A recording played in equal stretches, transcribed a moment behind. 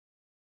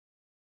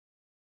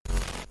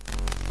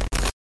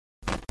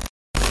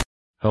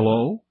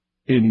Hello?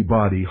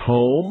 Anybody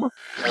home?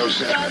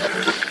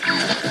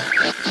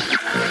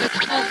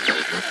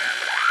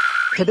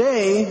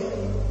 Today,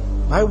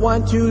 I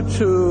want you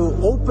to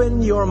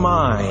open your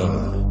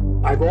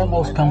mind. I've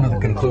almost come to the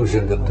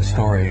conclusion that the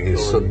story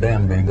is so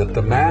damning that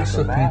the mass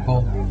of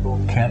people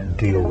can't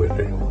deal with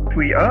it.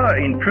 We are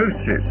in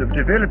process of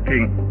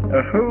developing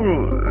a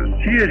whole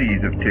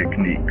series of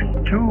techniques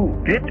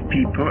to get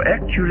people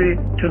actually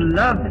to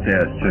love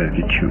their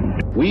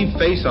servitude. We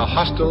face a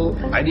hostile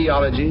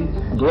ideology,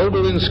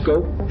 global in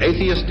scope,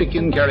 atheistic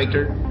in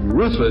character,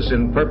 ruthless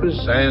in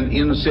purpose, and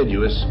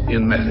insidious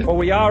in method. For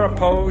we are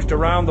opposed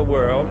around the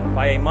world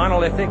by a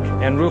monolithic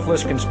and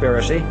ruthless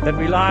conspiracy that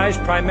relies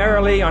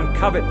primarily on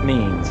covert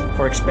means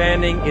for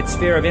expanding its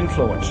sphere of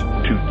influence.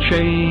 To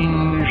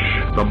change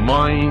the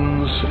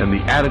minds and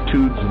the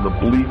attitudes and the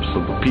beliefs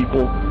of the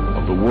people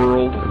of the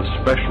world, and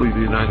especially the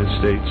United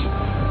States,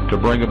 to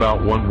bring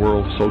about one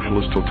world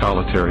socialist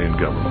totalitarian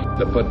government.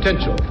 The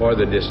potential for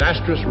the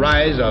disastrous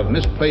rise of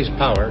misplaced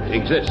power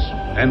exists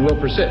and will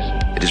persist.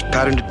 It has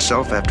patterned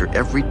itself after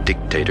every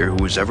dictator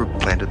who has ever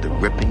planted the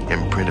ripping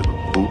imprint of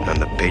a boot on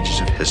the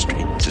pages of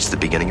history since the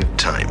beginning of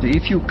time.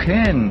 If you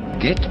can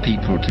get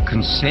people to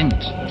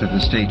consent to the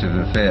state of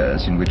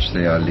affairs in which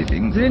they are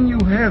living, then you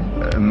have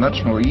a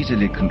much more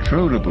easily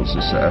controllable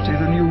society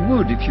than you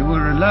would if you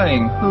were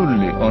relying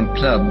wholly on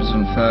clubs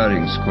and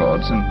firing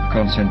squads and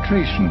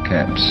concentration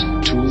camps.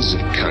 Tools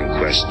of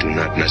conquest do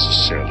not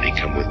necessarily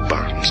come with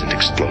bombs and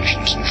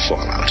explosions and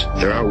fallout.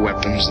 There are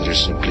weapons that are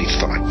simply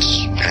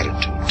thoughts,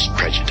 attitudes,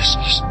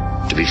 prejudices,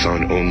 to be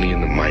found only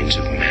in the minds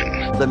of men.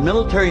 The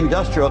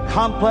military-industrial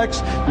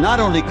complex not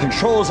only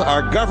controls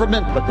our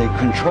government, but they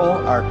control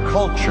our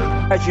culture.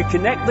 As you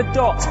connect the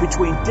dots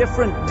between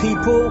different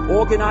people,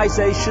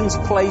 organizations,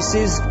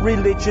 places,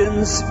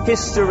 religions,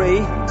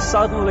 history,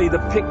 suddenly the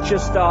picture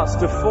starts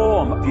to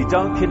form. If you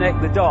don't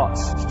connect the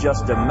dots, it's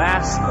just a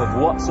mass of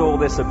what's all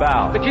this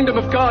about. The kingdom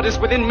of God is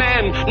within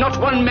man, not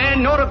one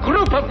man nor a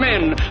group of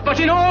men, but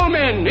in all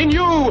men, in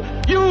you.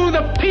 You,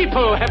 the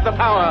people, have the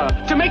power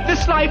to make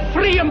this life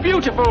free and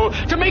beautiful,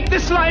 to make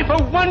this life a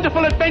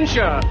wonderful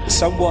adventure.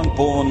 Someone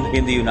born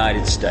in the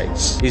United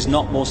States is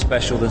not more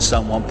special than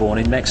someone born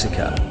in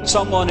Mexico.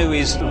 Someone who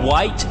is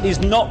white is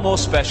not more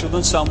special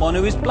than someone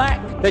who is black.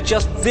 They're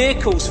just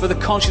vehicles for the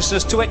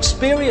consciousness to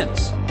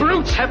experience.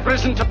 Brutes have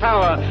risen to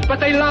power, but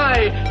they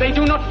lie. They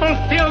do not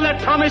fulfill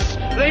that promise.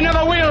 They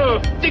never will.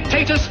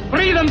 Dictators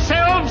free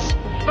themselves,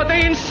 but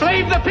they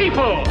enslave the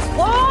people.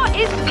 War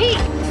is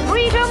peace.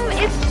 Freedom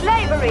is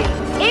slavery.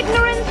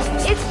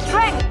 Ignorance is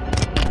strength.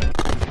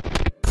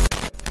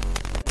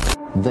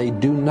 They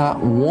do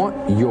not want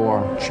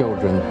your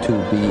children to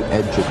be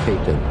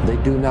educated. They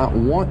do not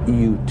want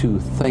you to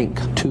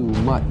think too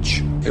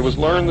much. It was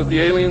learned that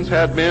the aliens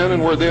had been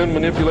and were then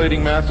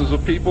manipulating masses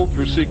of people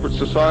through secret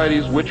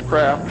societies,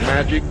 witchcraft,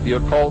 magic, the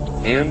occult,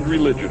 and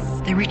religion.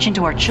 They reach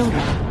into our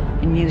children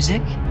in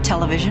music,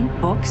 television,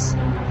 books.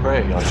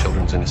 Prey on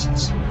children's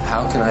innocence.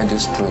 How can I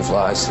disprove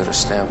lies that are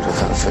stamped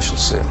with an official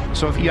seal?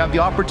 So if you have the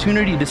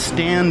opportunity to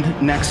stand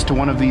next to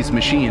one of these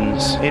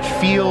machines, it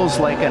feels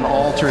like an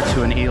altar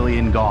to an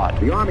alien god.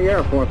 The Army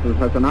Air Forces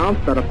has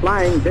announced that a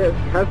flying disc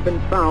has been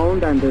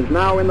found and is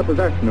now in the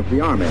possession of the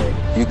Army.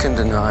 You can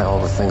deny all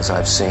the things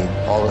I've seen,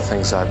 all the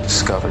things I've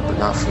discovered, but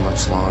not for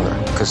much longer,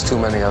 because too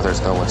many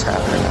others know what's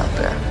happening out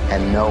there.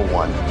 And no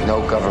one,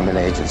 no government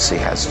agency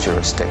has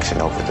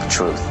jurisdiction over the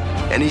truth.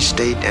 Any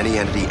state, any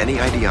entity, any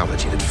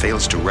ideology that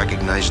fails to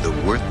recognize the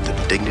worth, the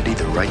dignity,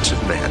 the rights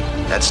of man,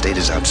 that state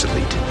is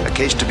obsolete. A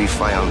case to be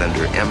filed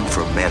under M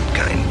for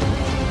Mankind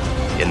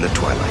in the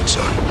Twilight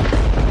Zone.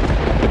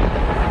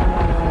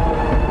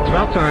 It's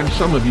about time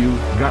some of you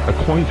got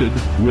acquainted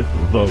with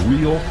the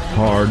real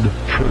hard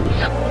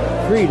truth.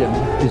 Freedom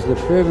is the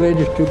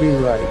privilege to be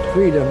right.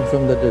 Freedom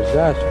from the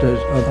disasters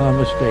of our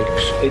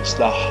mistakes. It's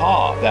the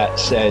heart that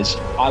says,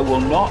 I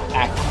will not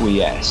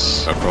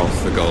acquiesce.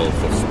 Across the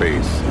gulf of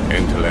space,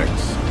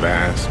 intellects,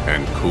 vast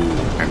and cool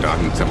and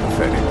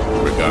unsympathetic,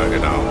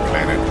 regarded our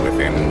planet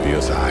with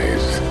envious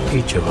eyes.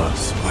 Each of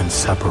us, when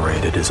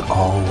separated, is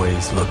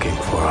always looking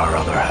for our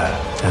other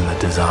half. And the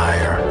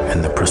desire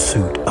and the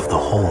pursuit of the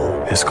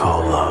whole is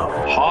called love.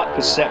 Heart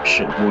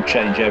perception will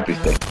change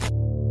everything.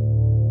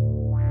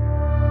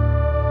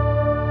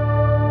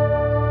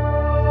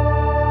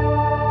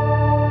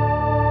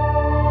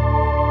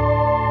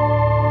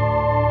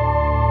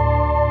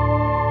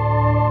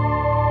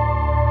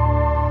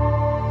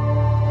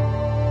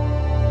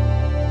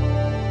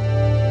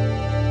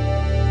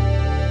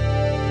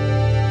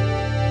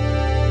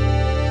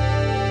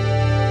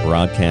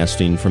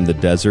 Broadcasting from the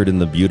desert in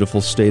the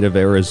beautiful state of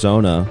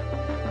Arizona,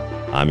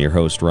 I'm your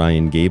host,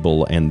 Ryan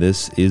Gable, and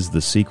this is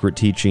the Secret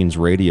Teachings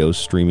Radio,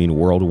 streaming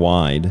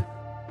worldwide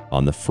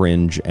on the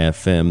Fringe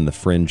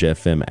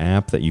FM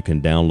app that you can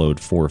download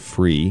for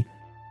free.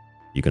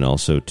 You can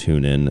also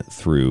tune in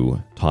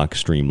through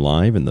TalkStream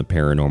Live and the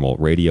Paranormal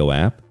Radio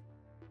app.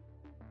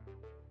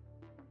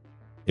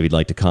 If you'd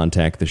like to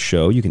contact the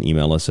show, you can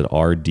email us at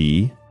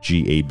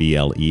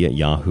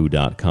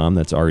rdgable@yahoo.com.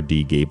 That's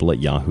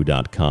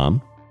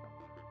rdgable@yahoo.com.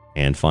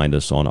 and find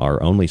us on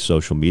our only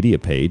social media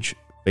page,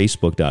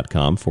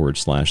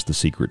 facebook.com/The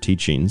Secret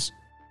Teachings.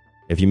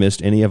 If you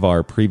missed any of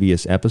our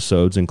previous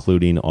episodes,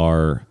 including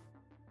our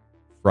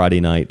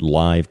Friday night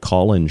live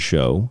call-in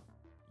show,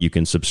 you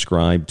can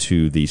subscribe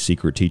to the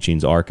Secret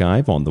Teachings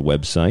archive on the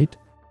website.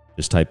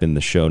 Just type in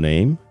the show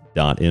name,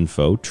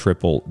 .info,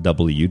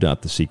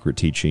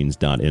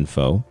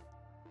 www.thesecretteachings.info.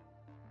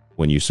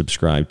 When you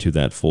subscribe to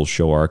that full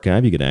show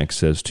archive, you get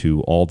access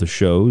to all the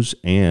shows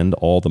and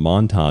all the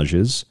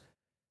montages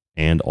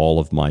and all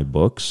of my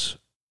books,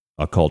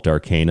 Occult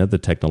Arcana, The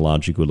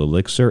Technological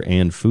Elixir,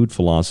 and Food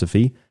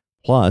Philosophy.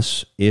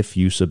 Plus, if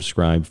you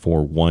subscribe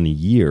for 1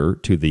 year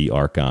to the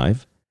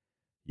archive,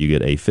 you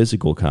get a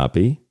physical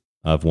copy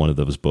of one of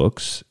those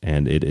books,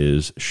 and it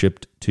is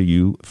shipped to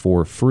you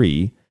for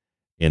free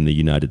in the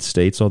United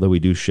States. Although we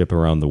do ship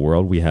around the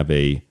world, we have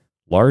a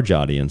large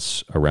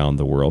audience around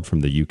the world, from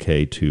the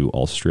UK to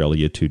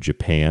Australia to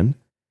Japan.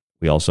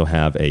 We also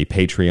have a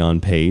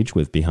Patreon page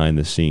with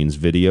behind-the-scenes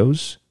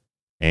videos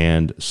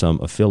and some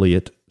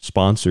affiliate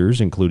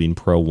sponsors, including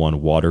Pro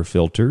One water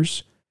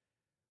filters.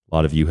 A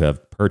lot of you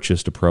have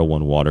purchased a Pro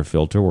One water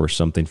filter or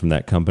something from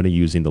that company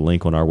using the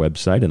link on our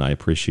website, and I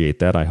appreciate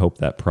that. I hope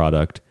that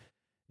product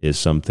is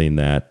something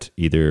that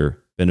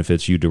either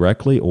benefits you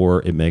directly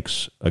or it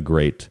makes a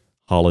great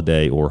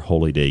holiday or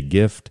holy day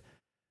gift.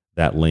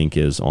 That link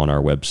is on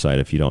our website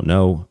if you don't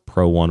know.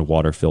 Pro One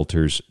water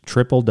filters,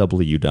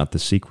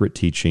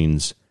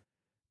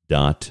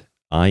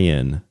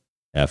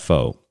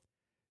 www.thesecretteachings.info.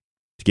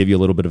 To give you a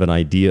little bit of an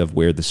idea of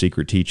where the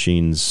Secret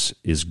Teachings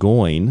is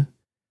going,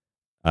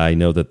 I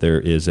know that there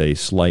is a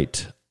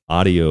slight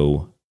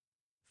audio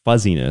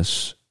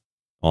fuzziness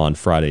on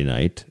Friday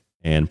night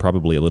and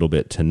probably a little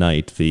bit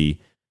tonight. The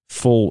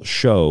full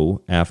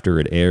show after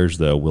it airs,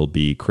 though, will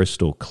be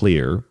crystal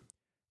clear,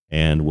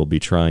 and we'll be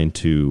trying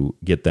to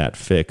get that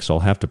fixed.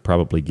 I'll have to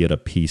probably get a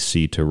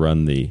PC to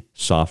run the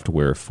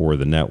software for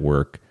the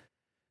network,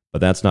 but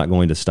that's not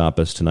going to stop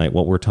us tonight.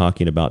 What we're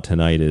talking about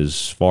tonight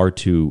is far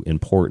too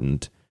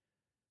important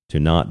to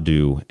not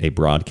do a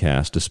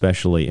broadcast,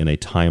 especially in a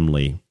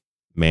timely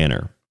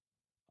manner.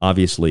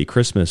 Obviously,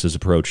 Christmas is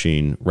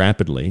approaching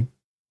rapidly.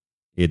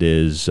 It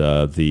is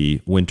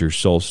the winter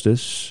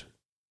solstice,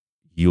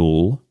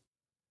 Yule.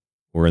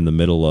 We're in the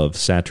middle of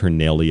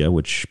Saturnalia,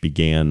 which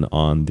began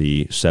on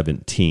the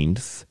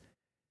 17th,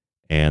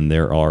 and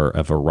there are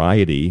a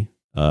variety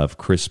of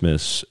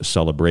Christmas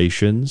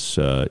celebrations,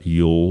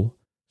 Yule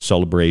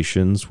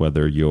celebrations,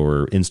 whether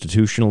you're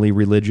institutionally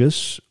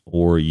religious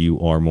or you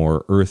are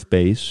more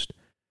earth-based.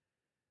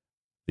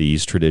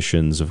 These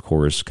traditions, of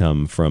course,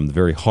 come from the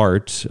very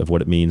heart of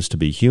what it means to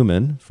be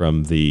human,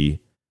 from the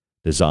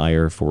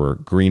desire for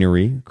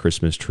greenery,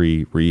 Christmas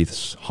tree,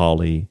 wreaths,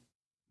 holly,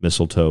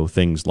 mistletoe,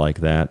 things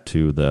like that,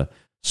 to the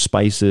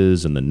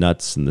spices and the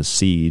nuts and the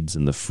seeds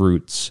and the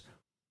fruits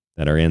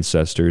that our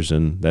ancestors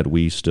and that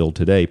we still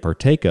today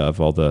partake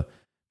of, all the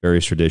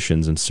various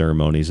traditions and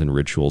ceremonies and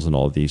rituals and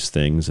all of these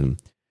things.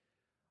 And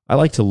I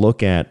like to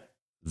look at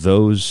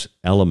those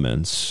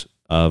elements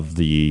of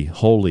the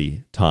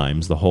holy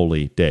times, the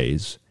holy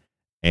days,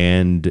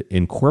 and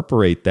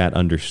incorporate that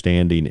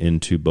understanding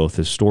into both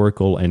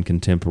historical and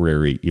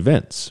contemporary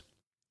events.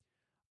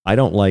 I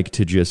don't like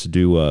to just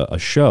do a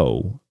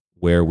show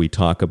where we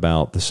talk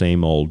about the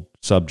same old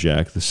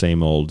subject, the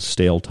same old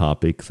stale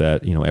topic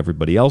that,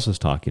 everybody else is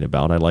talking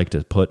about. I like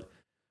to put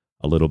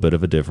a little bit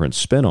of a different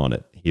spin on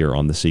it here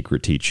on the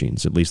Secret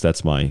Teachings. At least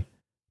that's my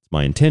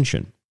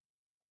intention.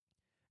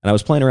 And I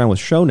was playing around with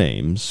show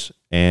names,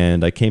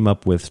 and I came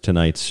up with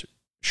tonight's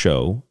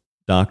show,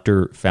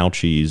 Dr.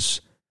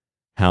 Fauci's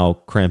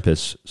How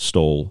Krampus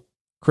Stole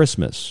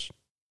Christmas,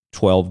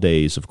 12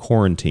 Days of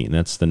Quarantine.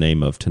 That's the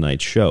name of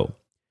tonight's show.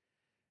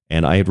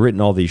 And I had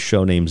written all these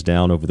show names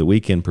down over the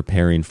weekend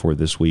preparing for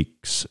this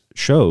week's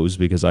shows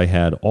because I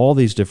had all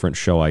these different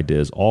show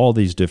ideas, all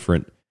these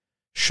different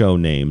show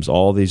names,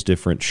 all these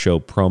different show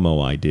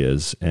promo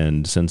ideas.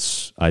 And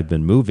since I've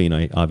been moving,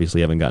 I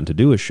obviously haven't gotten to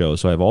do a show.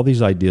 So I have all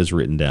these ideas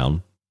written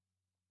down.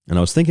 And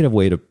I was thinking of a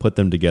way to put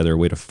them together, a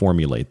way to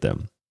formulate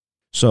them.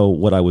 So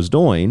what I was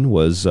doing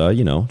was,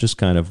 just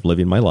kind of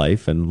living my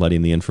life and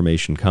letting the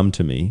information come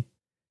to me.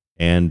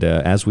 And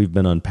as we've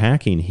been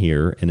unpacking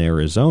here in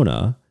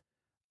Arizona,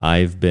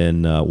 I've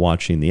been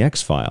watching the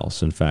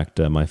X-Files. In fact,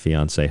 my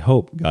fiancée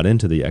Hope got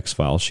into the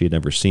X-Files. She had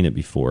never seen it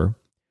before,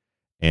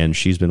 and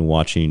she's been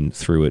watching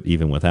through it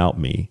even without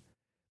me.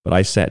 But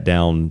I sat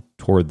down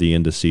toward the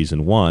end of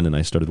season 1, and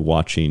I started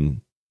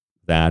watching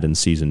that in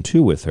season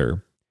 2 with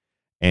her.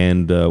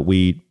 And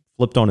we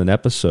flipped on an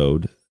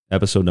episode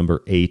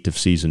number 8 of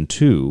season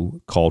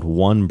 2, called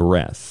One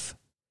Breath.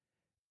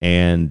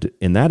 And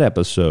in that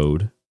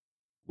episode,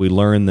 we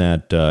learned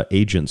that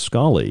Agent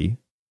Scully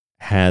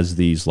has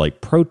these like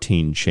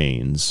protein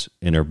chains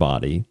in her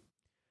body.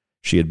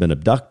 She had been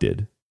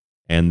abducted,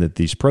 and that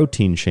these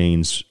protein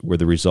chains were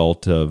the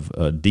result of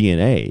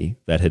DNA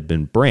that had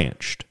been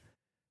branched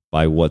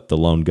by what the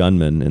lone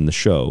gunman in the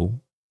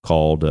show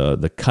called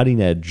the cutting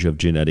edge of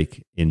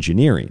genetic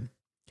engineering.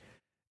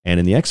 And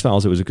in the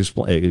X-Files, it was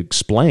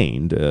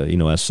explained,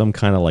 as some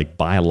kind of like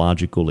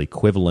biological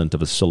equivalent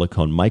of a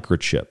silicone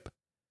microchip,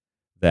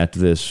 that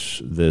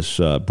this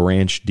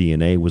branched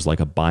DNA was like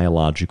a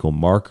biological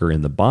marker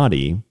in the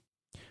body,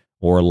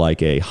 or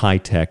like a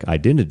high-tech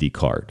identity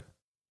card.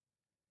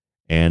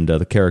 And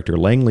the character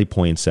Langley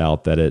points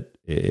out that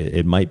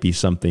it might be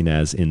something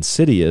as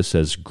insidious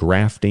as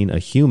grafting a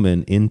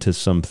human into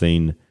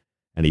something,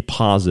 and he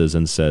pauses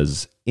and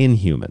says,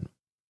 inhuman.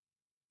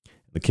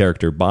 The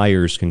character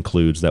Byers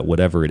concludes that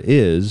whatever it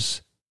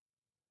is,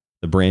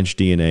 the branched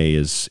DNA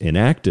is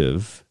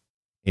inactive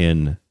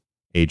in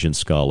Agent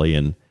Scully,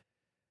 and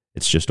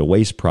it's just a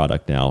waste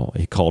product now.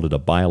 He called it a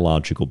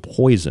biological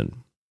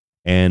poison.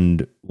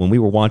 And when we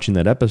were watching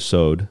that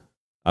episode,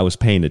 I was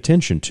paying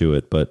attention to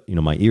it, but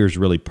my ears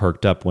really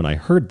perked up when I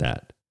heard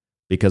that,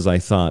 because I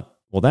thought,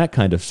 well, that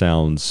kind of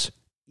sounds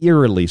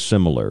eerily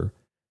similar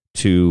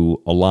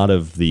to a lot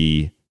of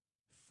the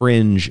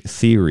fringe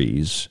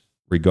theories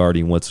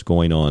regarding what's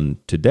going on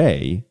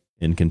today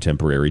in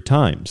contemporary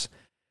times.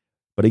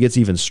 But it gets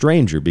even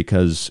stranger,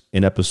 because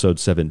in episode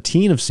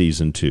 17 of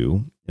season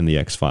 2 in the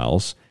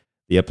X-Files,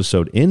 the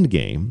episode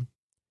Endgame,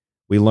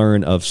 we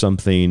learn of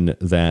something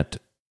that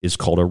is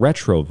called a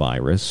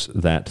retrovirus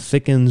that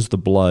thickens the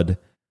blood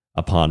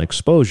upon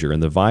exposure.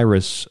 And the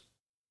virus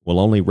will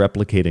only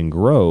replicate and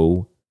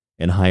grow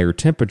in higher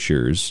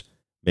temperatures,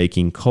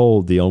 making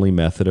cold the only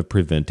method of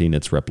preventing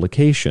its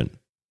replication.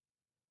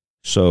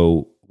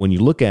 So when you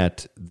look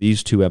at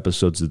these two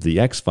episodes of the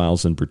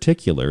X-Files in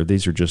particular,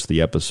 these are just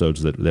the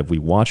episodes that we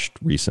watched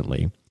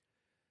recently,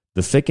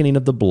 the thickening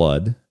of the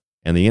blood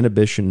and the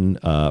inhibition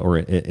or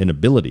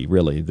inability,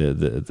 really,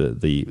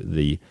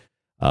 the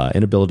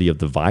inability of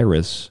the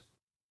virus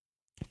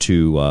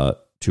to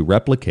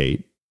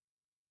replicate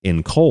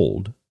in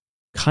cold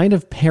kind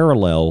of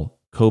parallel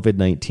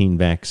COVID-19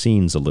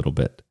 vaccines a little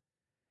bit,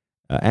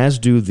 as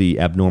do the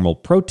abnormal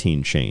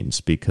protein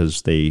chains,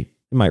 because they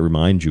might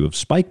remind you of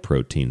spike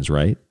proteins,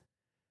 right?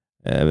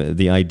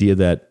 The idea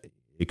that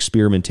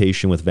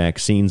experimentation with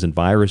vaccines and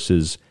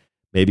viruses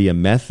may be a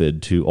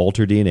method to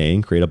alter DNA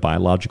and create a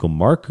biological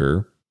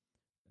marker,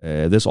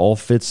 this all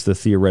fits the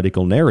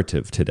theoretical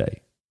narrative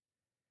today.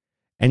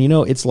 And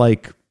it's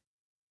like,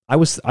 I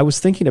was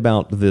thinking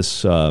about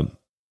this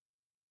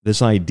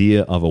this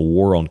idea of a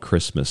war on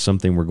Christmas,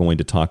 something we're going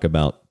to talk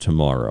about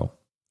tomorrow.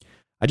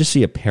 I just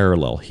see a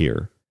parallel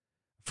here.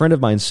 A friend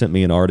of mine sent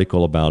me an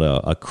article about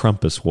a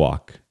Krampus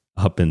walk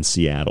up in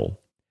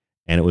Seattle,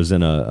 and it was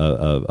in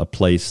a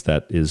place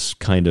that is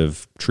kind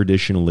of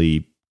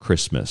traditionally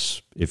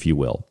Christmas, if you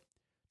will,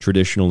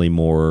 traditionally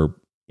more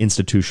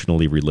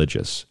institutionally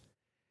religious.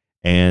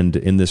 And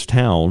in this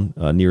town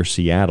near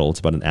Seattle, it's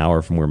about an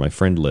hour from where my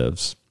friend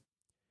lives,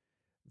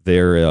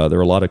 there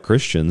are a lot of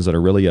Christians that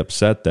are really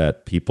upset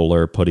that people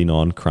are putting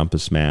on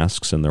Krampus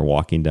masks and they're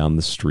walking down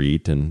the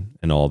street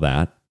and all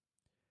that.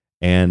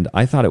 And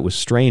I thought it was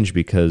strange,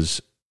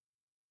 because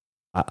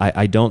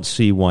I don't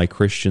see why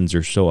Christians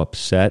are so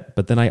upset,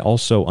 but then I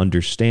also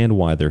understand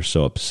why they're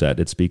so upset.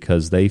 It's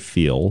because they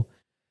feel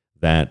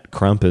that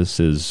Krampus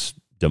is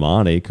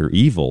demonic or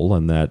evil,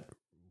 and that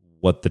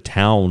what the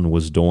town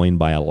was doing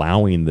by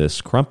allowing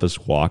this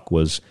Krampus walk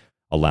was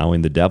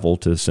allowing the devil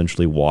to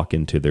essentially walk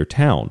into their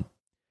town.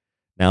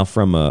 Now,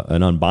 from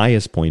an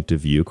unbiased point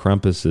of view,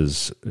 Krampus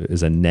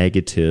is a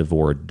negative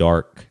or a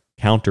dark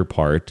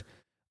counterpart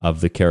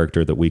of the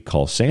character that we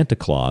call Santa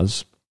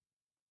Claus.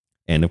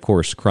 And of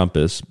course,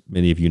 Krampus,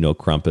 many of you know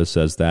Krampus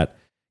as that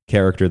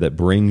character that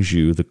brings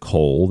you the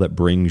coal, that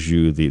brings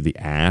you the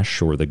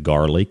ash or the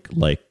garlic,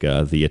 like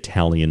the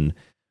Italian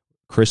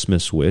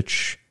Christmas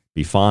witch,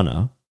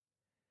 Befana.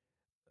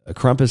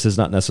 Krampus is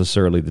not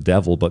necessarily the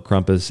devil, but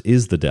Krampus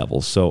is the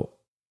devil. So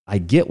I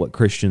get what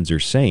Christians are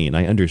saying.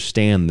 I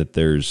understand that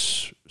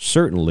there's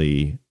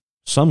certainly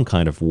some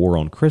kind of war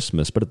on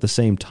Christmas, but at the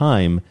same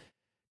time,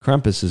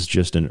 Krampus is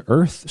just an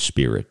earth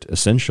spirit,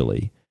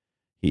 essentially.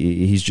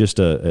 He's just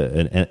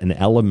an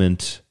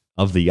element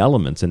of the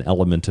elements, an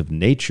element of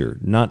nature,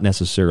 not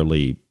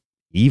necessarily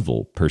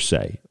evil per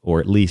se, or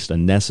at least a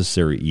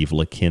necessary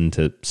evil akin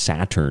to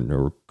Saturn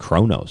or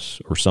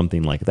Kronos or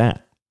something like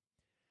that.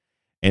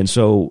 And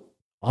so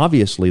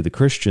obviously the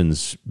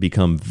Christians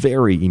become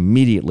very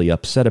immediately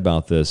upset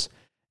about this.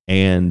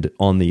 And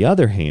on the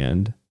other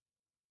hand,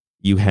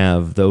 you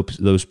have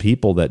those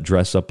people that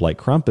dress up like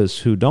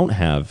Krampus who don't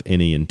have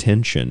any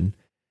intention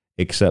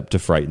except to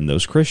frighten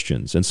those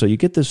Christians. And so you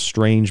get this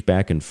strange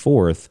back and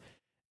forth.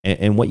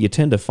 And what you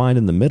tend to find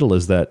in the middle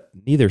is that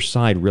neither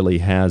side really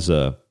has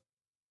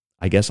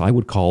I guess I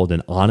would call it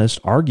an honest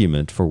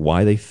argument for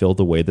why they feel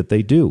the way that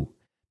they do.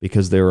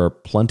 Because there are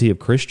plenty of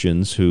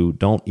Christians who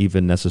don't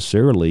even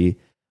necessarily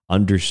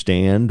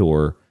understand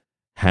or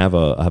have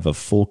a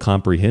full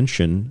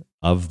comprehension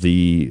of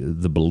the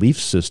belief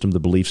system, the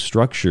belief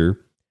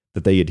structure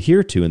that they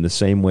adhere to, in the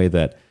same way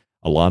that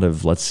a lot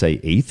of, let's say,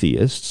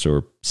 atheists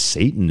or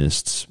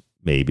Satanists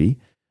maybe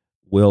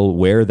will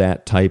wear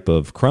that type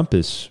of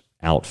Krampus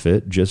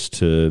outfit just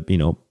to,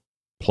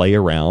 play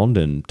around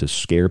and to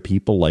scare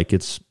people like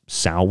it's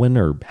Samhain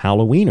or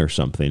Halloween or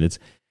something.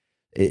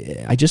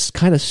 I just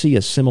kind of see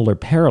a similar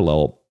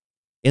parallel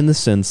in the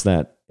sense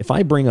that if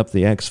I bring up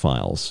the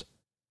X-Files,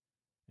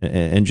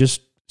 and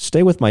just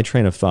stay with my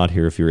train of thought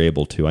here if you're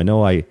able to. I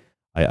know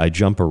I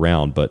jump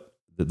around, but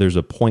there's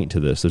a point to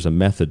this. There's a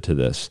method to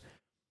this.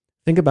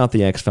 Think about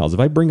the X-Files. If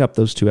I bring up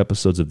those 2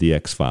 episodes of the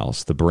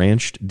X-Files, the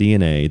branched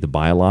DNA, the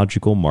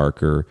biological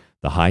marker,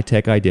 the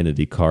high-tech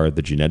identity card,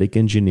 the genetic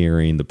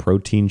engineering, the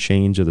protein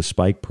change of the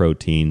spike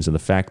proteins, and the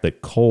fact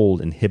that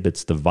cold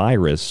inhibits the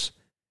virus,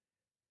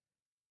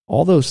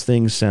 all those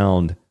things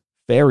sound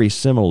very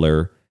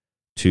similar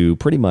to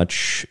pretty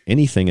much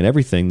anything and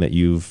everything that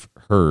you've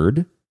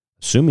heard,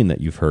 assuming that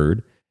you've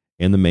heard,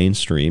 in the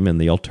mainstream and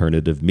the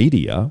alternative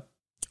media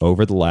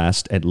over the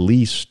last at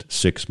least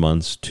 6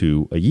 months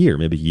to a year,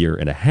 maybe a year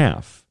and a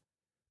half,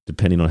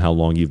 depending on how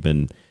long you've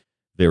been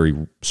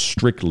very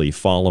strictly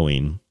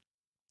following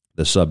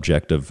the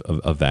subject of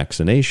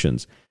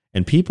vaccinations.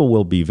 And people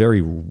will be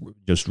very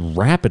just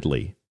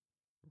rapidly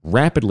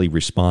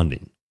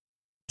responding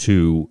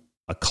to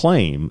a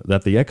claim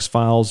that the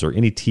X-Files or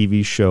any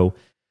TV show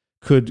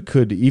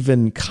could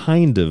even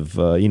kind of,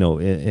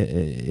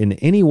 in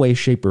any way,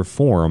 shape, or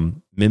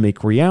form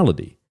mimic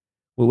reality,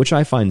 which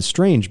I find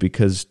strange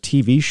because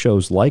TV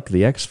shows like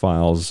the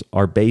X-Files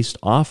are based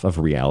off of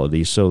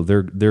reality, so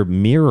they're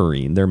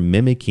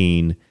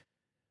mimicking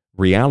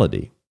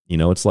reality.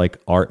 It's like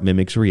art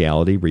mimics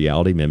reality,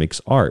 reality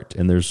mimics art,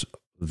 and there's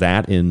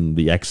that in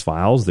the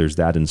X-Files, there's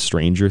that in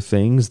Stranger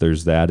Things,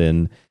 there's that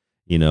in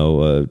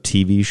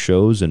TV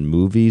shows and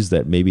movies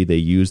that maybe they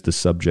use the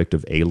subject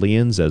of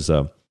aliens as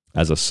a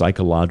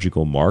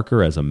psychological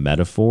marker, as a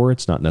metaphor.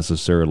 It's not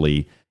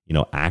necessarily,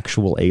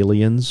 actual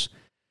aliens.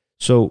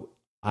 So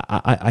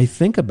I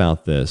think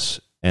about this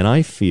and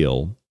I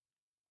feel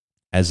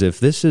as if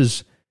this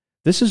is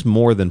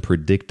more than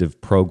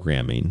predictive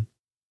programming.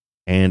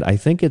 And I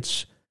think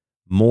it's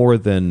more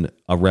than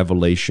a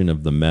revelation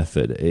of the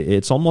method.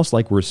 It's almost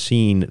like we're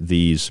seeing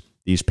these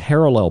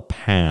parallel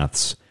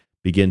paths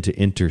begin to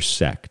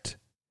intersect.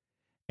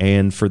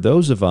 And for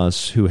those of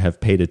us who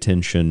have paid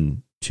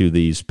attention to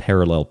these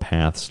parallel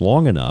paths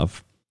long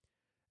enough,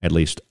 at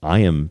least I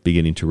am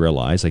beginning to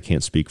realize, I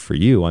can't speak for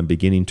you, I'm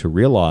beginning to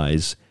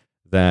realize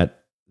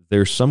that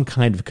there's some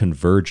kind of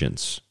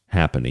convergence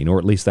happening, or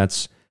at least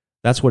that's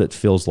what it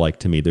feels like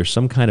to me. There's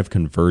some kind of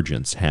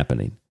convergence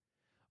happening.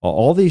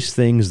 All these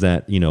things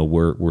that,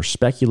 were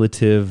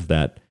speculative,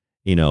 that,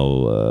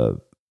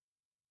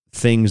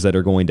 things that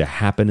are going to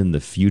happen in the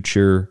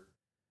future.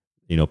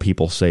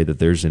 People say that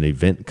there's an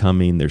event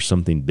coming, there's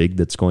something big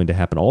that's going to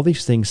happen. All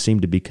these things seem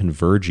to be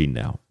converging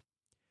now.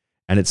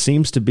 And it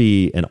seems to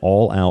be an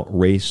all-out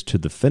race to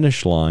the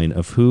finish line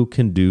of who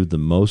can do the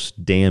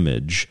most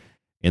damage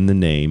in the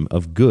name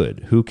of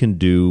good, who can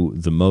do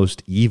the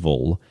most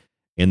evil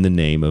in the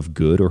name of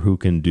good, or who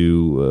can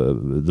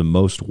do the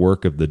most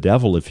work of the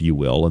devil, if you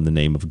will, in the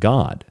name of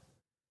God.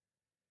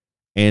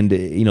 And,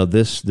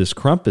 this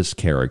Krampus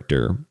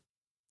character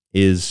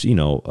is,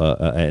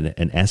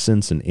 an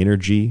essence, an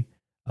energy,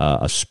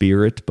 a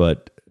spirit,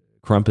 but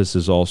Krampus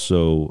is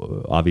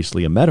also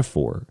obviously a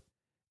metaphor.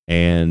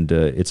 And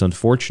it's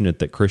unfortunate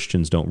that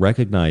Christians don't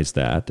recognize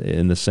that,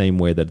 in the same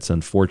way that it's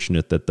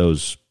unfortunate that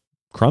those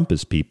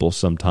Krampus people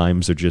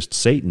sometimes are just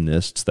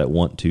Satanists that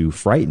want to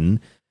frighten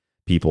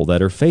people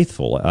that are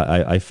faithful.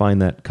 I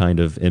find that kind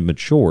of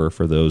immature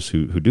for those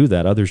who do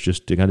that. Others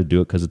just kind of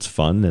do it because it's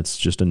fun. It's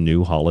just a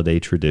new holiday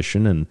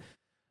tradition, and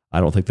I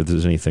don't think that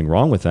there's anything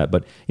wrong with that.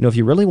 But, if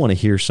you really want to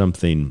hear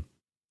something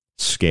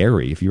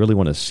scary, if you really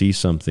want to see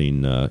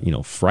something,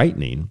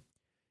 frightening,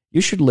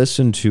 you should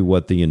listen to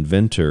what the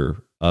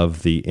inventor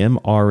of the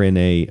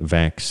mRNA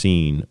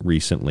vaccine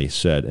recently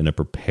said in a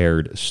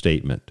prepared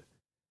statement.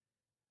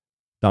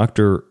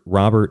 Dr.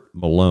 Robert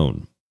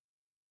Malone.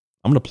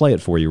 I'm going to play it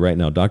for you right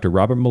now. Dr.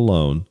 Robert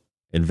Malone,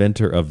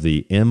 inventor of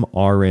the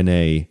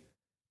mRNA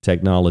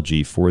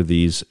technology for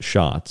these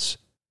shots.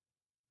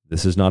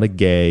 This is not a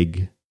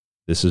gag.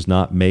 This is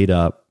not made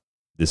up.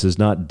 This is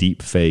not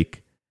deep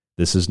fake.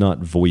 This is not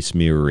voice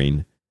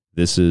mirroring.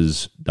 This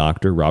is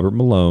Dr. Robert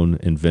Malone,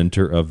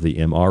 inventor of the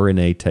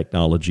mRNA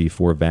technology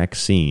for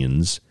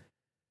vaccines,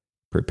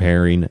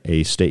 preparing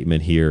a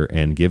statement here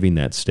and giving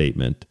that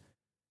statement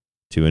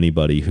to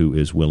anybody who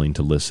is willing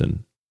to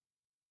listen.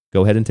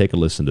 Go ahead and take a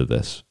listen to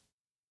this.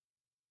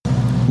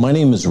 My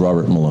name is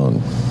Robert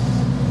Malone.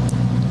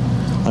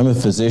 I'm a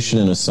physician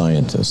and a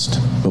scientist,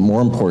 but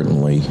more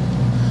importantly,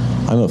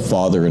 I'm a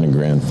father and a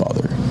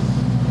grandfather.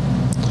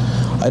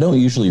 I don't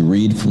usually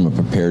read from a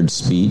prepared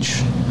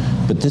speech,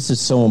 but this is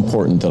so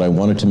important that I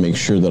wanted to make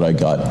sure that I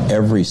got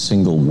every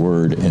single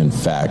word and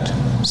fact,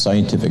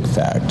 scientific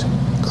fact,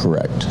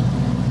 correct.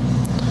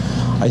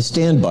 I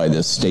stand by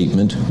this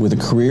statement with a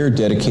career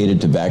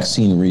dedicated to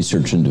vaccine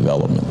research and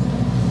development.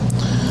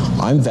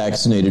 I'm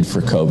vaccinated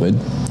for COVID,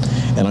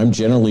 and I'm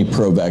generally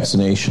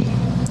pro-vaccination.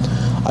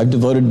 I've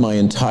devoted my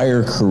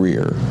entire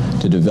career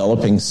to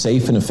developing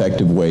safe and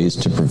effective ways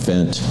to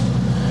prevent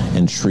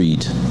and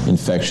treat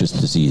infectious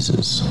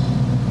diseases.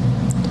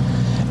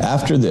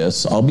 After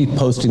this, I'll be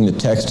posting the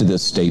text of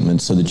this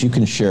statement so that you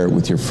can share it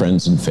with your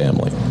friends and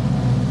family.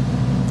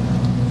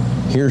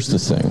 Here's the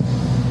thing.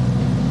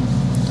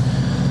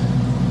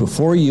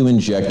 Before you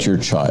inject your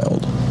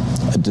child,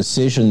 a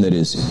decision that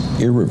is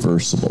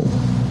irreversible,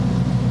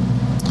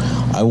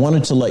 I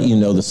wanted to let you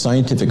know the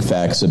scientific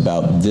facts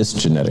about this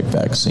genetic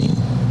vaccine,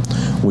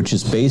 which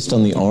is based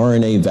on the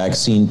RNA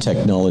vaccine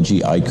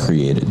technology I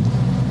created.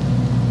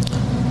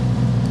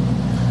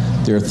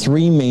 There are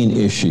three main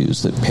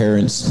issues that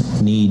parents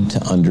need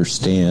to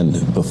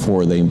understand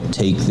before they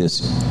take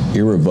this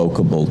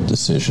irrevocable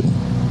decision.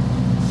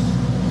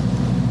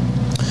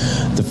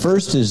 The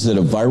first is that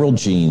a viral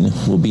gene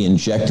will be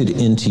injected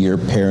into your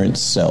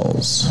parent's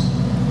cells.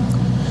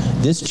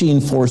 This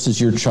gene forces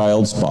your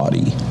child's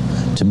body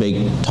to make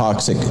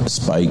toxic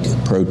spike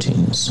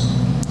proteins.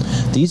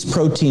 These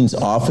proteins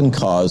often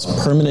cause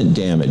permanent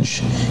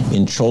damage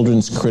in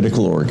children's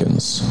critical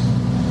organs.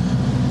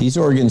 These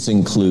organs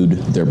include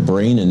their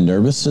brain and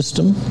nervous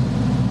system,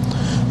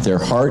 their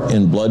heart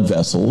and blood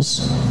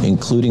vessels,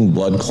 including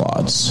blood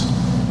clots,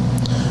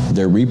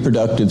 their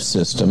reproductive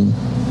system,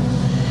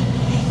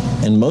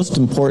 and most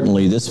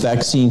importantly, this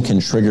vaccine can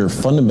trigger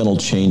fundamental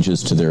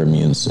changes to their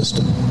immune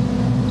system.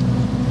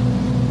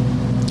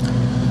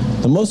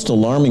 The most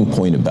alarming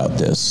point about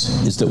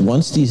this is that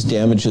once these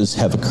damages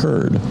have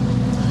occurred,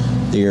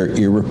 they are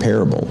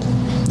irreparable.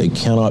 They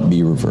cannot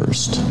be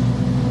reversed.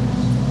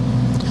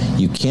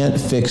 You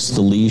can't fix the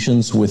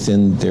lesions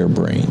within their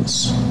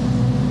brains.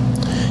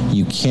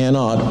 You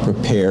cannot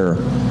repair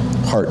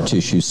heart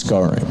tissue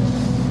scarring.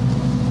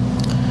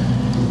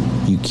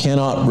 You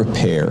cannot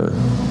repair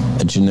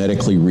a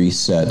genetically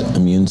reset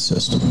immune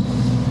system.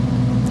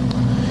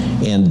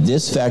 And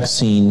this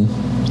vaccine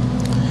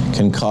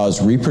can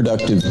cause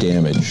reproductive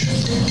damage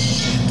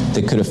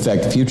that could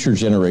affect future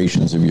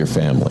generations of your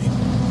family.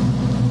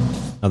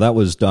 Now, that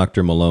was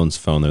Dr. Malone's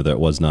phone there. That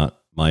was not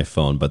my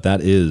phone, but that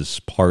is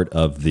part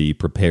of the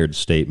prepared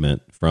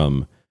statement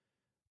from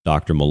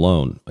Dr.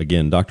 Malone.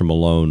 Again, Dr.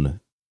 Malone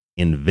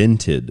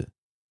invented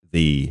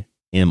the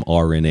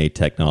mRNA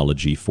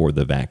technology for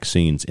the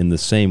vaccines in the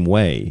same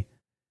way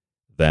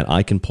that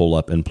I can pull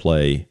up and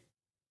play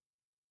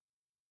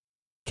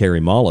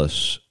Carrie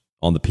Mullis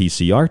on the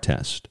PCR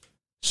test,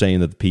 saying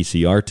that the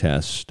PCR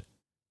test,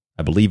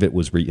 I believe it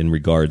was in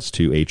regards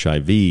to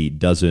HIV,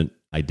 doesn't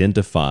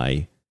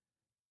identify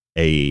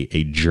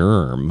a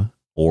germ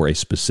or a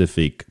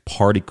specific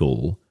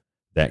particle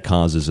that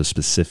causes a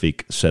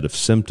specific set of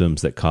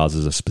symptoms that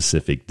causes a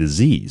specific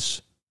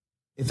disease.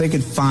 If they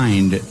could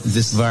find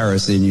this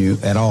virus in you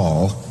at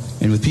all,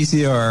 and with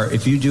PCR,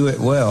 if you do it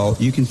well,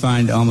 you can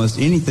find almost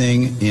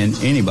anything in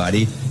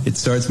anybody. It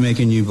starts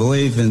making you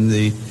believe in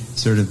the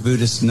sort of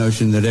Buddhist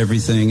notion that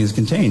everything is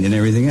contained in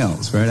everything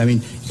else, right? I mean,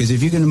 because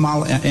if you can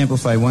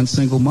amplify one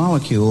single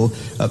molecule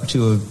up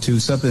to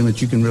something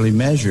that you can really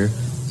measure,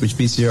 which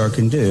PCR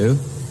can do,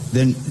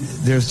 then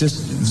there's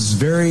just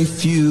very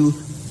few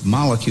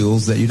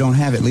molecules that you don't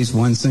have at least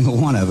one single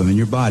one of them in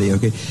your body,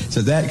 okay?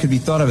 So that could be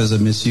thought of as a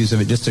misuse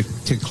of it, just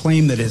to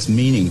claim that it's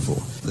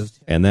meaningful.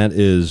 And that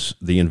is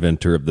the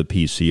inventor of the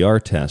PCR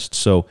test.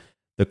 So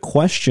the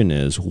question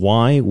is,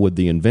 why would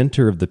the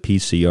inventor of the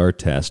PCR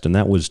test, and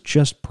that was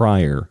just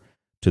prior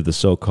to the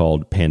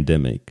so-called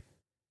pandemic,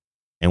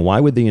 and why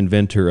would the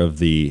inventor of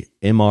the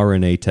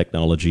mRNA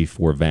technology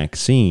for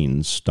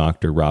vaccines,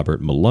 Dr.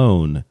 Robert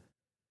Malone,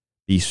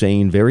 be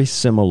saying very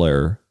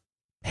similar,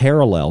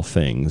 parallel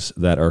things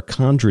that are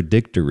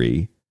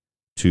contradictory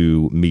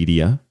to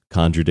media,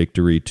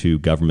 contradictory to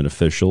government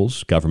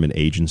officials, government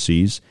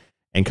agencies,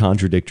 and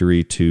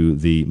contradictory to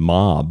the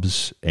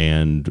mobs,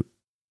 and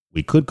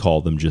we could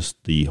call them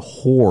just the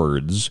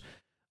hordes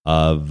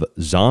of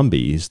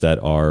zombies that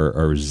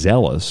are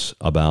zealous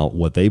about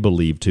what they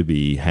believe to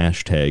be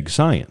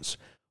 #science.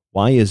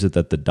 Why is it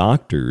that the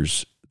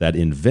doctors that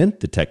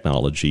invent the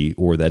technology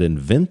or that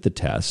invent the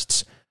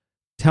tests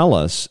tell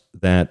us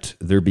that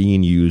they're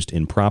being used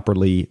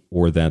improperly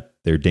or that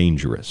they're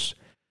dangerous?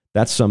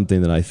 That's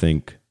something that I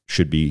think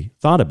should be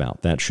thought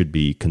about. That should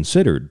be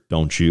considered,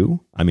 don't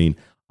you? I mean,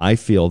 I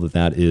feel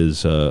that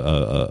is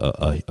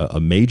a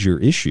major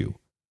issue.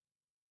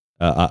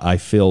 I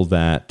feel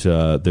that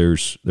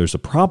there's a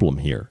problem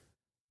here,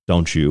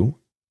 don't you?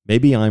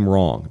 Maybe I'm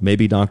wrong.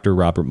 Maybe Dr.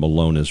 Robert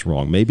Malone is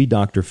wrong. Maybe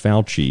Dr.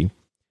 Fauci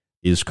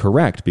is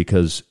correct,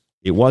 because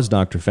it was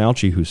Dr.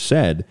 Fauci who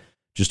said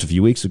just a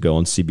few weeks ago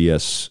on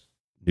CBS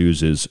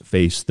News'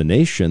 Face the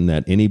Nation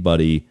that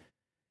anybody,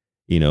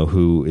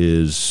 who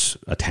is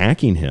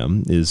attacking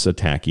him is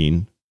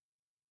attacking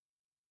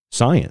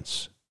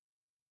science.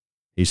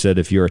 He said,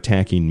 if you're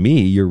attacking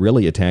me, you're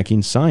really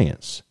attacking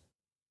science.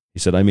 He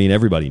said, I mean,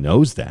 everybody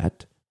knows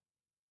that.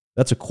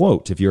 That's a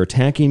quote. If you're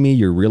attacking me,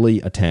 you're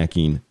really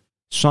attacking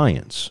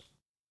science.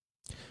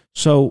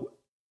 So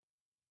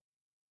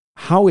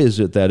how is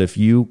it that if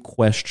you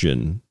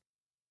question,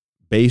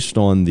 based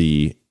on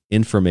the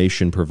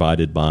information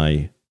provided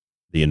by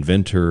the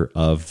inventor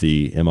of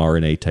the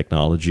mRNA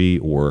technology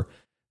or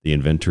the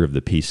inventor of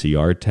the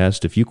PCR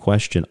test, if you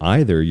question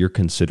either, you're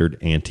considered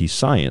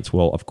anti-science?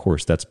 Well, of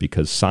course, that's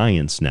because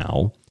science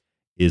now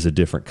is a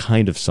different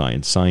kind of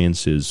science.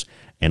 Science is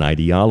an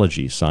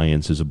ideology.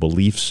 Science is a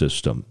belief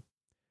system.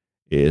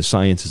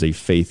 Science is a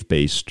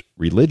faith-based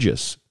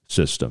religious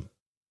system.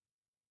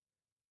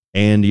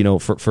 And, you know,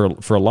 for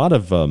a lot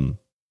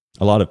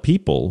of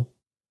people,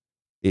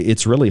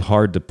 it's really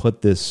hard to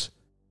put this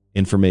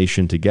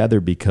information together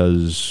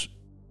because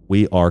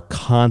we are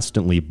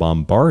constantly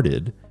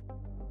bombarded,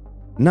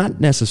 not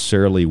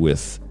necessarily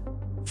with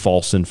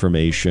false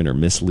information or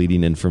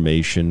misleading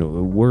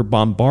information. We're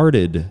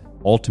bombarded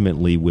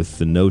ultimately with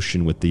the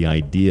notion, with the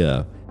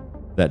idea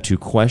that to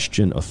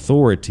question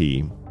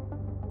authority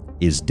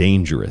is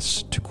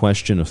dangerous. To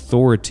question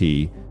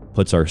authority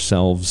puts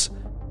ourselves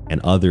and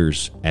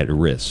others at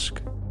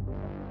risk.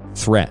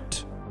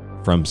 Threat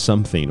from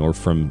something or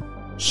from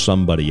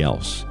somebody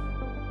else.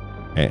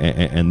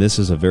 And this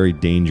is a very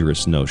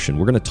dangerous notion.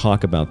 We're going to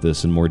talk about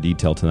this in more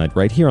detail tonight,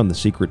 right here on The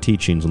Secret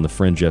Teachings on the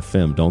Fringe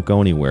FM. Don't go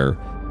anywhere.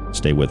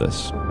 Stay with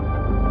us.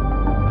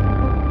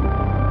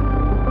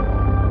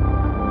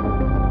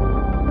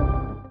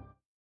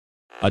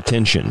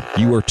 Attention,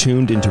 you are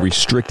tuned into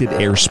restricted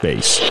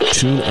airspace.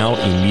 Tune out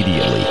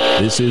immediately.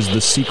 This is The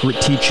Secret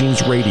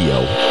Teachings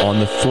Radio on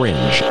the Fringe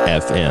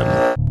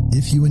FM.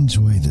 If you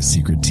enjoy The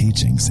Secret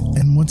Teachings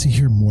and want to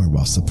hear more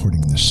while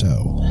supporting the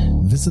show,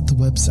 visit the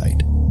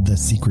website,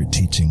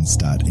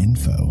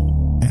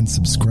 thesecretteachings.info, and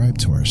subscribe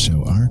to our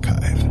show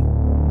archive.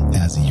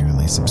 As a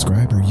yearly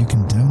subscriber, you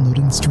can download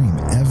and stream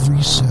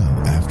every show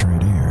after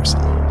it airs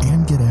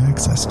and get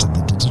access to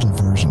the digital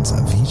versions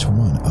of each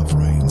one of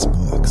Ryan's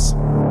books.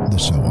 The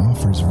show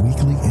offers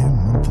weekly and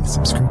monthly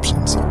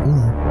subscriptions,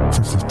 or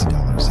for $50 a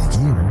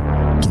year,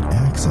 get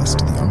access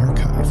to the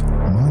archive,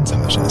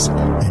 montages,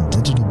 and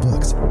digital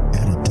books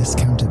at a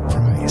discounted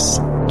price.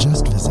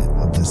 Just visit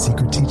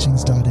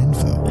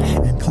thesecretteachings.info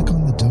and click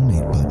on the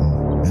donate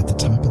button at the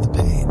top of the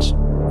page.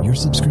 Your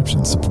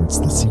subscription supports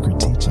The Secret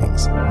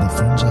Teachings, The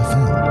Fringe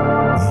FM,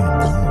 and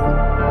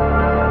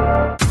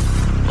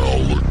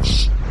you.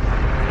 Alex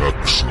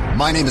Exum.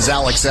 My name is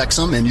Alex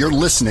Exum, and you're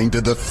listening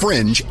to The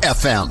Fringe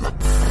FM.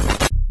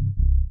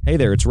 Hey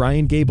there, it's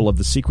Ryan Gable of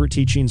The Secret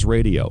Teachings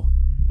Radio.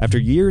 After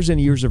years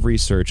and years of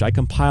research, I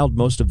compiled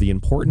most of the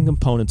important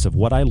components of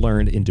what I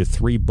learned into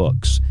 3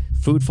 books: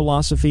 Food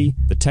Philosophy,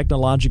 The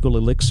Technological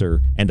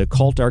Elixir, and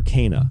Occult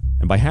Arcana.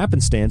 And by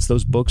happenstance,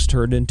 those books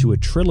turned into a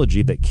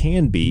trilogy that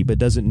can be, but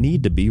doesn't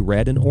need to be,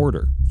 read in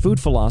order. Food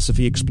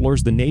Philosophy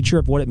explores the nature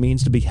of what it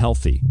means to be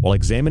healthy, while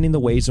examining the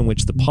ways in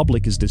which the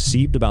public is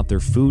deceived about their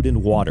food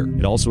and water.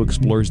 It also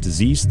explores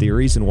disease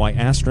theories and why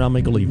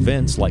astronomical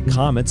events like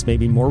comets may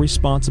be more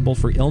responsible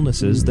for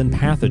illnesses than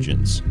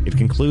pathogens. It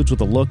concludes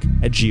with a look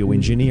at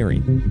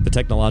geoengineering. The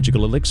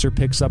Technological Elixir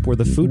picks up where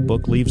the food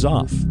book leaves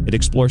off. It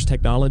explores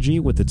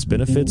technology with its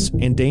benefits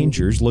and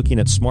dangers, looking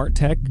at smart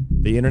tech,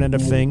 the Internet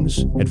of Things,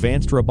 advanced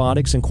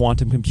robotics, and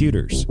quantum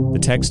computers. The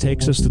text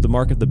takes us through the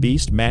mark of the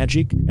beast,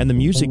 magic, and the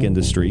music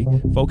industry,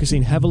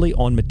 focusing heavily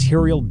on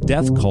material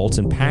death cults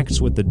and pacts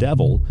with the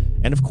devil,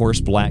 and of course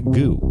black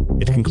goo.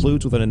 It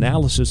concludes with an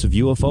analysis of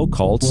UFO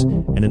cults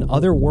and an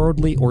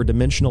otherworldly or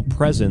dimensional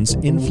presence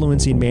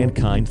influencing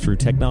mankind through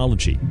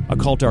technology.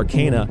 Occult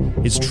Arcana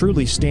is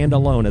truly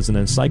standalone as an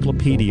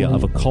encyclopedia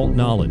of occult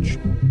knowledge,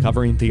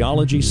 covering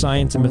theology,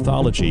 science, and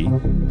mythology,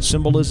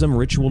 symbolism,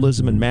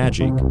 ritualism, and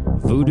magic,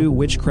 voodoo,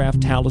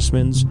 witchcraft,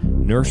 talismans,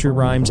 nursery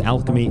rhymes,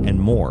 alchemy, and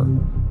more.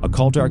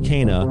 Occult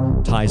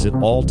Arcana ties it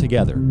all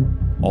together.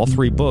 All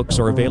 3 books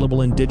are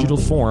available in digital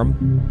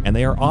form, and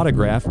they are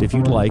autographed, if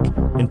you'd like,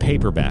 in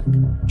paperback.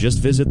 Just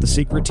visit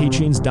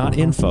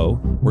thesecretteachings.info,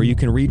 where you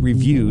can read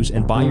reviews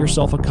and buy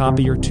yourself a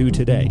copy or 2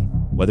 today.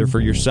 Whether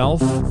for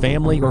yourself,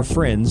 family, or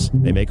friends,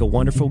 they make a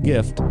wonderful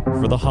gift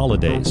for the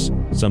holidays,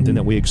 something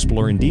that we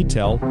explore in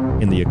detail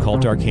in the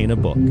Occult Arcana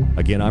book.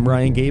 Again, I'm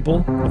Ryan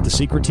Gable of The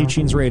Secret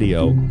Teachings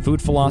Radio.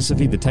 Food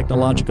Philosophy, The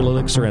Technological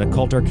Elixir, and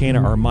Occult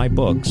Arcana are my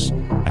books.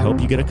 I hope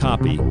you get a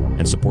copy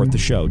and support the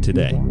show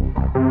today.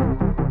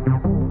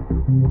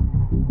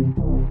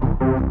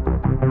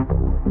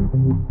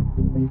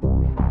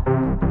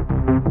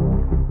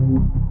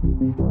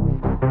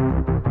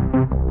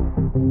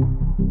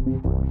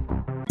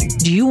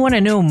 Do you want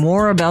to know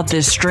more about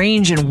this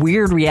strange and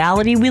weird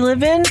reality we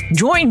live in?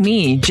 Join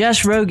me,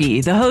 Jess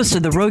Rogie, the host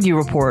of The Rogie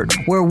Report,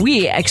 where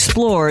we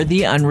explore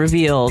the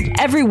unrevealed.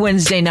 Every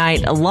Wednesday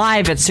night,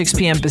 live at 6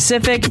 p.m.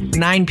 Pacific,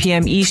 9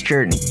 p.m.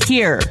 Eastern,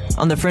 here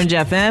on the Fringe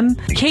FM,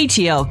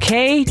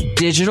 KTLK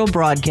Digital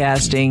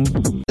Broadcasting.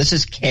 This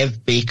is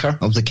Kev Baker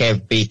of The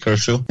Kev Baker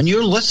Show, and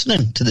you're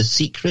listening to The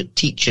Secret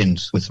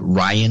Teachings with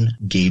Ryan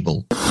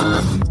Gable.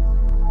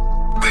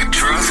 The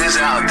truth is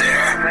out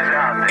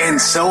there, and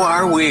so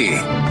are we.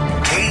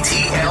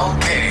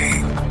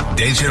 KTLK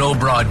Digital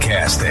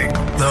Broadcasting,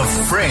 The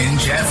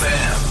Fringe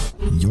FM.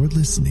 You're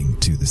listening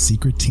to The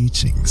Secret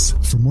Teachings.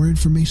 For more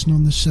information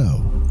on the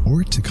show,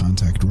 or to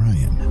contact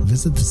Ryan,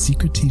 visit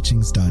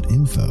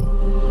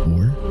thesecretteachings.info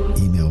or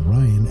email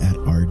Ryan at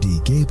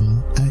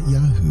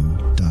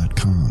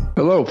rdgable@yahoo.com.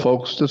 Hello,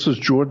 folks. This is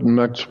Jordan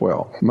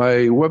Maxwell.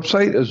 My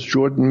website is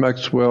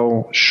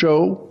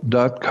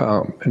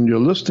jordanmaxwellshow.com, and you're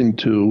listening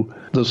to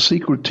The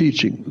Secret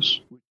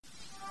Teachings.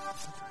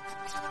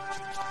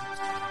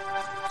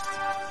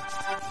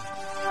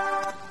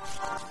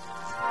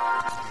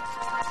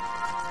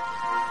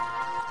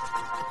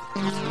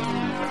 I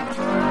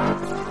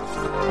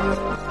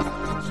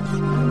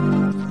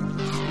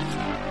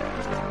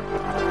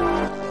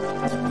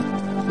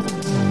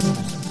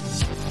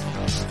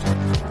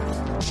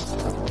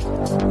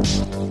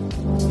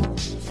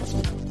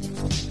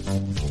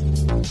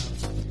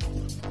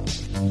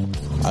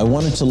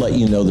wanted to let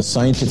you know the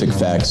scientific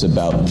facts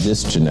about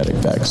this genetic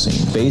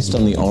vaccine, based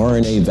on the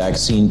RNA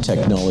vaccine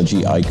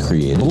technology I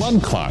created.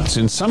 Blood clots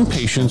in some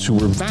patients who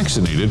were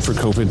vaccinated for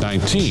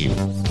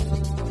COVID-19.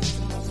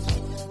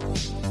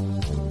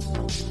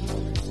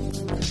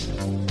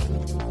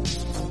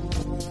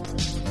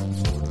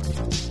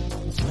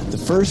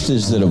 The first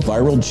is that a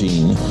viral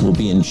gene will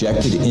be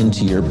injected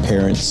into your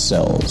parent's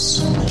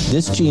cells.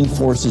 This gene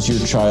forces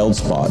your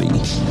child's body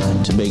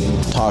to make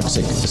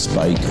toxic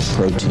spike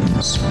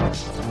proteins.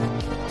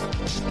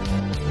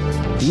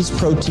 These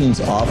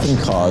proteins often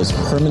cause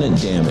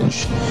permanent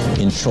damage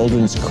in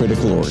children's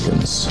critical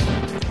organs.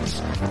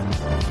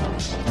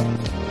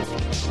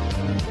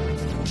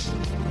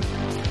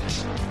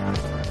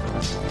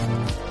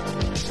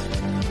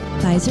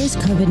 Pfizer's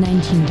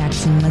COVID-19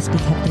 vaccine must be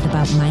kept at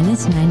about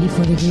minus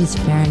 94 degrees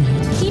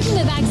Fahrenheit. Keeping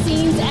the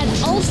vaccines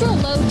at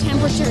ultra-low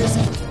temperatures.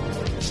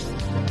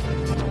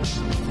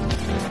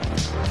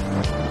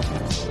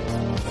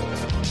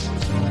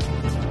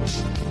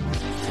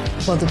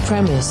 Well, the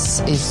premise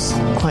is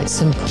quite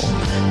simple.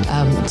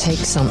 Take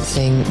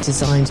something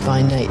designed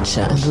by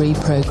nature and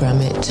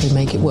reprogram it to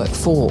make it work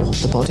for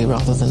the body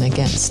rather than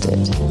against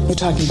it. You're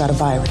talking about a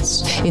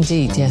virus?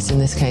 Indeed, yes. In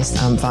this case,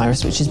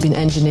 virus, which has been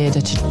engineered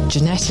at a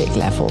genetic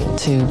level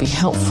to be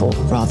helpful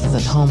rather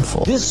than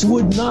harmful. This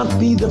would not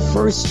be the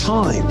first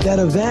time that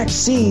a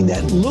vaccine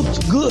that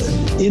looked good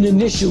in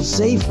initial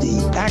safety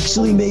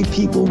actually made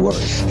people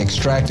worse.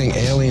 Extracting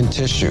alien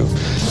tissue.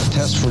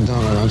 Tests were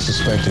done on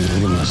unsuspecting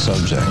human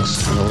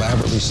subjects. And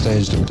elaborately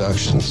staged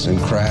abductions in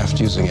craft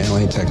using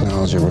alien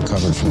technology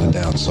recovered from the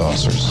down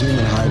saucers.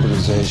 Human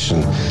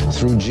hybridization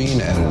through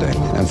gene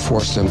editing and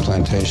forced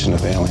implantation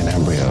of alien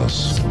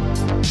embryos.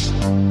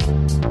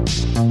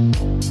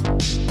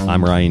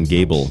 I'm Ryan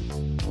Gable,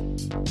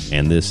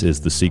 and this is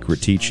The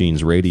Secret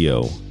Teachings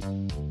Radio,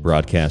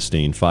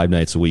 broadcasting 5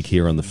 nights a week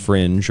here on The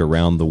Fringe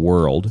around the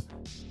world.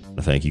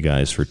 I thank you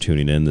guys for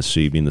tuning in this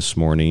evening, this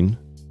morning,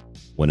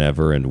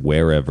 whenever and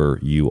wherever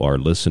you are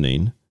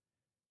listening.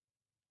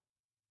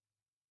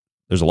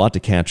 There's a lot to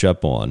catch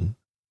up on,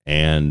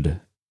 and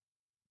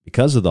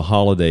because of the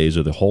holidays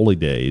or the holy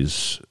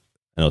days,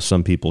 I know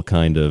some people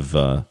kind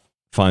of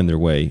find their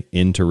way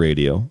into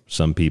radio.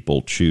 Some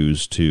people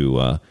choose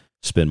to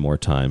spend more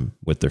time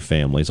with their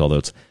families, although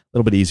it's a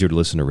little bit easier to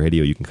listen to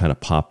radio. You can kind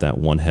of pop that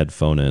one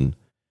headphone in,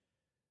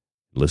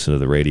 listen to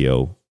the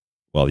radio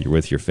while you're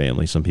with your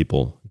family. Some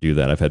people do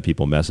that. I've had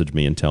people message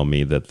me and tell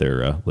me that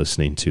they're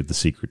listening to The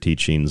Secret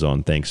Teachings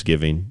on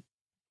Thanksgiving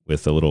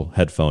with a little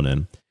headphone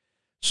in.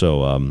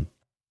 So,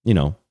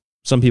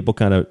 some people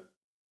kind of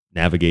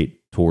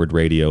navigate toward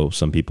radio.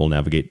 Some people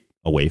navigate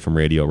away from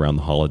radio around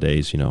the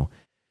holidays,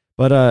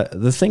 But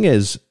the thing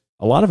is,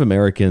 a lot of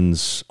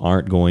Americans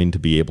aren't going to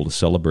be able to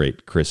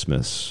celebrate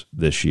Christmas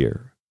this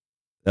year.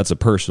 That's a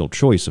personal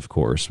choice, of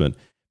course, but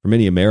for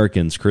many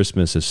Americans,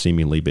 Christmas has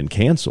seemingly been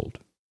canceled.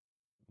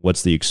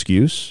 What's the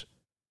excuse?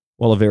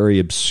 Well, a very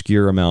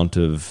obscure amount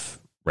of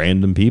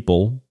random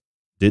people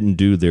didn't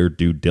do their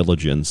due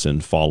diligence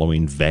in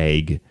following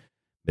vague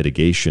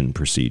mitigation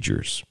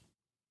procedures.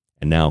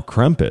 And now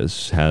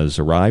Krampus has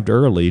arrived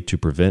early to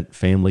prevent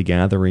family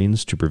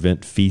gatherings, to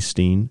prevent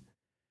feasting,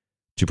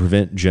 to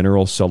prevent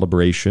general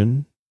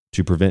celebration,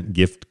 to prevent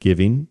gift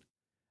giving.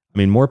 I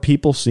mean, more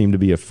people seem to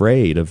be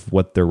afraid of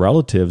what their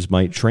relatives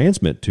might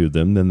transmit to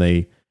them than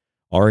they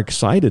are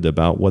excited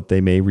about what they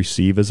may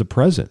receive as a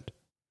present.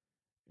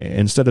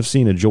 Instead of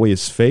seeing a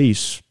joyous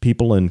face,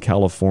 people in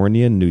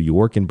California and New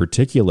York in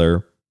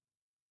particular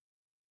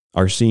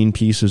are seeing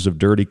pieces of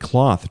dirty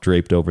cloth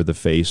draped over the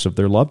face of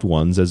their loved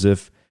ones as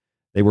if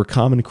they were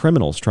common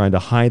criminals trying to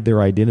hide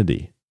their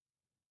identity.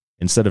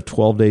 Instead of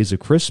 12 days of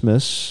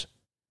Christmas,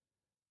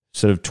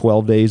 instead of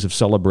 12 days of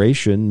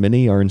celebration,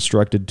 many are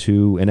instructed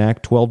to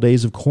enact 12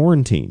 days of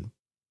quarantine.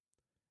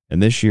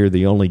 And this year,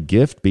 the only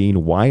gift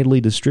being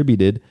widely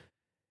distributed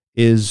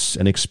is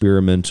an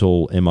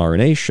experimental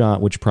mRNA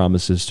shot, which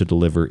promises to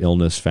deliver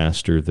illness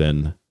faster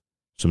than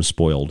some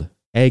spoiled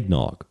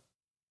eggnog.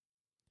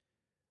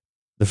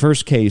 The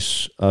first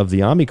case of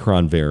the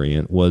Omicron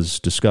variant was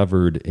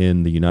discovered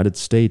in the United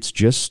States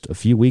just a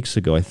few weeks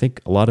ago. I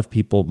think a lot of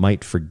people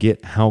might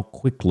forget how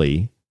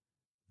quickly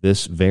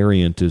this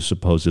variant is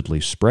supposedly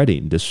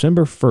spreading.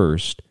 December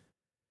 1st,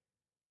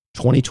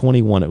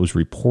 2021, it was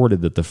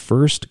reported that the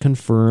first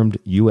confirmed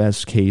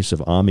U.S. case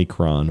of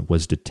Omicron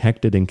was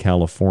detected in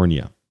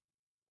California.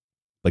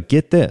 But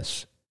get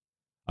this,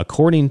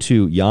 according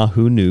to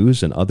Yahoo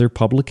News and other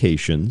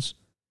publications,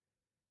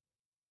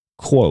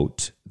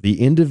 quote,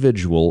 the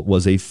individual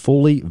was a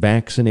fully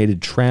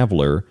vaccinated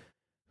traveler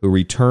who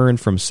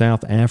returned from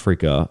South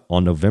Africa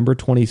on November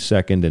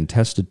 22nd and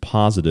tested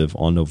positive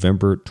on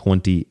November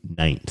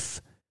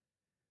 29th.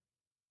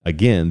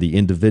 Again, the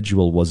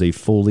individual was a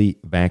fully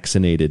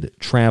vaccinated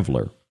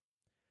traveler.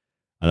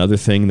 Another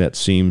thing that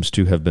seems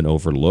to have been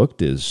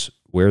overlooked is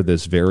where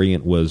this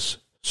variant was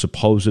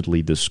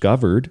supposedly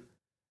discovered.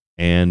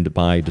 And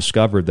by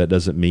discovered, that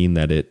doesn't mean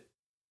that it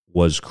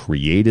was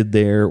created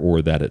there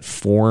or that it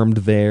formed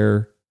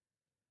there.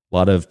 A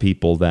lot of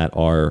people that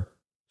are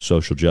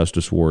social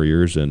justice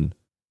warriors and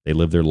they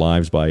live their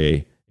lives by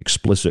a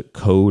explicit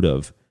code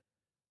of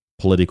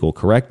political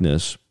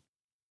correctness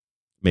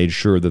made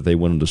sure that they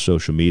went into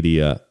social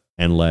media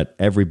and let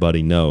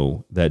everybody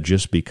know that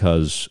just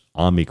because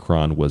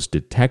Omicron was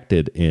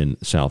detected in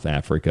South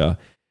Africa,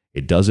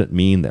 it doesn't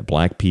mean that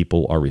black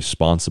people are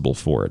responsible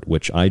for it,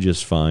 which I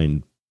just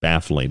find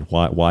baffling.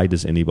 Why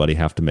does anybody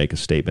have to make a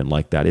statement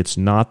like that? It's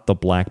not the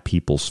black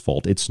people's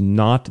fault. It's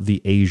not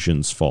the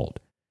Asians' fault.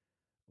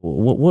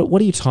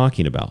 What are you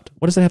talking about?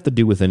 What does that have to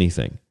do with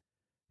anything?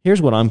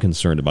 Here's what I'm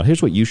concerned about.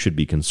 Here's what you should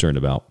be concerned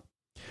about.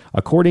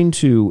 According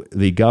to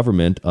the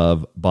government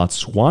of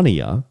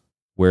Botswana,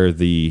 where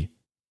the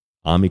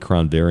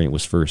Omicron variant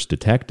was first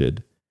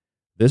detected,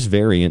 this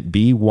variant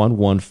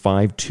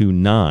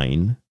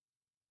B11529,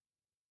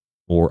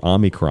 or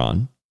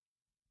Omicron,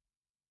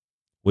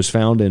 was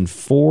found in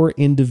 4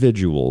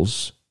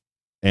 individuals,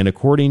 and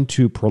according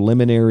to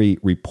preliminary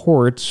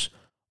reports,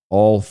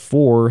 all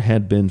 4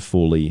 had been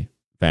fully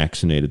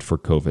vaccinated for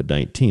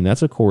COVID-19.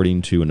 That's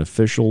according to an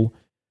official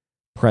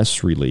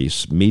press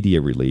release, media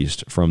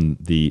release from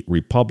the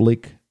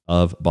Republic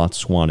of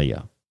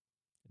Botswana,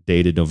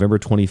 dated November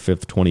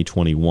 25th,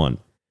 2021.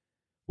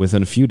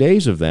 Within a few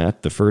days of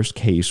that, the first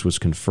case was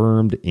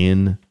confirmed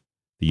in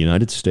the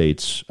United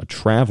States, a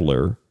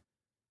traveler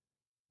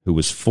who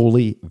was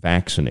fully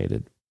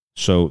vaccinated.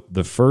 So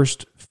the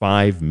first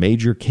 5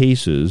 major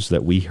cases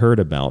that we heard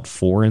about,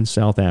 4 in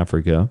South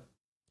Africa,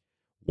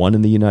 1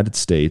 in the United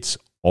States,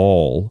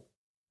 all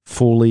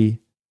fully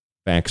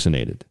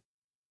vaccinated.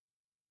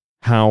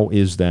 How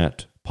is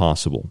that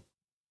possible?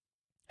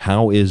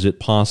 How is it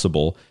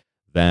possible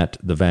that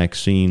the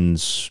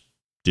vaccines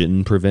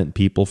didn't prevent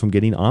people from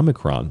getting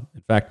Omicron?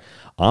 In fact,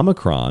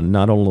 Omicron,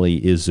 not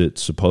only is it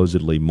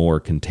supposedly more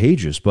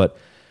contagious, but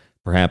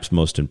perhaps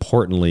most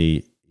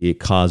importantly, it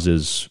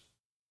causes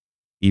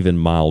even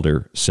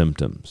milder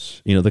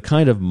symptoms. You know, the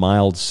kind of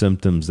mild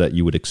symptoms that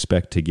you would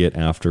expect to get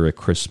after a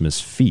Christmas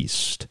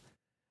feast.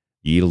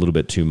 You eat a little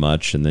bit too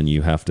much and then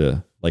you have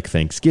to, like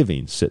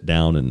Thanksgiving, sit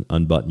down and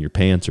unbutton your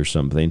pants or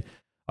something.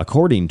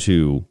 According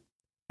to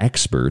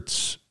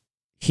experts,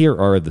 here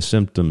are the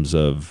symptoms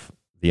of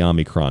the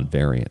Omicron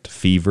variant: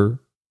 fever,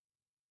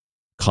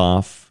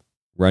 cough,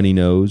 runny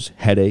nose,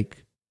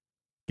 headache,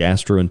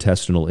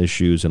 gastrointestinal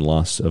issues, and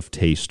loss of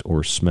taste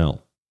or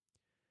smell.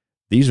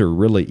 These are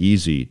really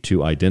easy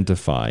to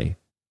identify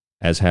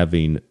as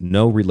having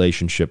no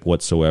relationship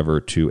whatsoever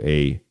to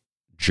a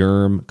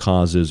germ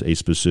causes a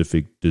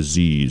specific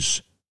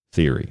disease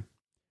theory.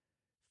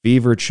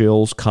 Fever,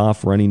 chills,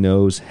 cough, runny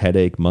nose,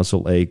 headache,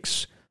 muscle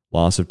aches,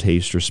 loss of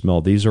taste or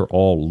smell. These are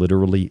all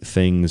literally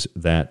things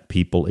that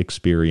people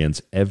experience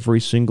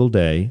every single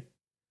day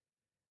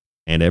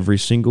and every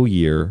single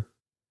year,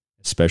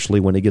 especially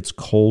when it gets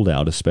cold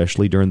out,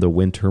 especially during the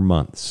winter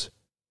months.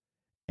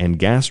 And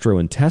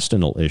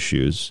gastrointestinal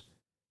issues,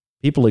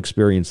 people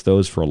experience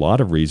those for a lot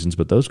of reasons,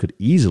 but those could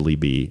easily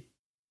be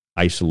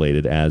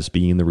isolated as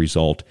being the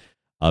result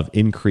of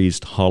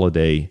increased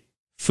holiday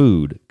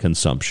food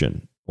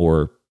consumption,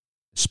 or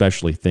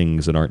especially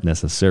things that aren't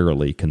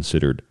necessarily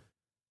considered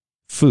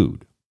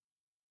food.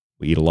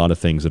 We eat a lot of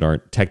things that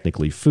aren't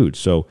technically food.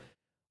 So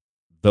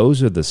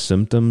those are the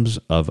symptoms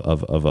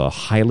of a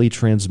highly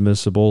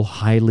transmissible,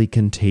 highly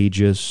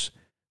contagious,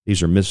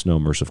 these are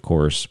misnomers, of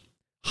course,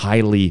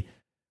 highly,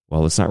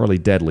 well, it's not really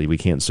deadly, we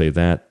can't say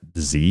that,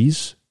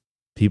 disease.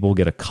 People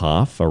get a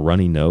cough, a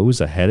runny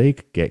nose, a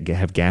headache,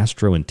 have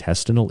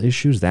gastrointestinal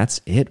issues. That's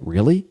it,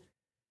 really?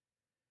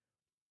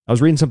 I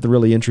was reading something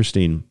really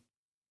interesting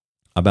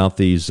about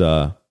these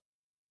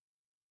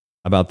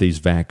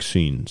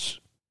vaccines.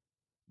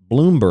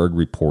 Bloomberg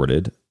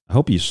reported, I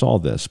hope you saw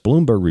this,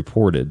 Bloomberg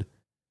reported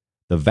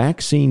the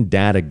vaccine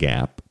data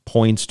gap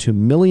points to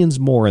millions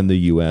more in the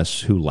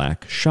U.S. who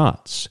lack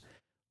shots.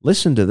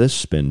 Listen to this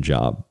spin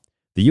job.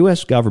 The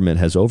U.S. government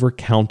has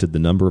overcounted the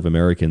number of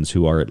Americans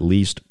who are at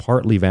least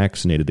partly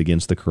vaccinated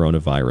against the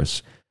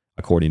coronavirus,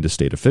 according to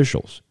state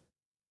officials.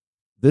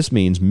 This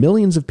means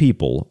millions of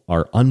people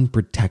are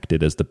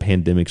unprotected as the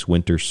pandemic's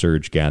winter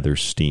surge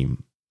gathers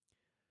steam.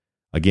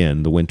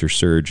 Again, the winter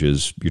surge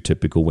is your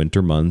typical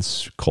winter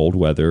months, cold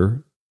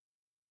weather,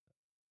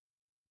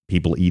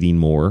 people eating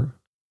more.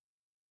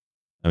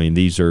 I mean,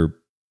 these are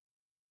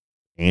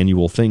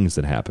annual things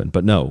that happen,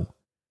 but no,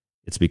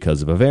 it's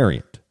because of a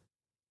variant.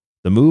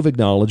 The move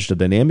acknowledged a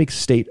dynamic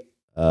state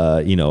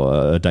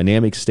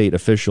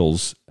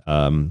officials.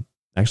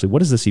 Actually, what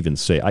does this even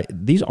say?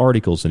 These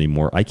articles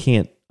anymore, I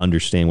can't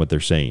understand what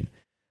they're saying.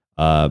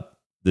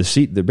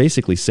 They're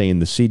basically saying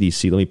the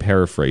CDC, let me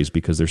paraphrase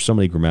because there's so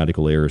many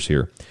grammatical errors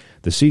here.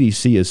 The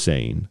CDC is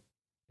saying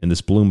in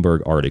this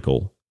Bloomberg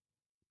article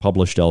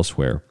published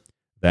elsewhere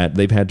that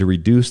they've had to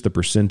reduce the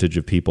percentage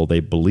of people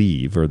they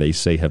believe or they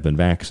say have been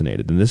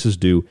vaccinated. And this is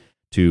due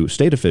to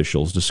state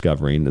officials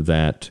discovering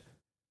that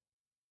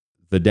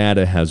the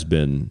data has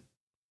been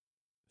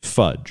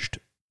fudged,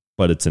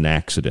 but it's an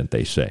accident,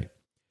 they say.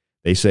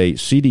 They say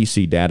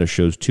CDC data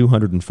shows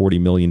 240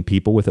 million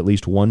people with at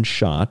least one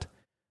shot,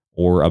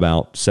 or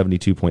about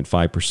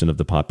 72.5% of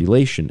the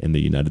population in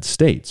the United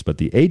States. But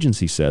the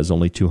agency says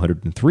only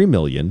 203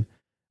 million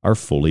are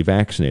fully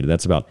vaccinated.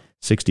 That's about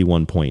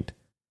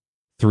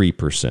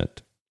 61.3%.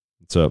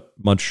 It's a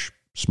much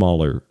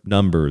smaller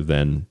number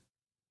than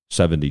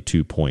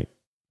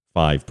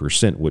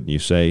 72.5%, wouldn't you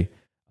say?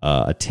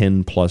 A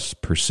 10 plus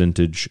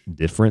percentage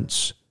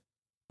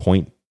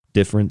point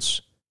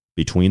difference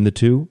between the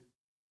two.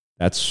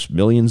 That's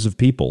millions of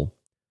people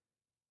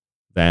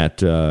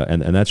that,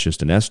 and that's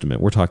just an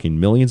estimate. We're talking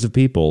millions of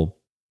people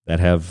that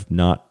have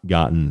not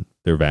gotten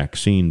their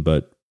vaccine,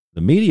 but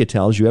the media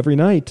tells you every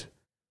night,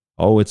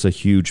 oh, it's a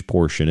huge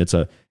portion. It's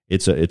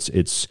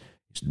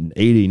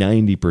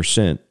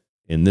 80-90%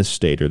 in this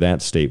state or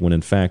that state, when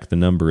in fact the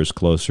number is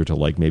closer to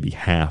like maybe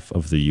half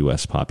of the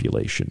U.S.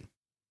 population.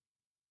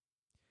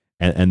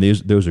 And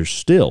those are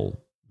still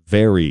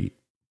very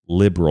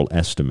liberal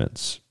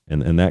estimates,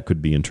 and that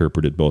could be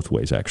interpreted both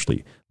ways,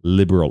 actually.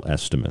 Liberal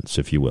estimates,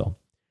 if you will.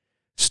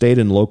 State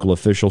and local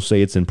officials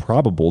say it's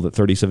improbable that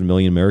 37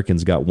 million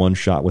Americans got one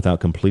shot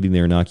without completing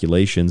their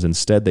inoculations.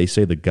 Instead, they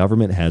say the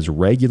government has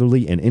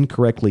regularly and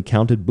incorrectly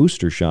counted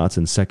booster shots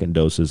and second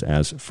doses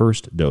as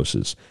first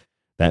doses.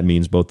 That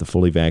means both the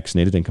fully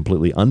vaccinated and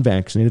completely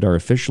unvaccinated are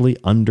officially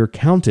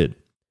undercounted.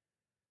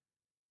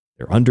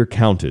 They're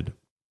undercounted.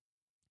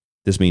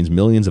 This means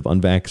millions of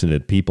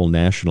unvaccinated people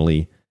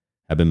nationally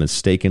have been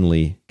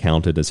mistakenly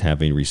counted as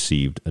having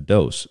received a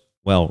dose.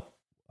 Well,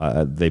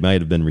 they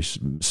might have been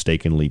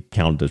mistakenly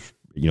counted as,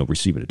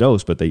 receiving a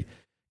dose, but they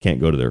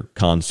can't go to their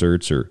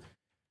concerts or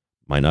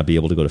might not be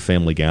able to go to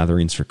family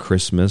gatherings for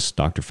Christmas.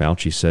 Dr.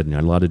 Fauci said you're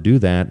not allowed to do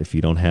that if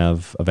you don't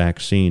have a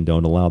vaccine.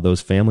 Don't allow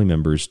those family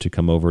members to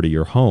come over to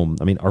your home.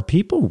 I mean, are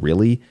people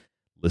really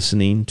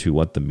listening to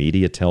what the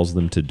media tells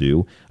them to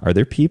do? Are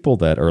there people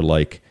that are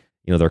like,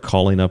 they're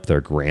calling up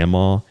their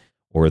grandma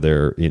or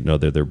their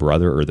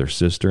brother or their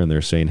sister, and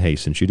they're saying, hey,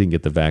 since you didn't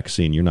get the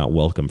vaccine, you're not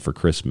welcome for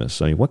Christmas?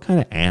 I mean, what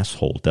kind of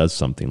asshole does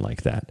something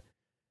like that?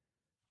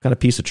 What kind of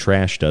piece of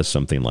trash does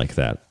something like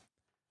that?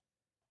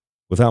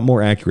 Without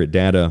more accurate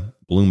data,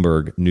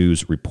 Bloomberg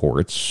News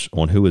reports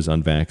on who is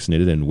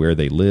unvaccinated and where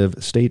they live,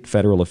 state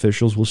federal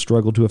officials will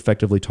struggle to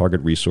effectively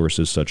target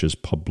resources such as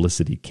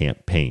publicity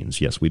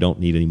campaigns. Yes, we don't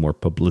need any more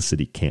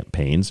publicity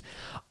campaigns.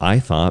 I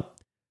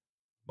thought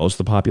most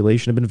of the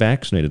population have been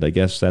vaccinated. I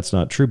guess that's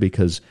not true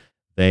because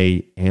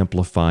they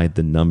amplified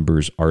the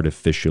numbers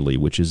artificially,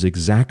 which is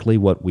exactly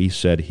what we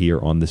said here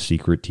on The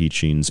Secret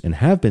Teachings and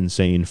have been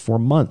saying for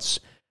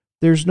months.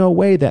 There's no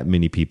way that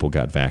many people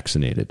got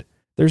vaccinated.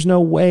 There's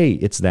no way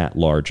it's that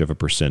large of a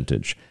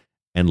percentage.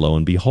 And lo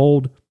and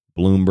behold,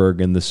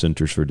 Bloomberg and the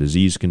Centers for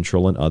Disease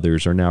Control and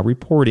others are now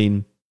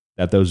reporting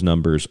that those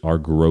numbers are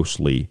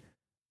grossly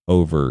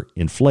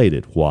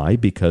overinflated. Why?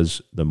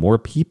 Because the more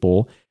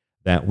people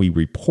that we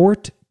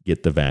report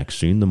get the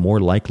vaccine, the more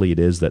likely it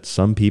is that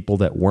some people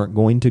that weren't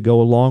going to go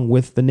along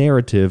with the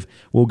narrative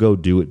will go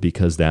do it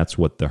because that's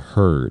what the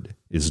herd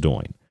is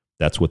doing.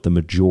 That's what the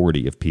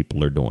majority of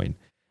people are doing.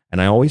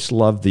 And I always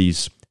love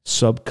these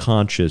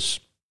subconscious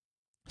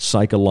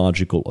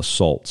psychological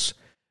assaults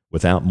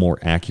without more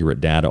accurate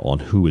data on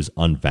who is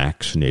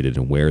unvaccinated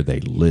and where they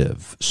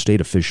live.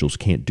 State officials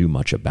can't do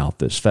much about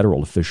this.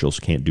 Federal officials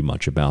can't do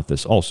much about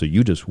this. Also,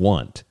 you just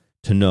want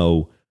to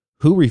know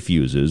who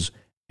refuses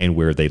and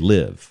where they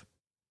live.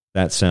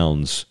 That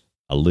sounds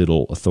a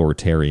little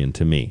authoritarian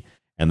to me.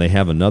 And they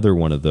have another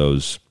one of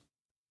those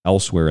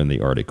elsewhere in the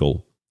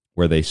article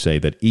where they say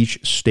that each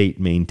state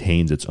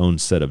maintains its own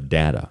set of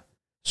data.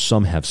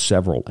 Some have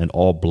several and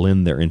all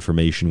blend their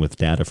information with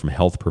data from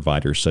health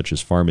providers such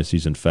as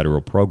pharmacies and federal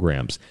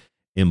programs,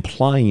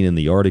 implying in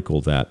the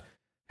article that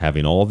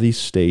having all these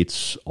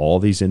states, all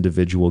these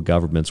individual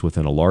governments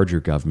within a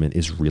larger government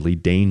is really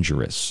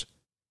dangerous.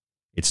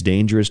 It's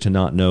dangerous to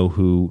not know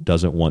who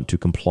doesn't want to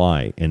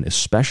comply, and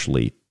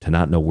especially to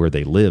not know where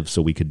they live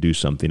so we could do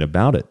something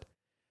about it.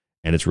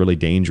 And it's really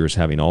dangerous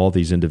having all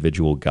these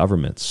individual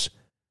governments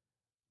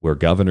where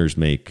governors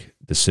make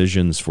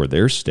decisions for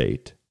their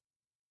state,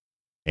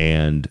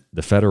 and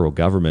the federal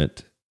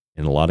government,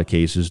 in a lot of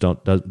cases,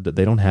 don't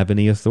have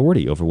any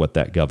authority over what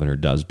that governor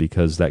does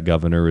because that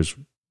governor is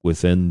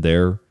within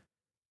their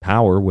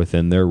power,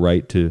 within their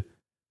right to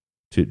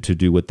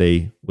do what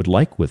they would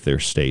like with their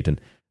state. And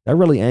that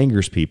really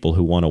angers people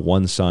who want a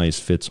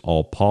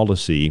one-size-fits-all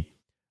policy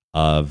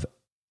of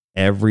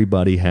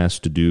everybody has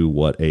to do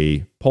what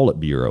a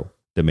Politburo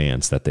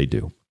demands that they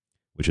do,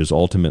 which is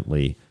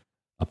ultimately,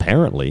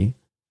 apparently,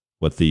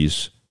 what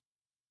these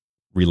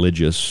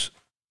religious,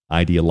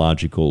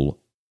 ideological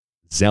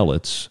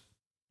zealots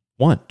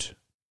want: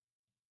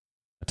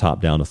 a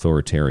top-down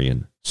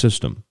authoritarian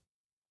system.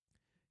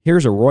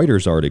 Here's a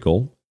Reuters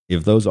article.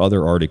 If those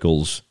other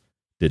articles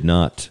did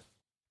not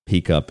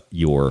pique up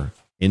your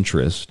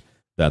interest,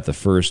 that the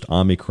first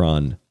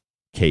Omicron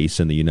case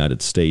in the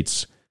United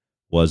States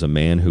was a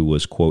man who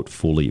was, quote,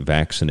 fully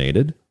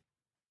vaccinated,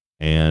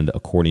 And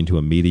according to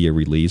a media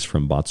release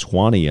from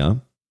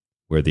Botswana,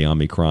 where the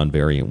Omicron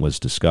variant was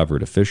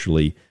discovered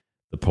officially,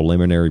 the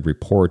preliminary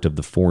report of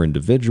the 4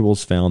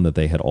 individuals found that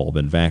they had all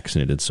been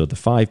vaccinated. So the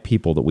 5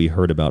 people that we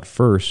heard about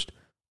first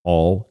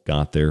all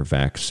got their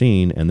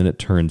vaccine. And then it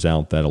turns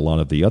out that a lot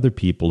of the other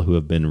people who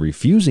have been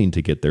refusing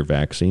to get their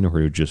vaccine or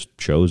who just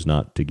chose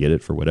not to get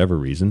it for whatever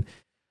reason,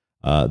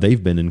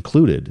 they've been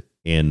included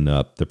in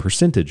the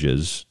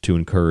percentages to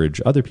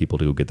encourage other people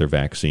to get their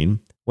vaccine,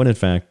 when in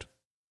fact,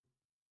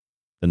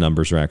 the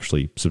numbers are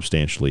actually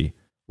substantially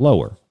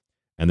lower.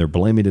 And they're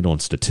blaming it on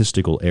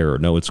statistical error.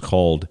 No, it's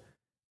called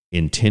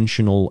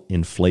intentional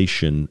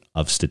inflation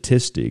of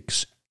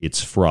statistics.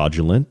 It's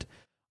fraudulent.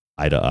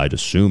 I'd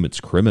assume it's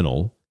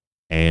criminal,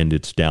 and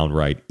it's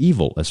downright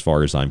evil as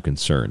far as I'm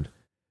concerned.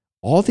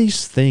 All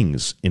these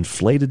things,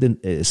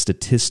 inflated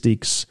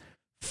statistics,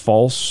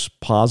 false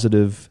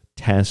positive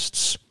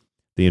tests,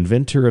 the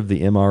inventor of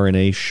the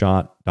mRNA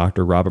shot,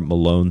 Dr. Robert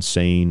Malone,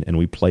 saying, and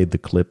we played the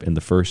clip in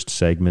the first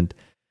segment,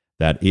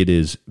 that it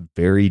is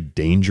very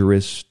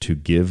dangerous to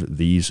give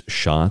these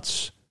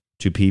shots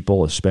to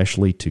people,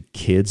 especially to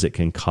kids. It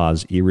can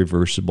cause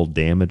irreversible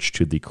damage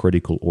to the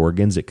critical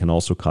organs. It can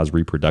also cause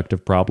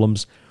reproductive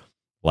problems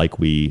like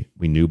we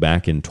knew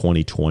back in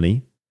 2020.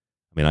 I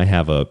mean, I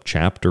have a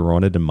chapter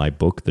on it in my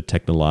book, The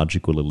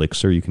Technological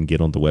Elixir. You can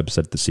get on the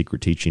website,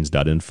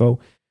 thesecretteachings.info.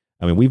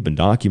 I mean, we've been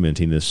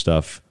documenting this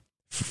stuff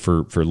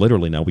for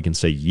literally now we can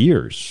say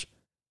years.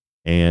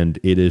 And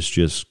it is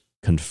just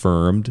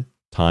confirmed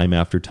time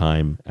after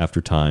time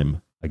after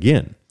time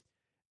again.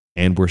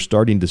 And we're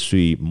starting to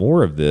see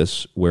more of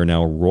this, where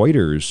now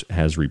Reuters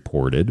has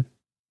reported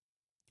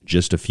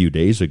just a few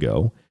days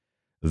ago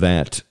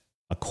that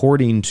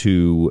according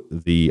to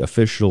the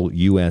official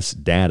U.S.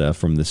 data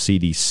from the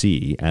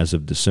CDC as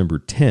of December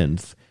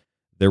 10th,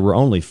 there were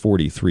only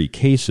 43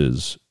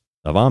 cases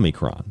of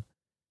Omicron.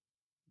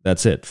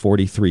 That's it,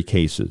 43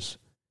 cases.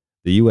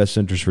 The U.S.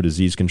 Centers for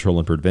Disease Control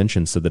and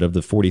Prevention said that of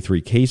the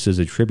 43 cases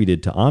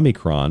attributed to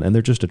Omicron, and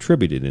they're just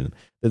attributed in,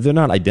 that they're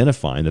not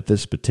identifying that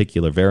this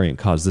particular variant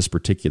caused this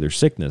particular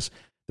sickness.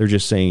 They're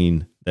just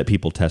saying that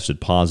people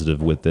tested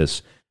positive with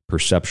this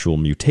perceptual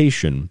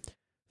mutation.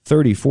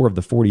 34 of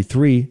the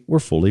 43 were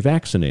fully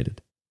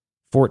vaccinated.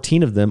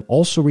 14 of them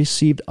also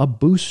received a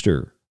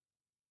booster.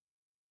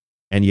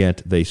 And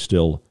yet they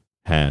still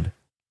had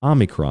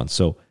Omicron.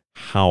 So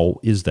how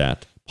is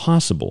that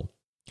possible?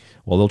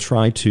 Well, they'll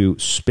try to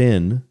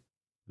spin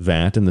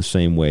that in the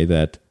same way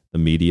that the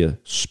media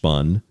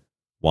spun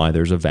why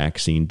there's a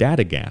vaccine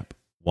data gap,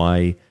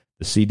 why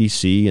the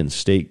CDC and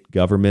state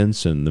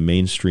governments and the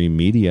mainstream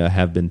media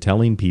have been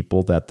telling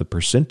people that the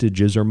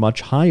percentages are much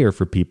higher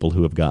for people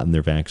who have gotten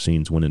their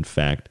vaccines, when in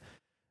fact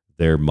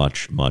they're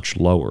much, much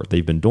lower.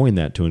 They've been doing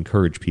that to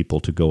encourage people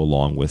to go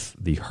along with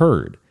the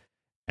herd.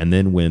 And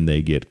then when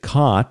they get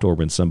caught, or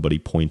when somebody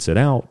points it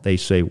out, they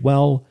say,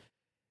 well,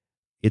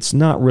 it's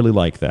not really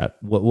like that.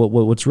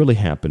 What's really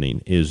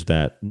happening is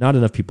that not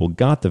enough people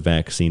got the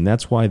vaccine.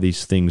 That's why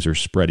these things are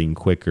spreading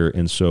quicker.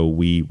 And so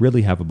we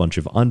really have a bunch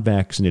of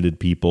unvaccinated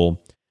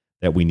people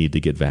that we need to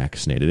get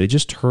vaccinated. They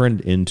just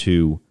turned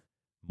into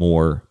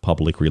more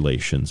public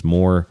relations,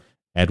 more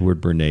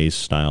Edward Bernays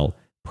style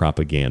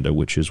propaganda,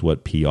 which is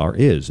what PR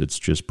is. It's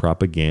just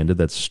propaganda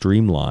that's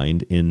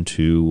streamlined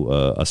into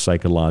a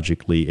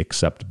psychologically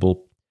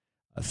acceptable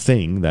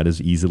thing that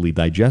is easily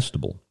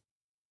digestible.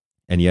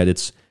 And yet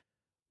it's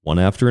one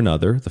after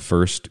another. The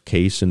first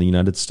case in the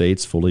United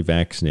States, fully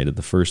vaccinated.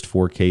 The first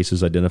 4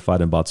 cases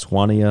identified in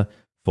Botswana,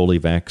 fully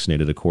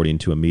vaccinated, according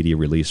to a media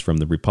release from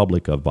the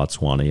Republic of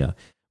Botswana.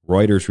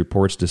 Reuters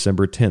reports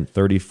December 10th,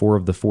 34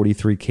 of the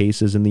 43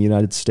 cases in the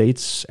United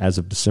States as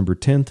of December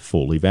 10th,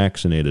 fully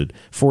vaccinated.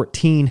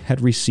 14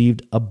 had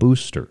received a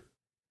booster.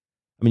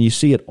 I mean, you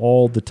see it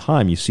all the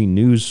time. You see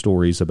news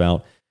stories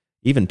about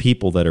even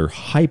people that are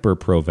hyper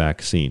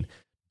pro-vaccine,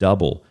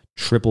 double,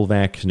 triple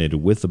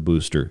vaccinated with a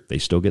booster, they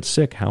still get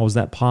sick. How is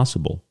that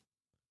possible?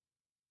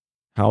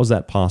 How is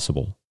that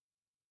possible?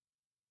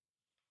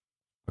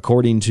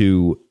 According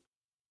to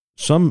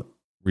some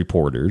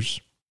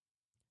reporters,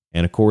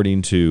 and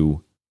according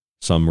to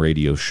some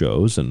radio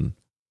shows and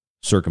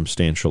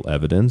circumstantial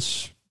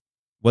evidence,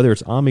 whether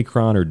it's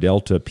Omicron or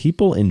Delta,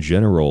 people in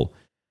general,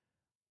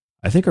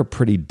 I think, are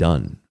pretty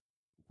done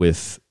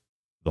with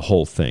the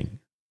whole thing.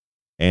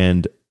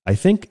 And I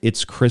think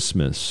it's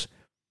Christmas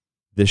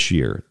this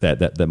year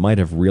that might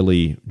have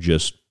really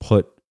just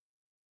put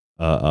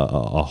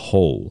a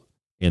hole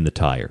in the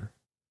tire.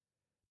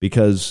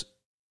 Because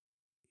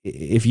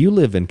if you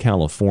live in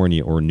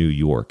California or New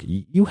York,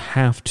 you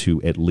have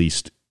to at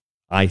least,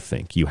 I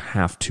think, you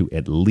have to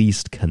at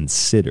least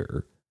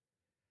consider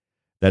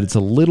that it's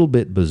a little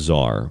bit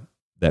bizarre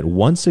that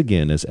once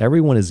again, as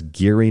everyone is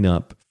gearing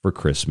up for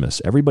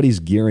Christmas, everybody's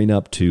gearing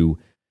up to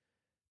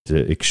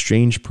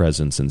exchange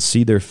presents and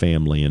see their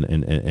family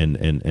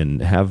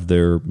and have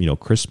their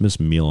Christmas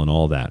meal and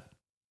all that.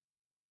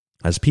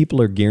 As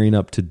people are gearing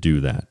up to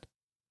do that,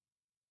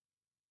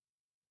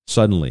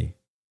 suddenly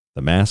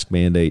the mask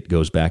mandate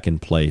goes back in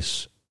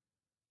place.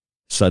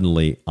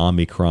 Suddenly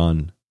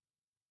Omicron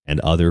and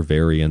other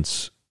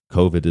variants.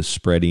 COVID is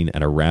spreading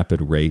at a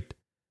rapid rate.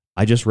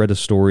 I just read a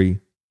story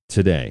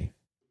today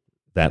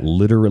that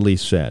literally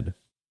said,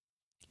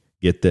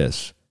 get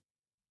this,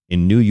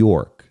 in New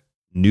York,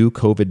 new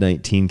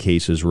COVID-19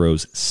 cases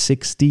rose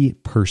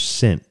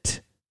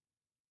 60%.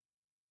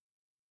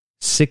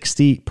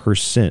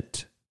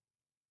 60%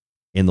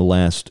 in the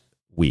last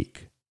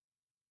week.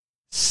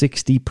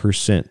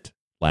 60%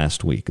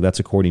 last week. That's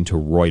according to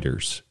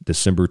Reuters,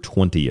 December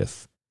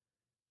 20th.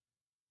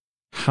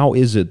 How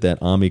is it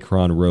that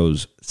Omicron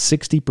rose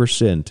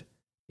 60%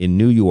 in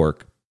New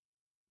York,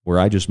 where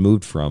I just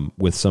moved from,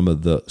 with some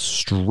of the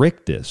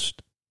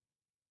strictest,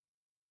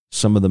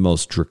 some of the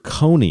most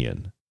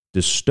draconian,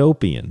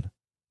 dystopian,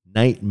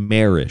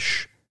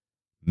 nightmarish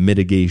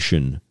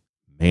mitigation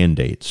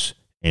mandates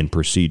and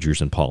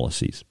procedures and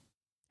policies?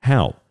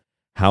 How?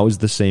 How is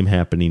the same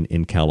happening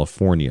in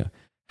California?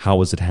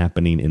 How is it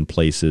happening in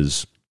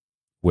places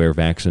where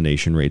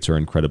vaccination rates are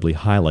incredibly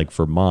high, like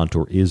Vermont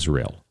or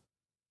Israel?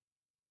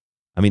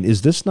 I mean,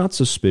 is this not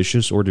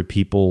suspicious, or do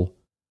people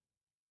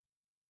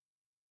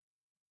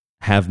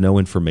have no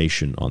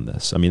information on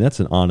this? I mean, that's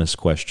an honest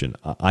question.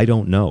 I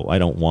don't know. I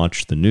don't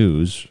watch the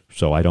news,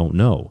 so I don't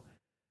know.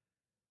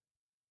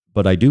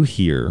 But I do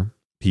hear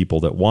people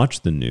that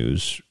watch the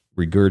news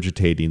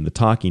regurgitating the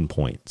talking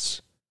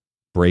points,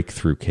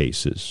 breakthrough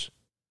cases.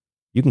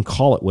 You can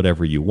call it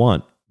whatever you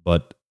want,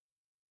 but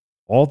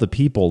all the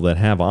people that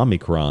have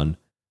Omicron,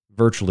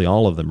 virtually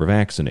all of them are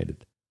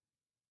vaccinated.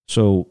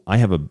 So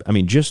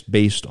just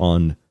based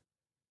on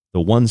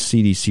the one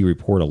CDC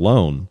report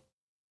alone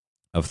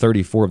of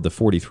 34 of the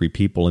 43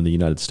 people in the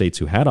United States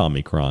who had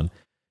Omicron,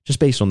 just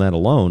based on that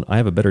alone, I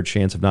have a better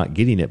chance of not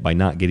getting it by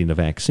not getting a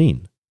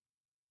vaccine.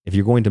 If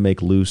you're going to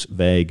make loose,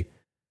 vague,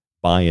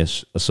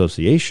 bias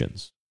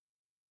associations.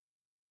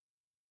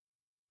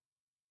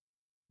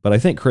 But I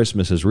think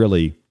Christmas has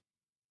really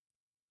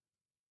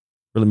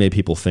made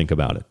people think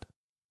about it,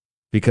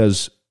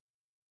 because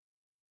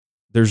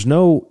there's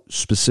no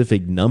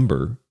specific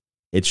number.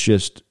 It's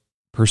just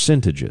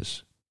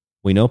percentages.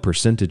 We know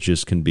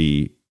percentages can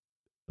be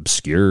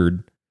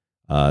obscured.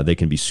 They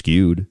can be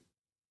skewed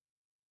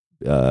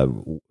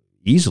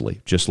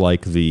easily, just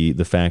like the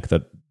fact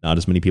that not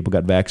as many people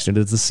got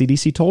vaccinated as the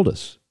CDC told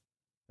us.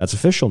 That's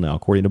official now,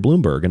 according to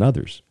Bloomberg and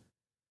others.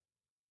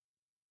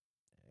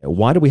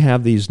 Why do we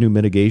have these new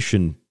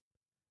mitigation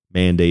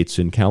mandates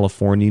in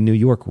California and New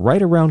York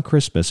right around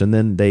Christmas, and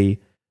then they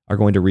are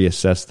going to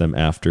reassess them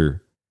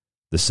after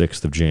the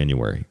 6th of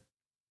January?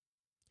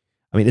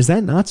 I mean, is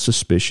that not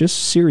suspicious?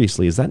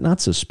 Seriously, is that not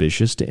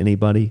suspicious to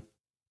anybody?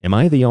 Am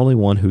I the only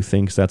one who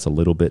thinks that's a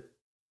little bit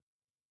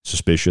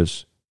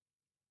suspicious?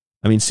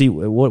 I mean, see,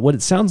 what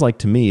it sounds like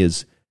to me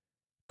is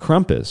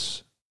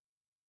Krampus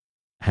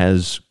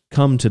has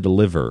come to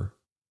deliver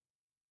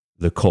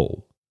the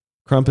coal.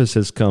 Krampus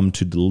has come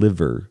to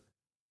deliver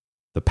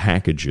the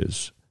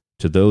packages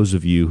to those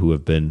of you who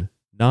have been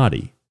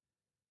naughty.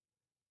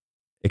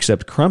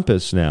 Except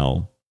Krampus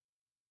now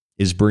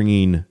is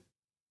bringing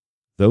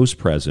those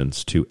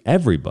presents to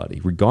everybody,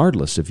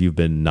 regardless if you've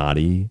been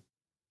naughty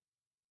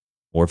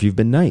or if you've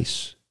been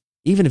nice.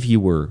 Even if you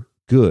were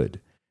good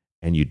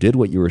and you did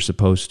what you were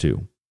supposed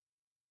to,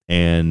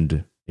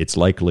 and it's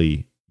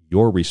likely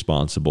you're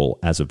responsible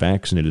as a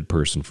vaccinated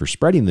person for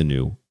spreading the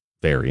new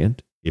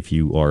variant, if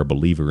you are a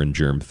believer in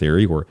germ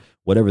theory or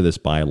whatever this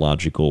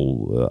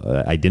biological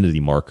identity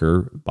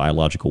marker,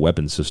 biological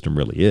weapon system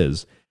really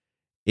is.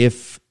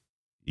 If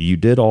you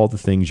did all the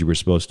things you were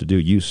supposed to do,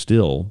 you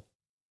still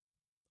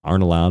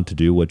aren't allowed to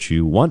do what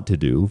you want to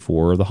do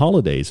for the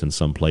holidays in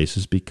some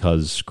places,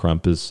 because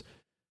Krampus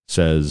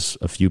says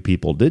a few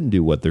people didn't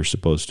do what they're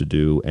supposed to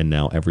do, and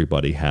now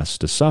everybody has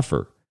to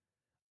suffer.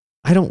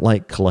 I don't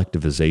like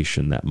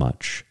collectivization that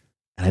much.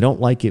 And I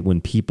don't like it when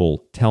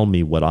people tell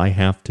me what I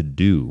have to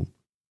do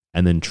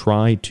and then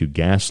try to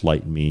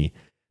gaslight me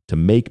to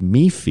make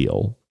me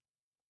feel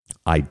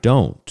I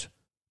don't.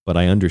 But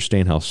I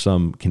understand how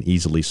some can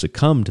easily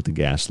succumb to the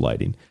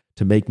gaslighting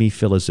to make me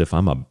feel as if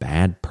I'm a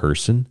bad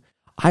person.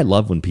 I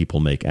love when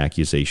people make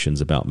accusations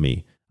about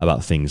me,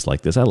 about things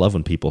like this. I love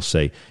when people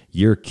say,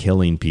 you're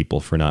killing people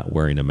for not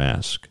wearing a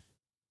mask.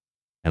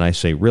 And I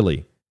say,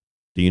 really?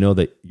 Do you know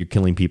that you're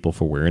killing people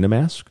for wearing a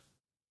mask?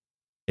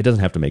 It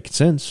doesn't have to make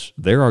sense.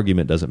 Their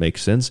argument doesn't make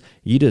sense.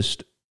 You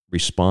just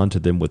respond to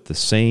them with the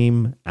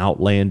same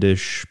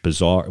outlandish,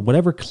 bizarre,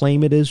 whatever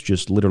claim it is,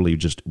 just literally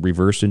just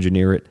reverse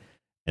engineer it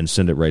and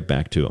send it right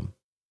back to them.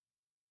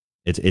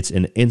 It's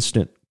an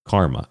instant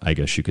karma, I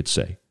guess you could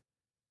say.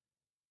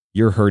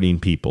 You're hurting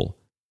people.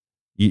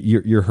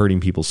 You're hurting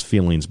people's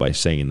feelings by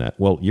saying that.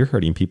 Well, you're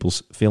hurting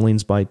people's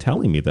feelings by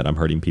telling me that I'm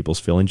hurting people's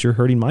feelings. You're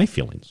hurting my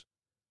feelings.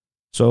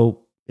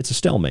 So it's a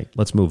stalemate.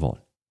 Let's move on.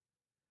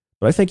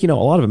 But I think, a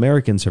lot of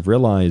Americans have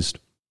realized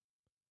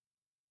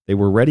they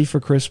were ready for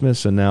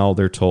Christmas, and now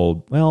they're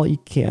told, well, you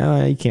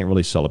can't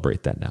really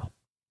celebrate that now.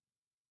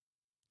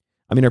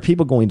 I mean, are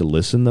people going to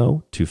listen,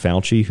 though, to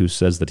Fauci, who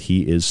says that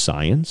he is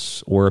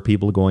science, or are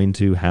people going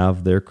to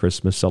have their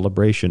Christmas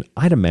celebration?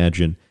 I'd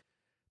imagine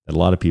that a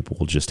lot of people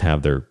will just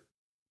have their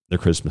the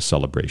Christmas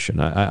celebration.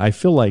 I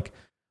feel like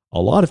a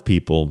lot of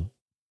people,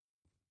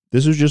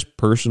 this is just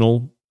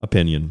personal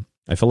opinion,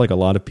 I feel like a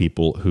lot of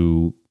people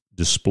who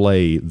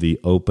display the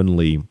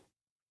openly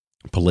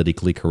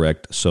politically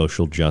correct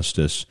social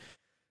justice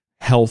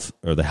health,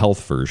 or the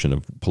health version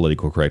of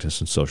political correctness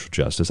and social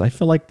justice, I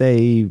feel like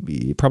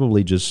they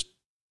probably just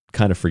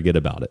kind of forget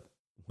about it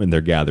when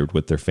they're gathered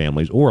with their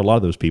families. Or a lot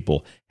of those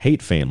people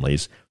hate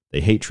families,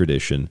 they hate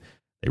tradition,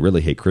 they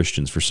really hate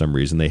Christians for some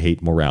reason, they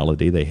hate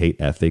morality, they hate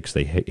ethics,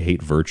 they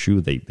hate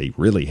virtue, they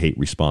really hate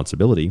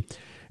responsibility.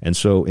 And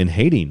so in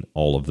hating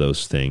all of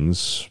those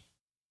things,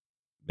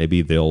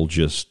 maybe they'll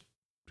just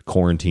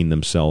quarantine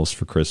themselves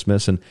for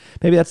Christmas. And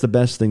maybe that's the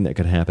best thing that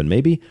could happen.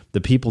 Maybe the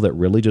people that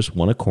really just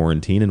want to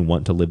quarantine and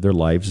want to live their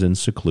lives in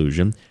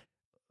seclusion,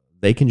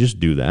 they can just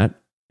do that.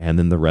 And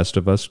then the rest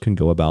of us can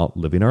go about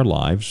living our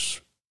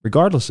lives,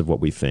 regardless of what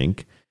we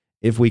think,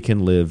 if we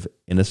can live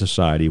in a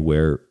society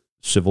where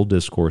civil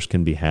discourse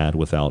can be had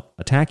without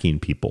attacking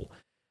people.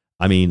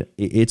 I mean,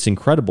 it's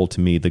incredible to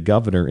me. The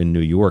governor in New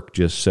York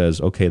just says,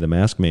 okay, the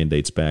mask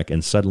mandate's back.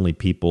 And suddenly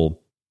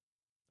people,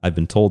 I've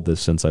been told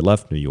this since I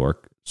left New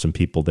York, some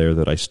people there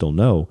that I still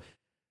know,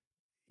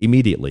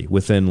 immediately,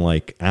 within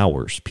like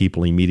hours,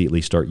 people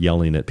immediately start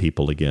yelling at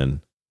people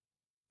again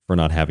for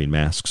not having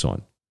masks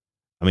on.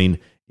 I mean,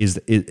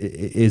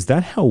 is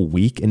that how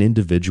weak an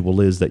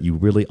individual is, that you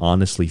really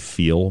honestly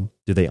feel?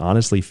 Do they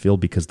honestly feel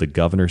because the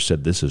governor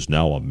said this is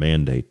now a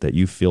mandate that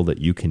you feel that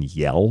you can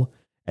yell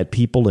at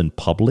people in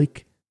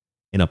public,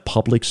 in a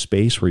public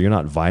space where you're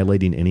not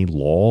violating any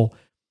law,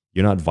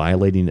 you're not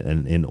violating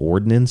an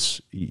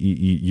ordinance,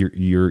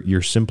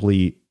 you're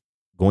simply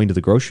going to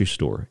the grocery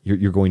store,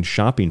 you're going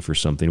shopping for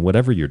something,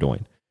 whatever you're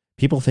doing.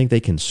 People think they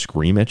can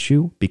scream at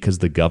you because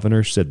the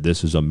governor said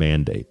this is a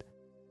mandate.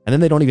 And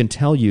then they don't even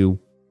tell you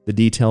the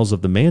details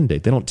of the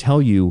mandate. They don't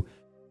tell you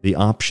the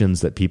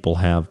options that people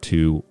have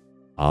to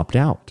opt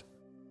out,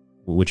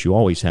 which you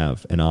always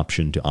have an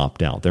option to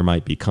opt out. There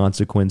might be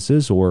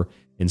consequences, or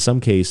in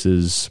some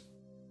cases,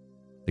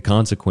 the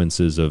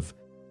consequences of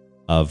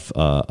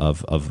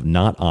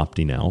not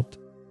opting out,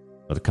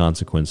 or the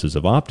consequences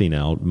of opting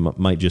out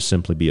might just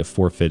simply be a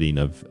forfeiting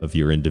of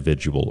your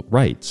individual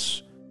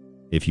rights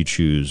if you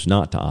choose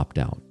not to opt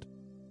out,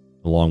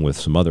 along with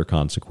some other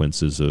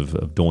consequences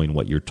of doing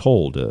what you're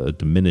told, a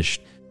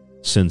diminished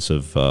sense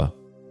of the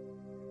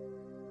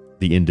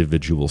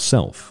individual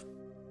self.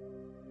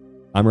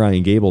 I'm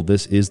Ryan Gable.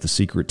 This is The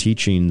Secret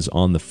Teachings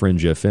on the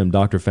Fringe FM.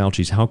 Dr.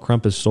 Fauci's How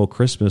Krampus Stole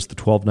Christmas, the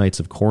 12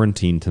 Nights of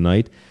Quarantine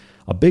tonight.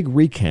 A big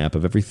recap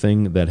of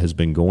everything that has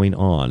been going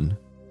on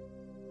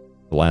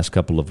the last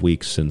couple of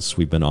weeks since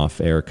we've been off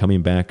air.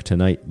 Coming back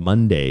tonight,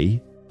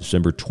 Monday,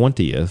 December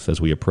 20th, as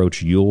we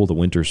approach Yule, the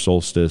winter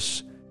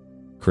solstice,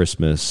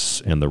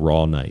 Christmas, and the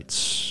Raw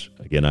Nights.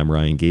 Again, I'm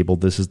Ryan Gable.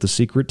 This is The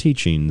Secret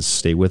Teachings.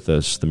 Stay with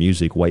us. The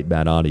music, White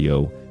Bat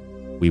Audio.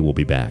 We will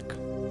be back.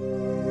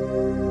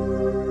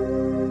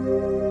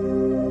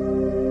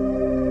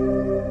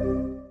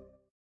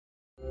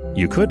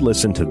 You could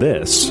listen to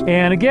this.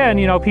 And again,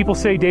 people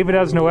say David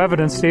has no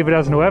evidence,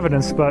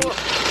 but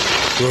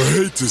I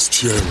hate this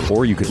channel.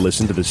 Or you could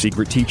listen to The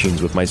Secret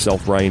Teachings with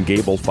myself, Ryan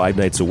Gable, 5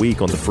 nights a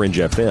week on the Fringe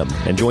FM,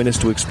 and join us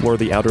to explore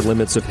the outer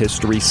limits of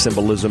history,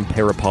 symbolism,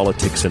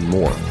 parapolitics, and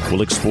more.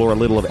 We'll explore a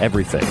little of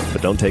everything,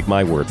 but don't take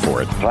my word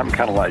for it. I'm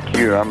kind of like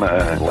you. I'm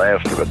a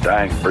last of a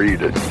dying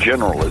breed, a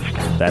generalist.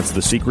 That's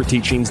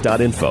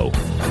thesecretteachings.info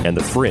and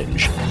the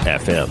Fringe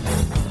FM.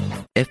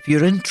 If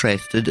you're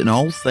interested in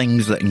all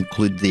things that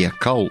include the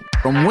occult,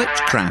 from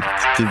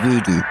witchcraft to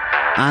voodoo,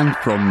 and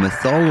from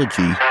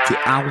mythology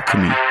to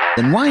alchemy,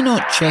 then why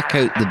not check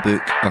out the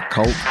book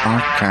Occult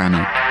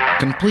Arcana,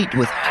 complete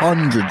with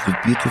hundreds of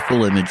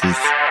beautiful images.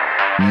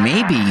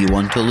 Maybe you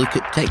want to look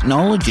at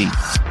technology,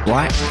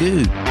 black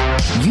goo,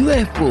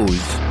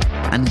 UFOs,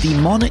 and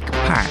demonic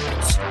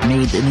pacts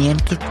made in the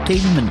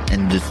entertainment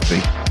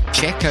industry.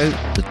 Check out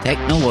the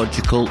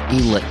technological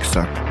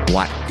elixir,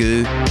 black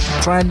goo,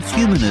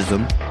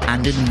 transhumanism,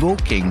 and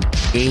invoking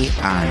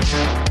AI.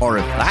 Or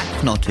if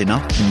that's not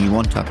enough and you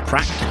want a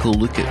practical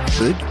look at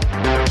food,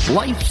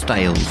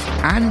 lifestyles,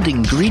 and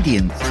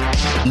ingredients,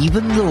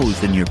 even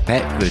those in your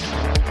pet food,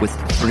 with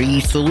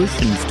free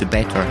solutions to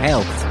better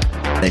health,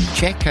 then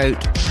check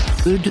out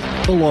Food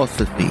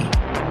Philosophy.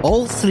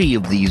 All 3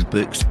 of these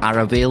books are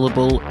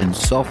available in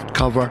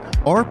softcover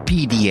or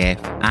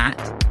PDF at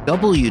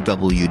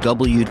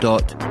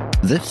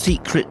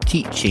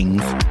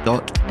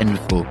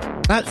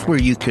www.thesecretteachings.info. That's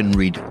where you can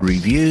read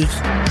reviews,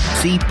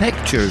 see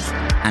pictures,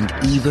 and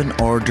even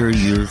order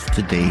yours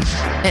today.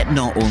 It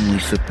not only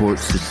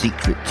supports The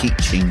Secret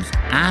Teachings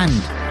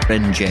and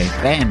Fringe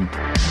FM.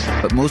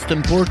 But most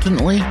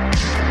importantly,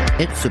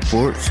 it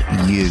supports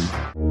you.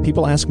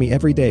 People ask me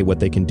every day what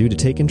they can do to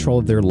take control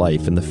of their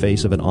life in the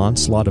face of an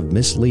onslaught of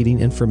misleading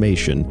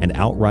information and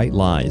outright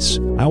lies.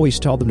 I always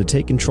tell them to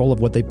take control of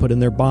what they put in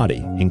their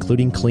body,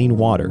 including clean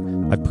water.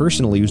 I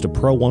personally used a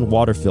Pro One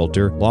water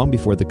filter long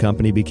before the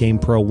company became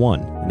Pro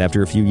One, and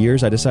after a few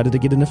years I decided to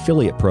get an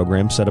affiliate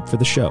program set up for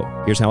the show.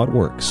 Here's how it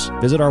works.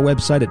 Visit our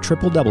website at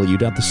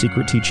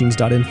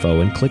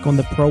www.thesecretteachings.info and click on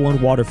the Pro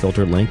One water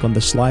filter link on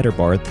the slider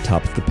bar at the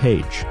top of the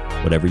page.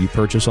 Whatever you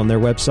purchase on their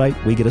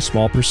website, we get a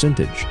small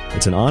percentage.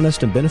 It's an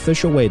honest and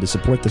beneficial way to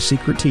support the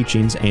Secret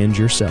Teachings and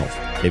yourself.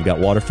 They've got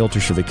water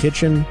filters for the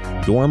kitchen,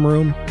 dorm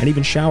room, and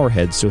even shower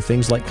heads so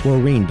things like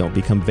chlorine don't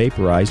become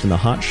vaporized in the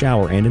hot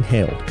shower and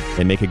inhaled.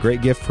 They make a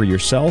great gift for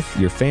yourself,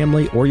 your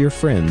family, or your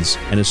friends,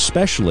 and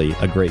especially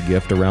a great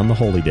gift around the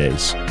holy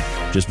days.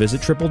 Just visit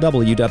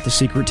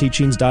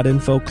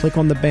www.thesecretteachings.info, click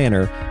on the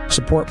banner,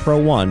 support Pro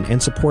One,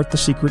 and support The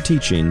Secret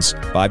Teachings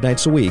 5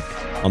 nights a week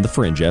on The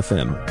Fringe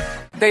FM.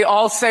 They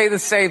all say the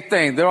same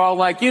thing. They're all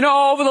like,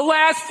 over the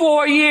last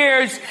 4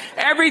 years,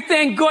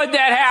 everything good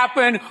that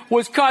happened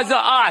was because of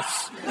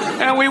us.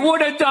 And we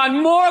would have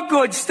done more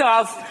good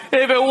stuff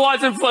if it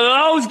wasn't for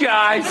those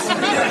guys.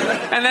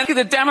 And then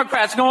the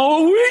Democrats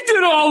go, we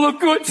did all the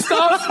good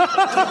stuff.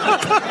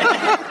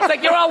 It's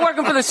like you're all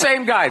working for the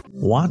same guy.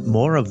 Want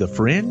more of The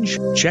Fringe?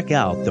 Check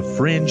out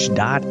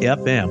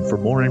thefringe.fm for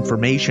more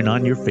information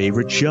on your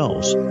favorite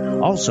shows.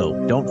 Also,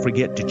 don't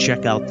forget to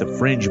check out the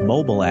Fringe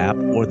mobile app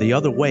or the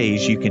other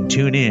ways you can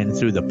tune in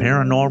through the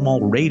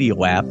Paranormal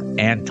Radio app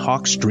and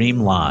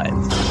TalkStream Live.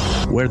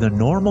 Where the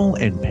normal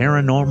and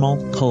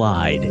paranormal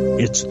collide,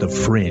 it's The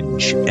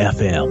Fringe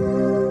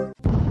FM.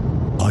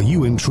 Are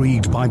you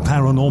intrigued by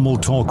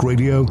Paranormal Talk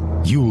Radio?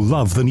 You'll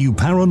love the new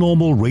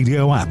Paranormal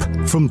Radio app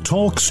from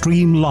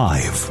TalkStream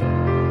Live.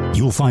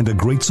 You'll find a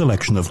great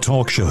selection of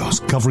talk shows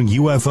covering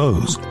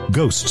UFOs,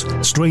 ghosts,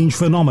 strange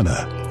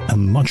phenomena,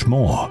 and much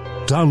more.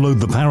 Download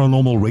the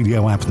Paranormal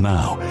Radio app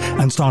now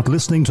and start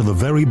listening to the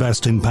very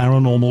best in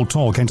paranormal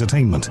talk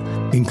entertainment,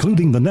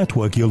 including the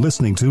network you're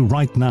listening to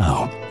right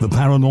now, the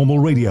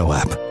Paranormal Radio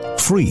app,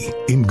 free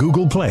in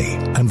Google Play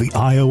and the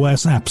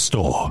iOS App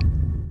Store.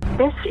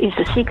 This is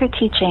The Secret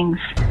Teachings.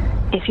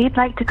 If you'd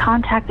like to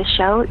contact the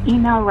show,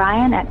 email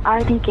Ryan at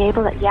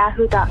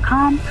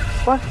rdgable@yahoo.com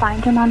or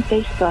find him on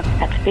Facebook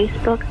at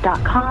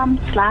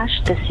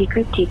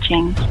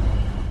facebook.com/thesecretteachings.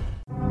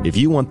 If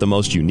you want the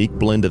most unique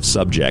blend of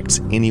subjects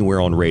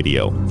anywhere on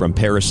radio, from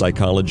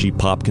parapsychology,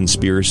 pop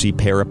conspiracy,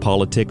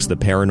 parapolitics, the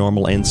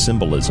paranormal, and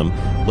symbolism,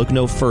 look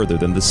no further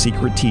than The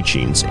Secret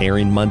Teachings,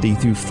 airing Monday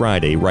through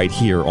Friday right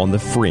here on The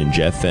Fringe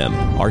FM.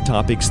 Our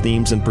topics,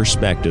 themes, and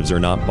perspectives are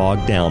not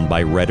bogged down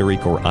by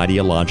rhetoric or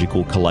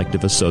ideological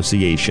collective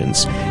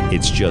associations.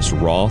 It's just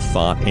raw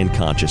thought and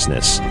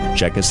consciousness.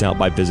 Check us out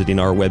by visiting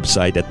our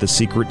website at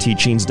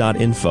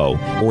thesecretteachings.info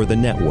or the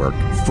network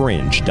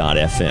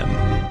fringe.fm.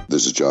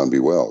 This is John B.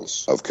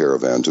 Wells of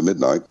Caravan to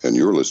Midnight, and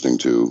you're listening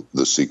to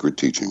The Secret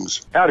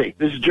Teachings. Howdy,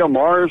 this is Joe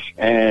Mars,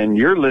 and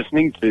you're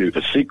listening to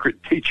The Secret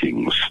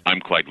Teachings.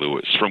 I'm Clyde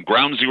Lewis from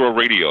Ground Zero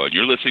Radio, and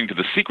you're listening to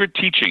The Secret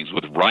Teachings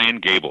with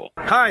Ryan Gable.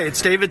 Hi,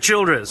 it's David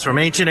Childress from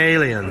Ancient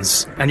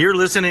Aliens, and you're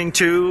listening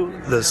to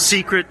The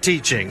Secret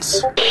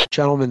Teachings.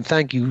 Gentlemen,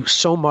 thank you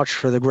so much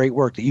for the great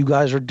work that you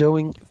guys are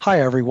doing.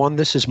 Hi, everyone.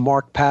 This is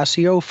Mark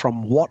Passio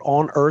from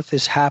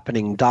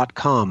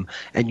WhatOnEarthIsHappening.com,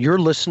 and you're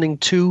listening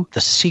to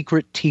The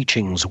Secret Teachings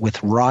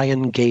with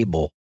Ryan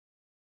Gable.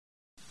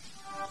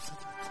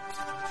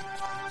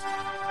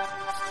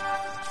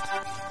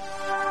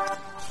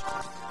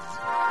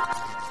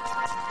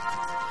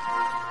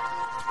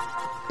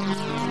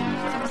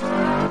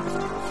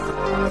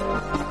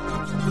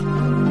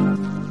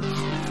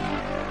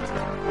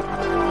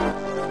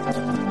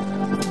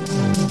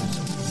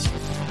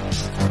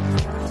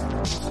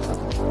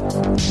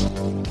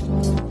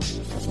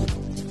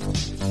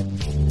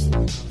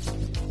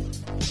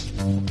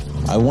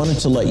 I wanted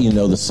to let you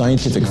know the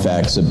scientific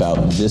facts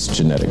about this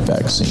genetic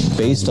vaccine,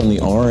 based on the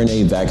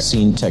RNA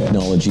vaccine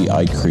technology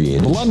I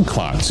created. Blood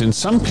clots in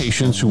some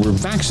patients who were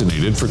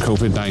vaccinated for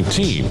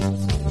COVID-19.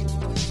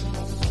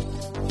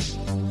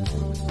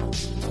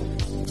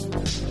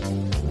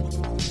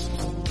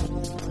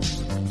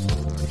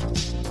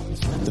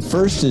 The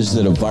first is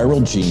that a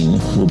viral gene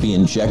will be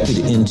injected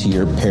into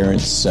your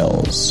parent's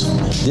cells.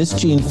 This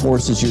gene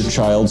forces your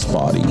child's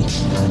body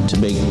to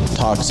make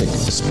toxic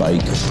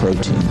spike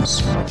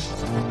proteins.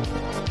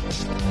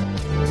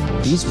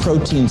 These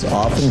proteins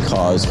often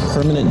cause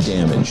permanent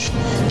damage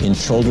in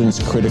children's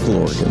critical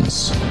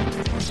organs.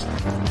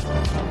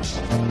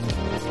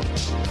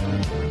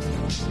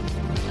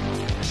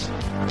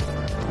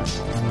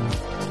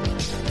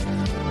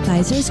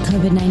 Pfizer's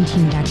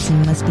COVID-19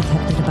 vaccine must be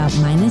kept at about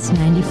minus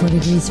 94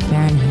 degrees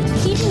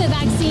Fahrenheit. Keeping the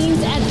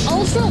vaccines at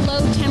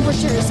ultra-low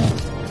temperatures.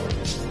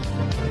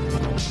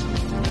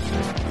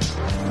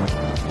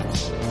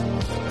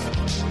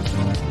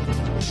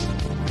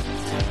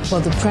 Well,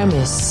 the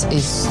premise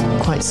is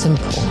quite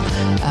simple.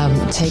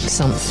 Take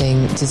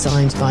something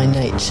designed by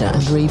nature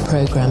and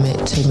reprogram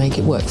it to make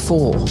it work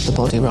for the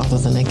body rather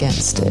than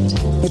against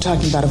it. You're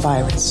talking about a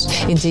virus?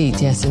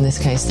 Indeed, yes, in this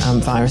case,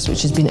 virus,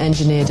 which has been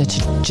engineered at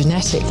a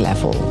genetic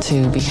level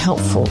to be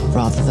helpful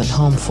rather than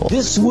harmful.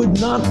 This would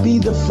not be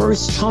the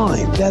first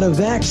time that a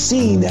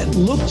vaccine that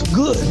looked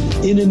good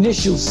in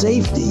initial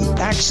safety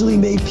actually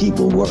made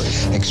people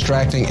worse.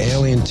 Extracting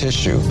alien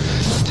tissue.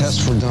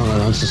 Tests were done on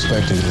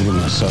unsuspecting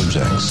human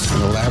subjects.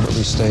 And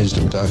elaborately staged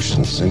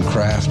abductions in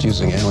craft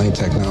using alien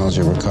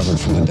technology recovered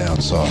from the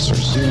down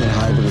saucers. Human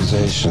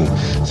hybridization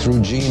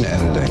through gene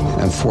editing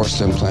and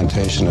forced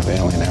implantation of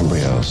alien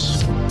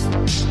embryos.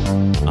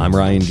 I'm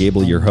Ryan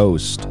Gable, your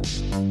host,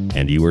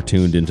 and you are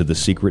tuned into the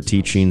Secret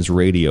Teachings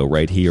Radio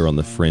right here on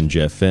the Fringe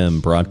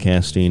FM,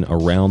 broadcasting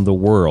around the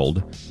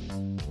world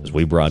as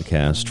we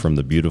broadcast from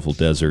the beautiful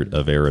desert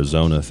of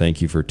Arizona. Thank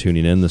you for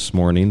tuning in this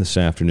morning, this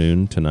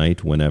afternoon,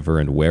 tonight, whenever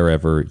and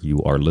wherever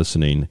you are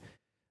listening.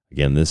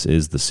 Again, this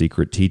is the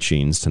Secret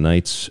Teachings.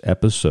 Tonight's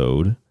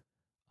episode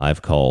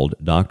I've called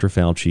Dr.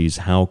 Fauci's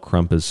How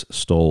Krampus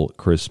Stole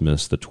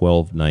Christmas, the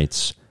 12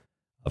 Nights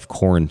of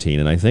Quarantine.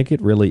 And I think it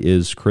really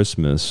is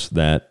Christmas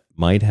that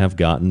might have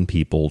gotten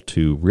people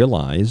to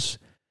realize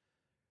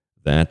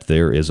that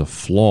there is a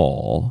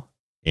flaw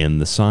in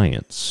the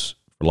science.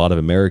 For a lot of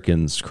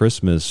Americans,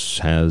 Christmas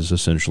has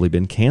essentially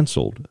been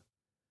canceled.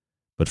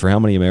 But for how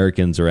many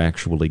Americans are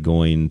actually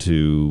going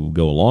to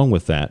go along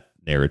with that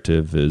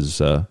narrative is,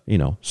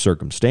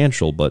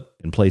 circumstantial. But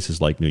in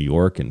places like New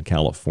York and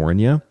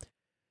California,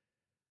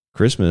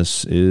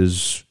 Christmas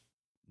is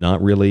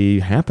not really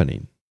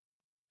happening,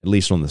 at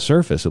least on the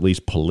surface, at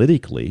least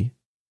politically.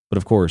 But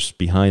of course,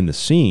 behind the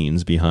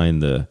scenes,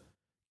 behind the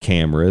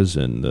cameras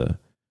and the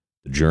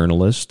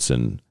journalists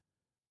and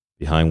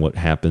behind what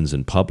happens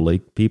in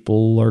public,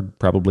 people are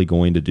probably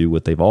going to do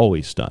what they've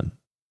always done.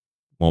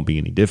 Won't be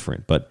any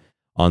different. But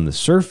on the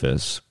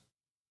surface,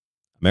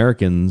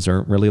 Americans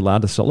aren't really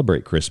allowed to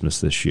celebrate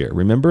Christmas this year.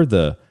 Remember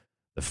the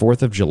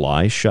 4th of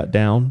July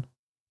shutdown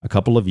a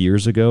couple of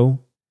years ago?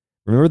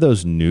 Remember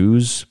those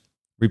news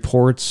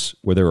reports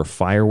where there were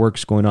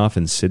fireworks going off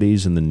in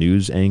cities and the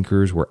news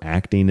anchors were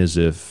acting as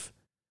if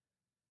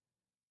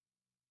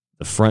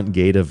the front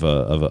gate of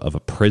a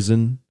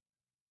prison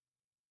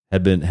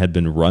had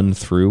been run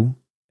through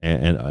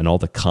and all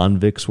the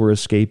convicts were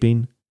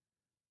escaping?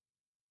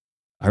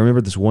 I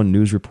remember this one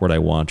news report I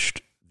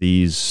watched.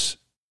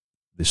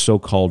 The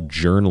so-called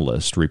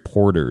journalist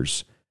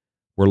reporters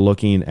were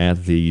looking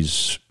at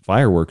these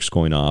fireworks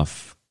going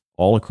off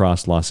all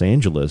across Los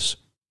Angeles,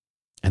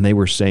 and they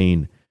were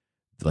saying,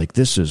 like,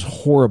 this is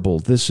horrible,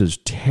 this is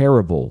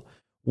terrible.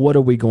 What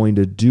are we going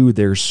to do?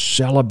 They're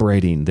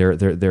celebrating.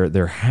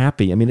 They're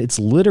happy. I mean, it's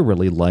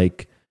literally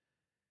like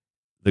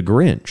the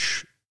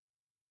Grinch,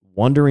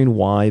 wondering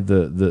why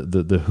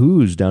the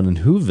Who's down in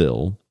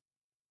Whoville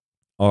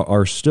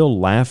are still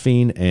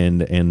laughing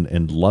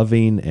and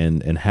loving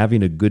and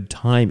having a good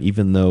time,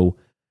 even though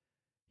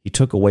he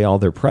took away all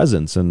their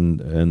presents and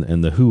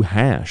the Who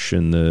hash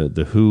and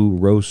the Who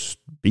roast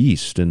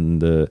beast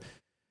and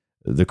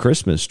the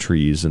Christmas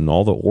trees and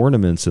all the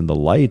ornaments and the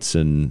lights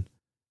and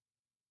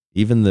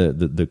even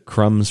the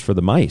crumbs for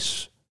the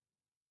mice.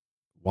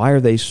 Why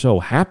are they so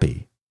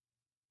happy?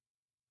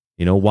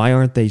 Why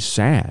aren't they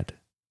sad?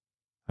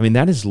 I mean,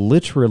 that is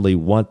literally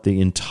what the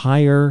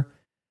entire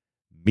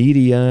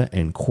media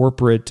and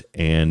corporate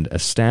and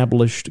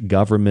established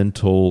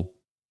governmental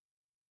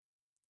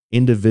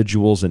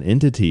individuals and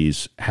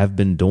entities have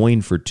been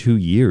doing for 2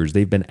 years.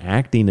 They've been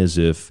acting as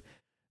if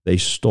they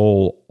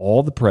stole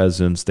all the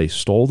presents, they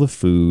stole the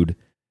food,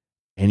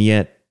 and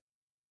yet,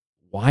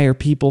 why are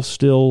people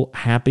still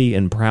happy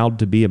and proud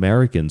to be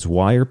Americans?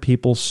 Why are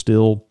people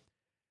still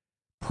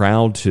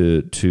proud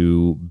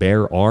to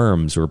bear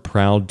arms or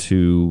proud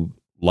to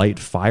light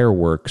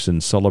fireworks in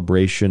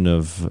celebration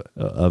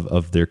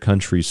of their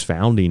country's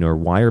founding? Or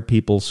why are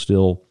people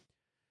still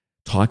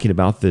talking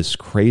about this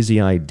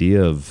crazy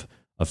idea of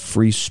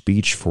free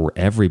speech for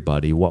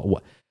everybody?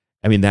 What?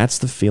 I mean, that's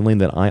the feeling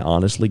that I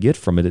honestly get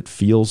from it. It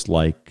feels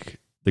like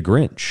the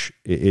Grinch.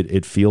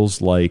 It feels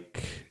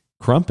like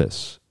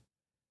Krampus.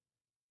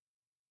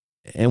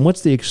 And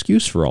what's the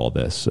excuse for all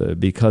this?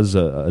 Because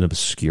an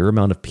obscure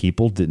amount of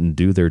people didn't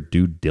do their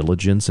due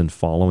diligence in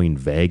following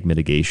vague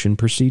mitigation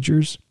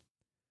procedures?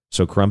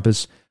 So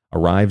Krampus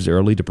arrives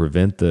early to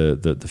prevent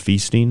the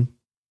feasting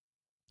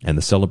and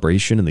the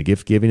celebration and the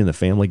gift giving and the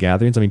family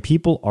gatherings. I mean,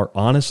 people are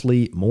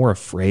honestly more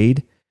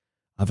afraid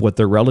of what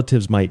their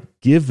relatives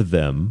might give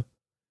them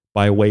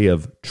by way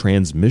of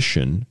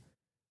transmission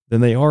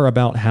than they are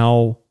about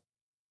how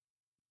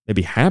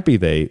maybe happy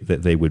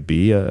they would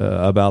be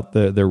about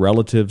their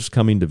relatives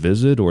coming to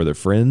visit or their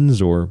friends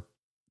or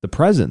the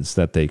presents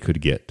that they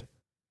could get.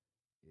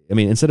 I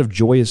mean, instead of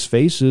joyous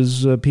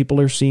faces, people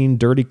are seeing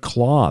dirty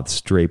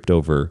cloths draped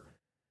over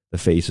the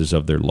faces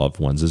of their loved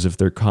ones as if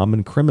they're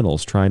common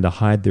criminals trying to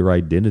hide their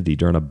identity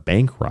during a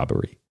bank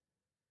robbery.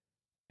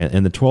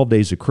 And the 12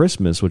 days of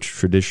Christmas, which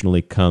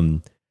traditionally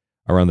come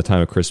around the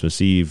time of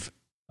Christmas Eve,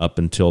 up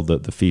until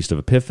the Feast of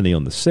Epiphany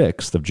on the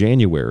 6th of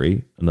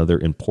January, another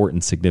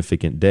important,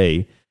 significant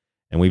day.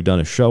 And we've done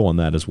a show on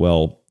that as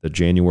well, the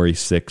January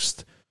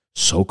 6th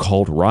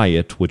so-called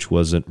riot, which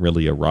wasn't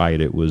really a riot.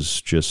 It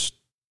was just,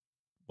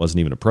 wasn't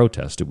even a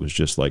protest. It was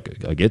just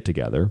like a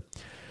get-together.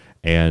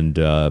 And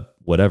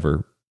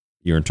whatever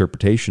your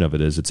interpretation of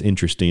it is, it's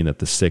interesting that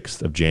the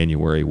 6th of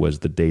January was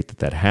the date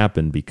that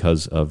happened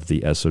because of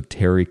the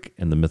esoteric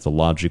and the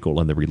mythological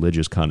and the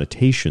religious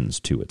connotations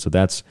to it. So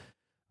that's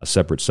a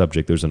separate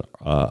subject. There's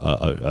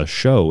a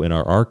show in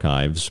our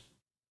archives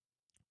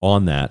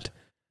on that.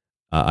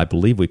 I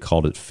believe we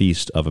called it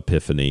Feast of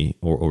Epiphany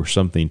or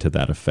something to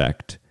that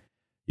effect.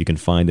 You can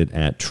find it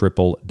at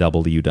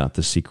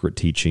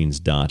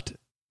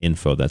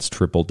www.thesecretteachings.info. That's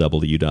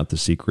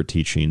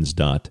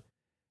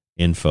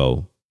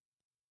www.thesecretteachings.info.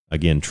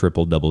 Again,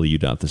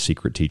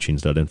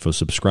 www.thesecretteachings.info.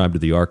 Subscribe to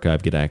the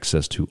archive, get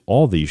access to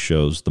all these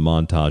shows, the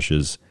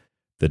montages,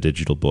 the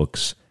digital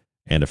books,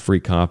 and a free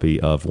copy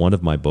of one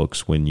of my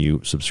books when you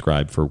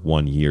subscribe for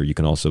 1 year. You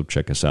can also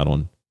check us out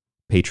on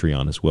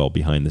Patreon as well,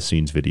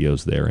 behind-the-scenes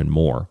videos there and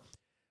more.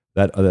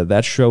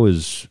 That show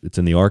it's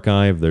in the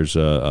archive. There's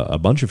a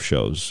bunch of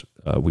shows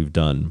we've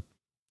done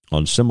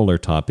on similar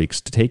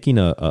topics, taking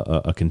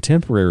a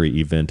contemporary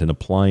event and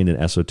applying an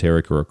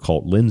esoteric or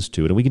occult lens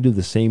to it. And we can do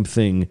the same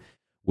thing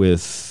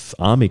with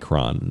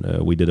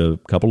Omicron. We did a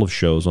couple of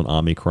shows on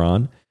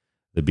Omicron,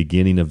 the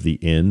beginning of the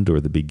end, or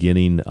the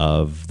beginning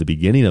of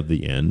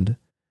the end,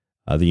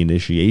 the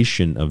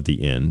initiation of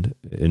the end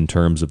in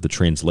terms of the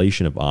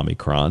translation of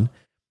Omicron.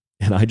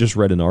 And I just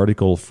read an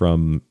article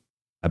from,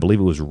 I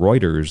believe it was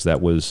Reuters, that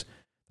was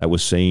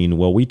saying,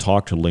 well, we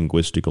talked to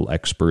linguistical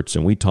experts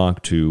and we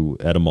talked to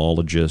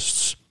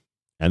etymologists,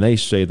 and they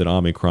say that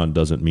Omicron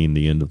doesn't mean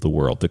the end of the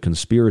world. The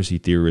conspiracy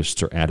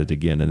theorists are at it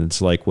again. And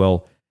it's like,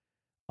 well,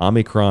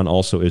 Omicron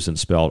also isn't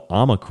spelled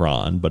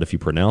Omicron, but if you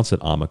pronounce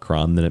it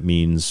Omicron, then it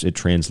means it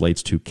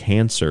translates to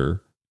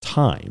cancer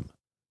time.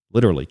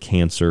 Literally,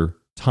 cancer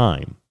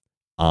time.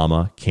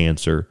 Ama,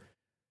 cancer,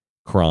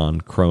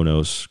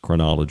 chronos,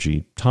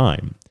 chronology,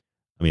 time.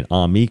 I mean,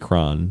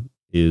 Omicron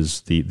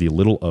is the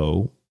little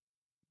o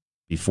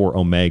before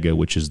omega,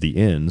 which is the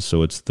end,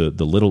 so it's the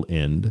little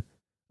end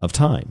of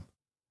time.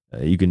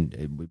 You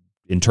can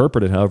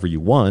interpret it however you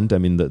want. I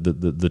mean,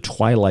 the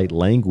twilight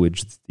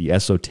language, the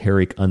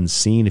esoteric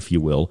unseen, if you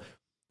will,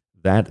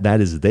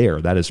 that is there,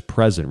 that is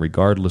present,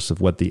 regardless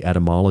of what the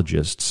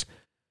etymologists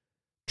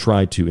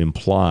try to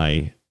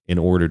imply in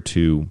order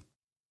to,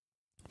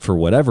 for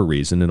whatever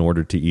reason, in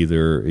order to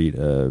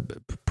either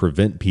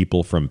prevent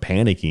people from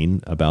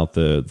panicking about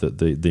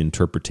the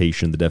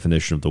interpretation, the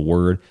definition of the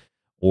word,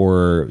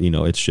 or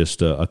it's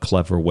just a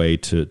clever way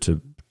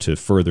to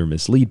further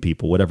mislead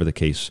people, whatever the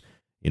case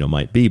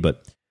might be.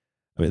 But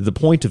I mean, the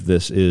point of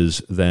this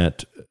is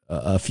that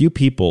a few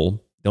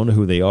people don't know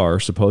who they are,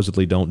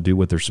 supposedly don't do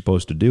what they're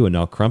supposed to do, and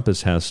now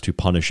Krampus has to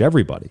punish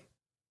everybody.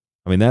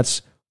 I mean,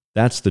 that's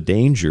the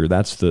danger.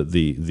 That's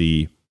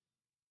the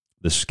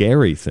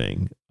scary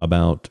thing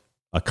about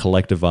a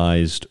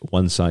collectivized,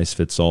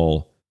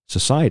 one-size-fits-all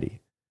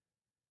society.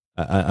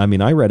 I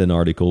mean, I read an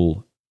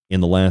article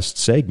in the last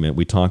segment.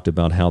 We talked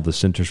about how the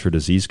Centers for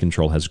Disease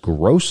Control has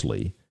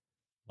grossly,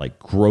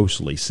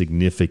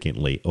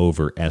 significantly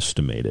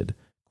overestimated,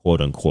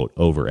 quote-unquote,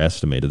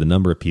 overestimated the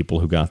number of people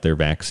who got their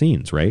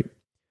vaccines, right?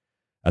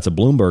 That's a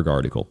Bloomberg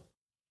article.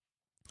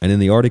 And in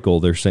the article,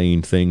 they're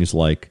saying things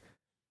like,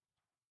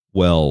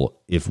 well,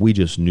 if we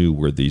just knew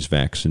where these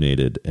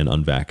vaccinated and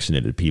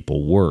unvaccinated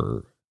people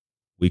were,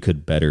 we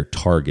could better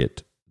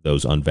target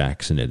those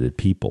unvaccinated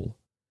people.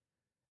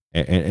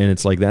 And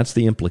it's like, that's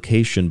the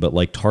implication,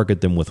 but target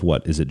them with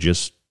what? Is it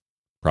just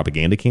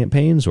propaganda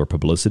campaigns or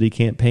publicity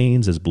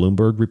campaigns, as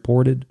Bloomberg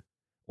reported?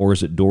 Or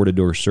is it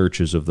door-to-door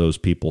searches of those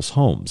people's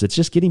homes? It's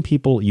just getting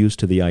people used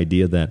to the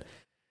idea that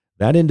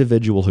that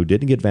individual who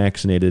didn't get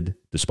vaccinated,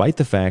 despite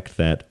the fact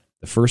that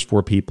the first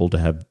 4 people to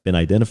have been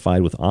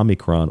identified with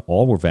Omicron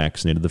all were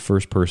vaccinated. The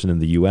first person in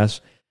the U.S.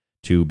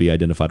 to be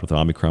identified with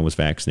Omicron was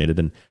vaccinated,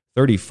 and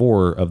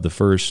 34 of the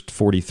first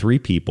 43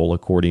 people,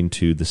 according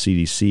to the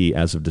CDC,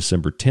 as of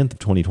December 10th of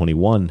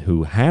 2021,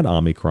 who had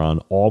Omicron,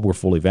 all were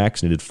fully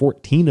vaccinated.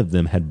 14 of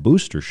them had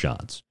booster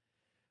shots.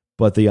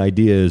 But the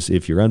idea is,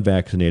 if you're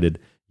unvaccinated,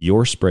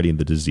 you're spreading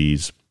the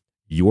disease,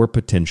 you're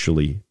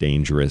potentially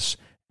dangerous,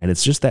 and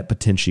it's just that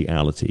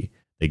potentiality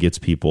that gets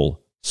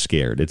people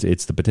scared.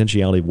 It's the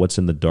potentiality of what's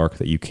in the dark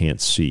that you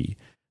can't see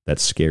that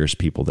scares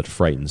people, that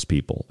frightens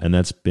people. And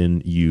that's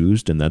been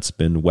used and that's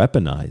been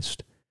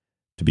weaponized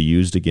to be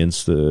used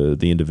against the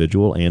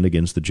individual and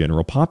against the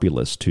general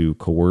populace to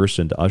coerce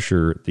and to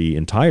usher the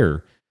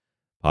entire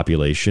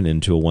population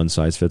into a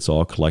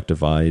one-size-fits-all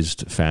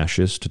collectivized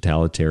fascist,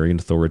 totalitarian,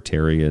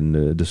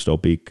 authoritarian,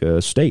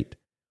 dystopic state.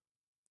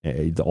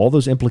 All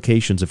those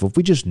implications, if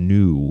we just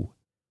knew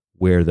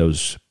where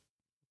those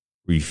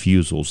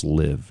refusals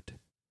lived.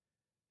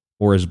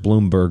 Or as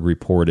Bloomberg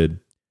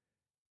reported,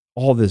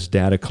 all this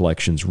data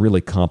collection is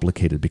really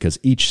complicated because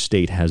each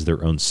state has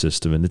their own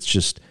system, and it's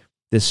just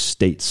this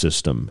state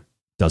system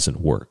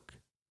doesn't work.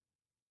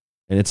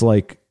 And it's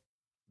like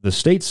the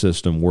state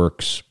system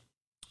works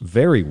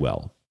very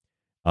well.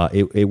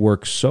 It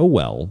works so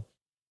well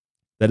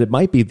that it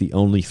might be the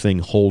only thing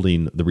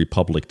holding the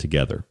republic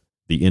together,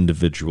 the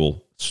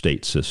individual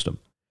state system.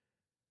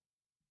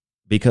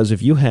 Because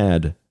if you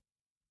had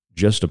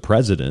just a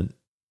president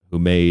who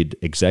made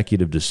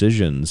executive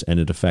decisions and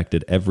it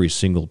affected every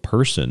single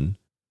person,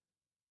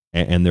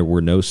 and there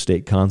were no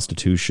state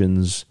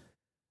constitutions,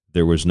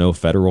 there was no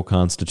federal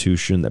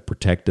constitution that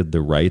protected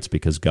the rights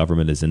because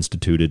government is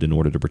instituted in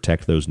order to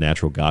protect those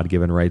natural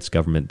God-given rights.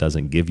 Government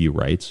doesn't give you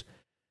rights.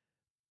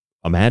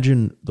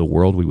 Imagine the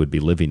world we would be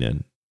living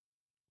in.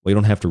 Well, you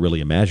don't have to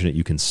really imagine it.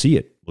 You can see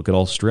it. Look at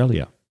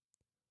Australia.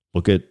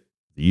 Look at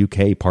the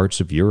UK,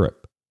 parts of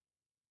Europe.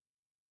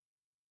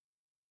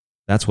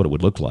 That's what it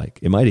would look like.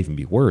 It might even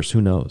be worse.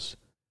 Who knows?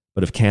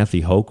 But if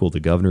Kathy Hochul, the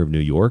governor of New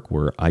York,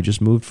 where I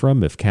just moved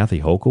from, if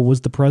Kathy Hochul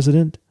was the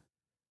president,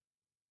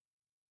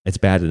 it's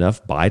bad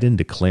enough Biden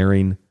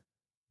declaring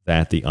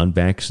that the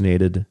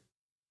unvaccinated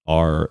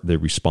are the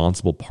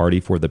responsible party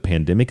for the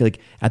pandemic. Like,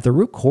 at the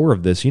root core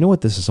of this, you know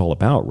what this is all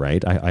about,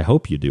 right? I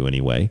hope you do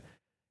anyway.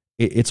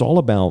 It's all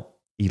about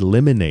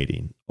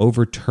eliminating,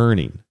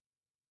 overturning,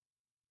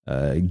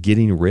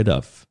 getting rid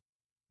of,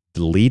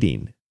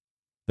 deleting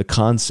the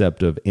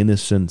concept of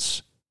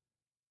innocence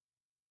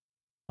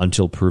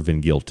until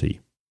proven guilty.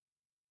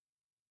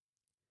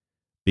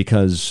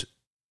 Because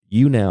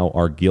you now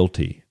are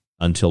guilty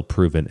until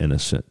proven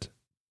innocent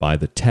by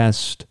the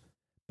test,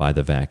 by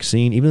the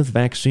vaccine. Even if the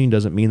vaccine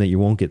doesn't mean that you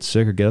won't get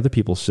sick or get other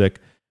people sick,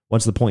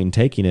 what's the point in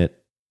taking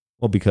it?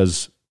 Well,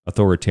 because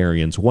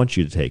authoritarians want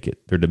you to take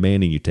it. They're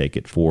demanding you take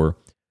it for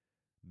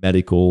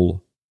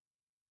medical,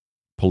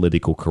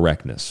 political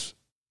correctness,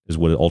 is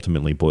what it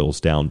ultimately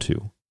boils down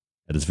to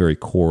at its very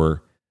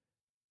core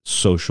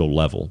social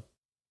level.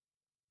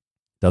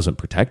 Doesn't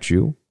protect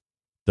you,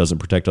 doesn't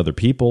protect other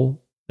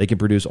people. They can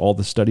produce all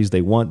the studies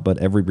they want, but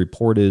every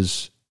report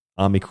is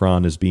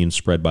Omicron is being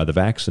spread by the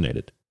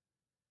vaccinated.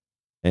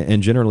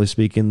 And generally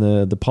speaking,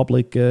 the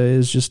public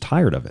is just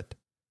tired of it.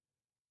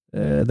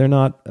 They're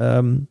not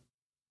going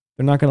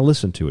to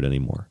listen to it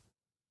anymore.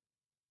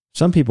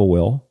 Some people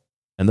will,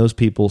 and those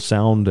people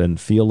sound and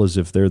feel as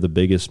if they're the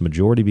biggest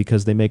majority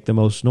because they make the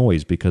most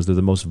noise, because they're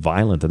the most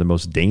violent, they're the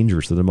most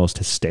dangerous, they're the most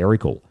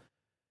hysterical.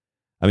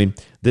 I mean,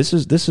 this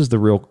is the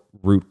real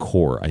root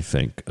core, I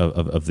think,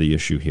 of the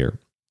issue here.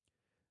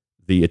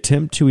 The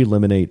attempt to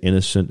eliminate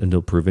innocent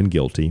until proven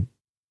guilty,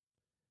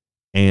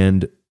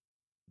 and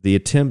the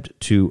attempt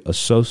to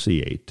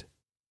associate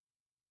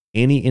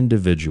any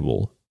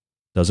individual,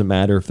 doesn't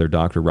matter if they're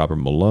Dr. Robert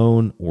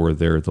Malone or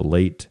they're the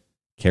late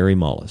Carrie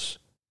Mullis,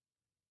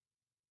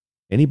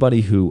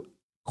 anybody who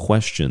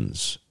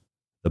questions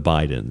the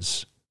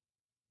Bidens,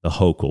 the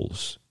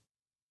Hochuls,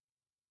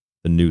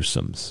 the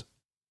Newsoms,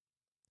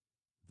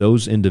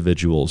 those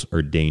individuals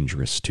are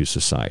dangerous to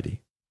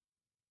society.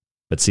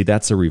 But see,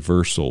 that's a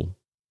reversal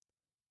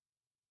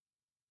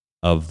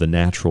of the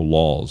natural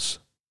laws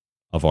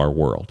of our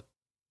world.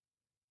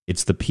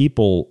 It's the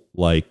people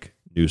like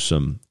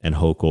Newsom and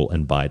Hochul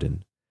and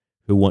Biden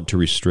who want to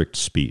restrict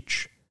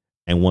speech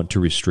and want to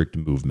restrict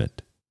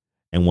movement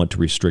and want to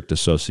restrict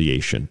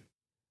association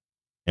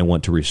and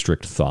want to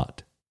restrict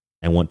thought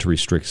and want to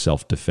restrict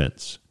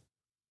self-defense.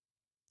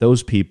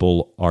 Those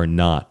people are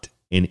not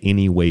in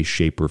any way,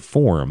 shape, or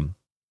form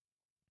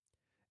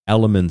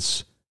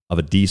elements of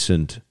a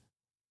decent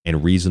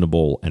and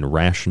reasonable and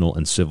rational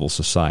and civil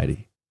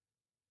society.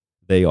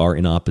 They are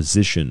in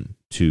opposition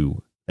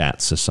to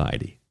that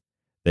society.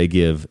 They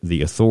give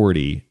the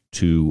authority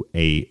to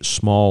a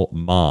small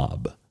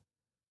mob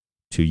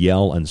to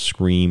yell and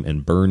scream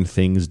and burn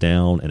things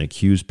down and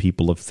accuse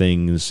people of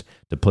things,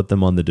 to put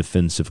them on the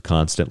defensive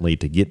constantly,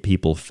 to get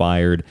people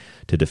fired,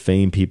 to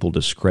defame people,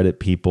 discredit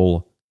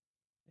people,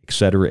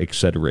 etc.,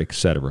 etc.,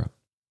 etc.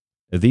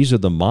 These are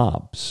the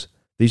mobs.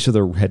 These are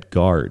the red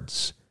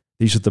guards.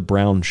 These are the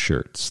brown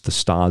shirts, the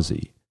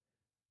Stasi,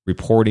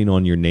 reporting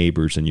on your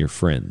neighbors and your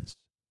friends.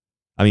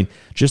 I mean,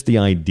 just the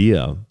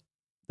idea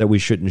that we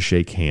shouldn't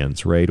shake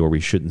hands, right? Or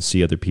we shouldn't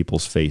see other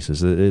people's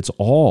faces. It's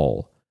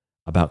all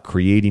about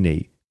creating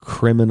a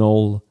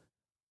criminal,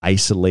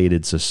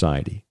 isolated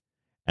society.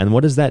 And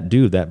what does that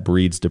do? That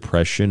breeds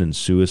depression and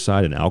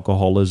suicide and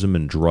alcoholism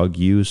and drug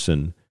use,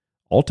 and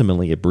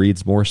ultimately it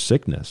breeds more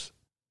sickness.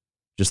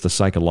 Just the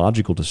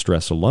psychological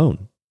distress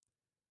alone.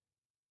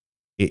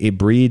 It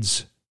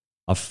breeds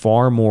a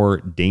far more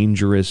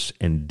dangerous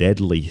and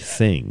deadly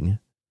thing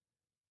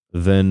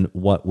than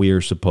what we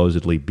are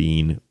supposedly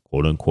being,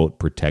 quote unquote,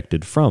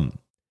 protected from,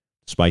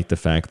 despite the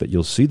fact that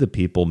you'll see the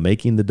people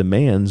making the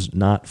demands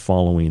not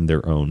following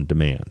their own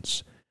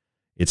demands.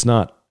 It's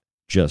not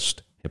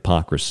just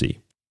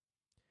hypocrisy.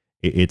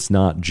 It's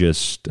not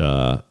just,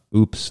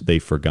 oops, they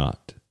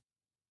forgot.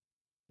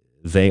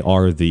 They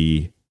are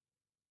the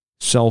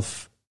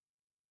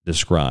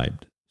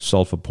self-described,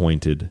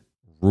 self-appointed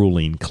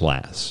ruling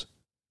class,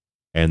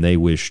 and they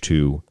wish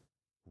to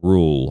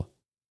rule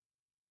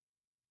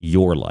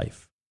your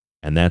life.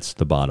 And that's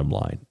the bottom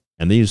line.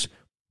 And these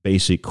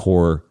basic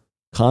core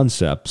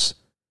concepts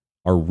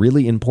are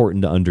really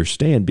important to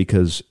understand,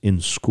 because in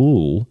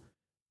school,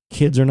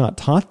 kids are not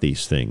taught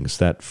these things.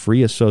 That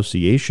free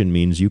association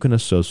means you can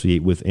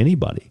associate with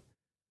anybody.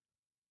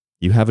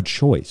 You have a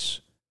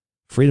choice.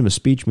 Freedom of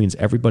speech means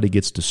everybody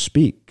gets to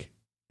speak.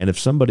 And if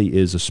somebody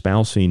is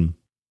espousing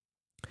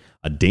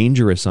a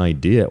dangerous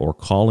idea or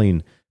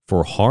calling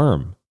for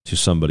harm to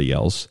somebody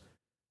else,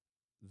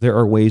 there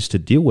are ways to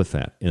deal with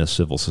that in a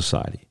civil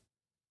society.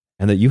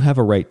 And that you have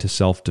a right to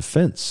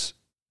self-defense,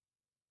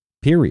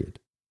 period.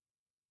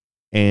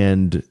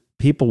 And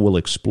people will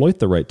exploit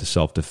the right to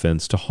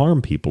self-defense to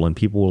harm people, and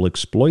people will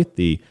exploit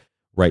the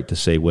right to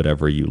say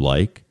whatever you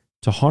like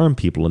to harm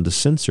people and to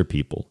censor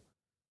people.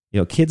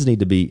 Kids need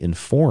to be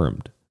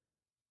informed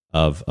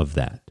of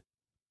that.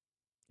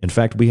 In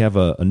fact, we have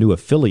a new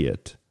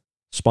affiliate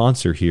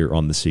sponsor here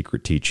on The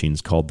Secret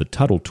Teachings called the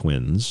Tuttle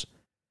Twins,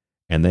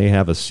 and they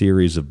have a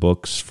series of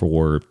books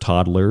for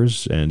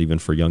toddlers and even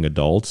for young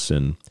adults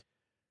and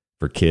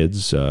for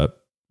kids.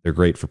 They're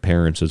great for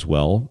parents as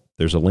well.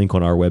 There's a link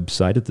on our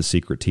website at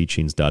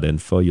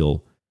thesecretteachings.info.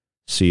 You'll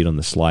see it on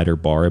the slider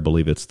bar. I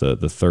believe it's the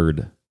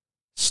third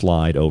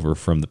slide over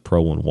from the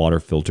Pro and water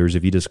filters.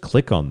 If you just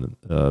click on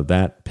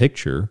that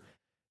picture,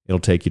 it'll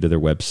take you to their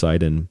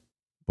website, and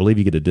I believe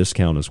you get a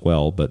discount as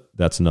well, but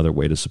that's another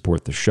way to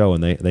support the show.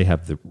 And they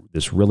have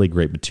this really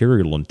great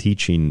material on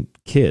teaching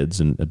kids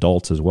and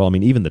adults as well. I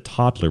mean, even the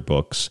toddler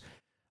books.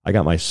 I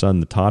got my son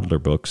the toddler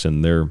books,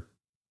 and they're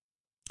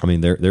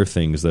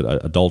things that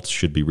adults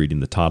should be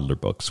reading, the toddler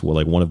books. Well,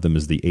 like one of them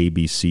is the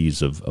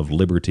ABCs of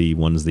liberty.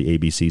 One is the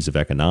ABCs of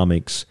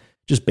economics,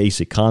 just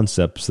basic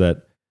concepts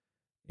that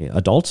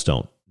adults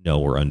don't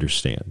know or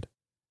understand.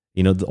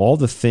 All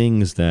the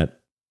things that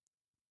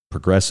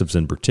progressives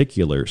in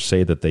particular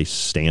say that they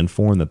stand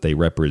for and that they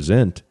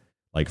represent,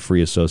 like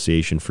free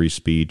association, free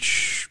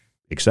speech,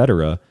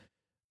 etc.,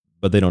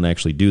 but they don't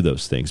actually do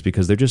those things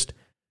because they're just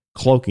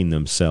cloaking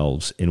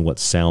themselves in what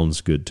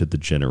sounds good to the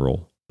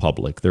general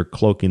public. They're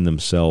cloaking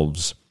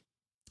themselves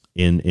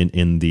in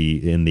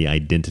the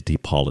identity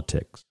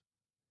politics.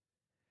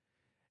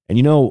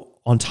 And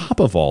on top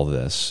of all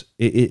this,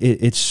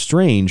 it's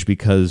strange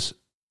because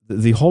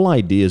the whole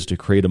idea is to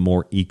create a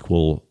more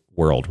equal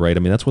world, right? I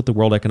mean, that's what the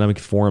World Economic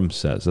Forum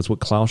says. That's what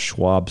Klaus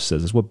Schwab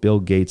says. That's what Bill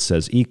Gates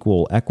says.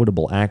 Equal,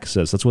 equitable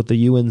access. That's what the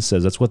UN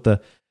says. That's what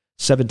the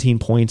 17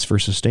 points for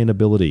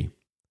sustainability.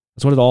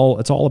 That's what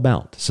it's all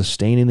about.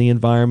 Sustaining the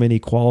environment,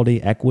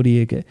 equality,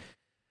 equity.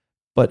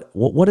 But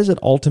what does it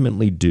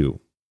ultimately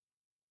do?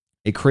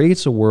 It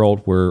creates a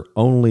world where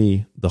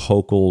only the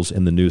Hokels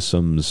and the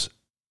Newsoms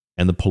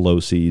and the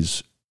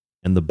Pelosi's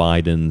and the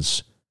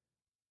Bidens,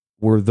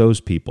 where those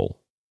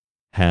people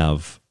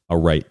have a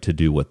right to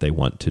do what they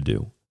want to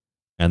do.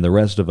 And the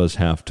rest of us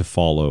have to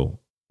follow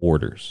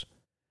orders.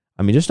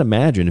 I mean, just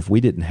imagine if we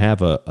didn't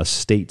have a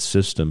state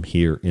system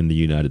here in the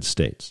United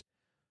States.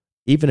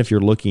 Even if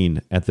you're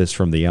looking at this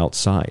from the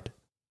outside,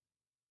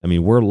 I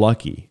mean, we're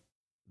lucky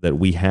that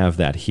we have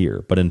that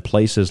here. But in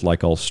places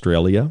like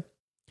Australia,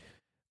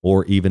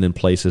 or even in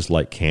places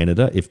like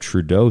Canada, if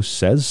Trudeau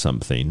says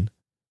something,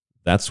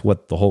 that's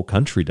what the whole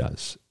country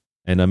does.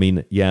 And I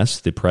mean, yes,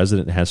 the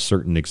president has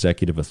certain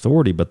executive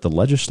authority, but the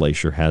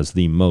legislature has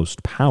the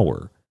most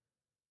power.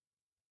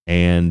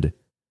 And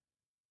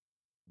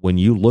when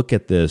you look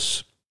at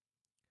this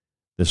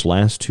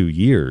last 2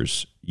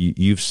 years,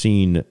 you've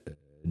seen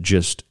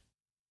just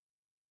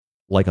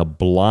like a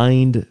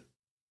blind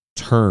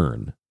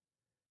turn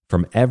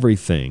from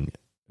everything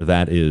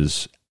that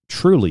is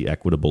truly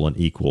equitable and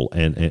equal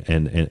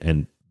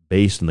and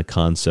based in the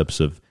concepts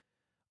of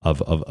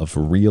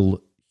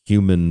real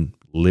human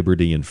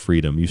liberty and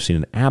freedom. You've seen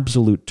an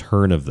absolute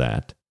turn of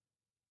that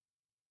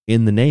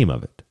in the name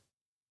of it.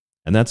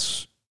 And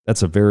that's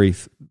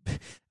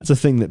a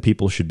thing that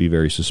people should be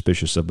very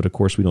suspicious of. But of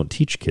course, we don't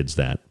teach kids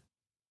that.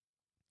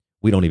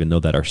 We don't even know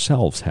that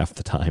ourselves half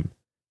the time.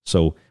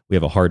 So we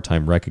have a hard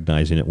time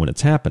recognizing it when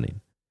it's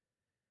happening.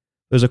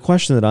 There's a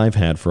question that I've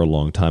had for a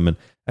long time, and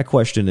that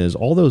question is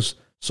all those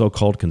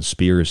so-called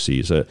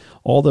conspiracies,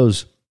 all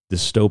those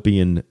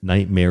dystopian,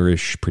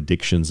 nightmarish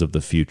predictions of the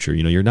future.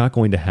 You're not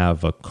going to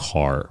have a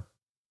car.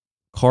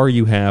 Car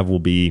you have will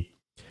be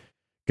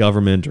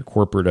government or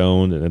corporate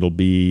owned, and it'll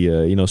be,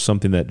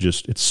 something that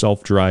just, it's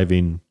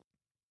self-driving.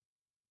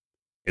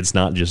 It's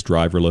not just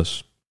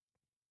driverless.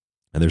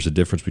 And there's a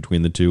difference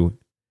between the two.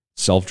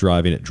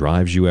 Self-driving, it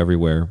drives you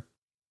everywhere.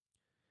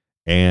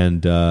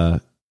 And,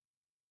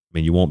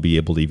 you won't be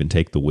able to even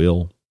take the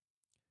wheel.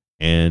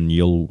 And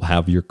you'll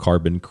have your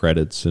carbon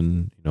credits,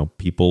 and,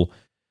 people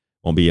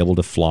won't be able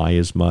to fly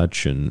as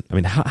much. And I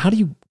mean, how do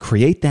you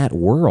create that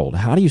world?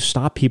 How do you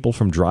stop people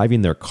from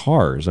driving their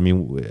cars? I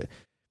mean,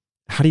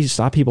 how do you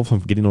stop people from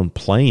getting on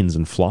planes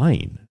and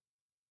flying?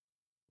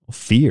 Well,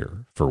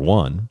 fear, for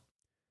one.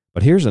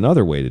 But here's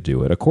another way to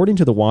do it. According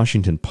to the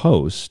Washington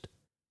Post,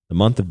 the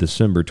month of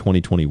December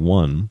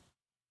 2021,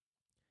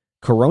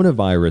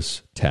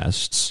 coronavirus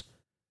tests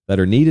that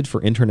are needed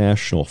for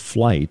international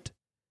flight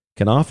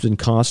can often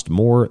cost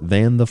more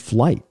than the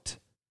flight.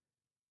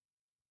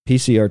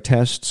 PCR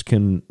tests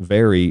can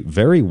vary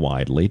very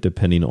widely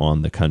depending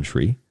on the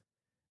country.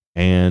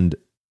 And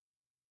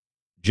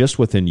just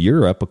within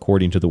Europe,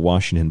 according to the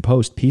Washington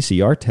Post,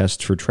 PCR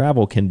tests for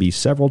travel can be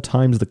several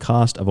times the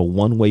cost of a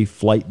one-way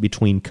flight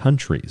between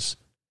countries.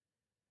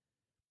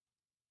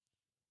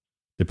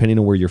 Depending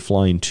on where you're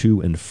flying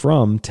to and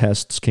from,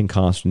 tests can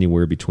cost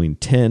anywhere between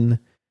 $10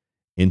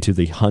 into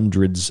the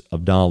hundreds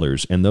of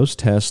dollars. And those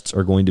tests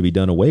are going to be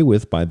done away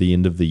with by the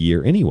end of the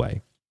year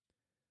anyway.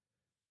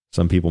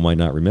 Some people might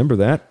not remember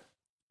that.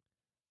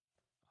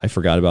 I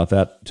forgot about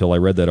that until I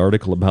read that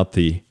article about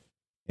the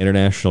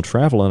international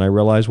travel, and I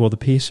realized, well, the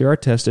PCR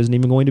test isn't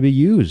even going to be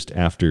used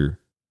after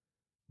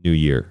the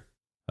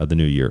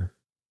new year.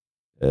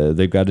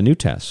 They've got a new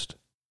test.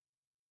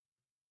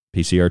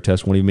 PCR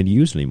test won't even be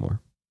used anymore.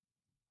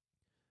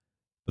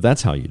 But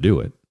that's how you do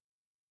it.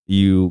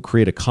 You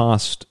create a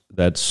cost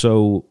that's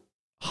so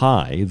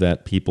high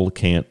that people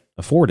can't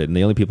afford it. And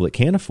the only people that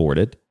can afford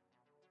it,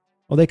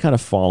 well, they kind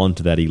of fall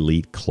into that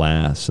elite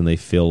class, and they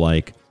feel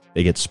like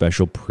they get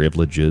special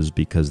privileges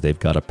because they've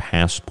got a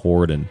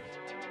passport and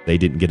they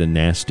didn't get a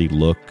nasty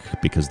look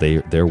because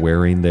they're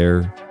wearing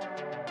their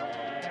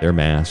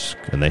mask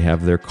and they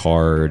have their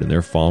card and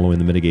they're following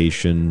the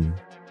mitigation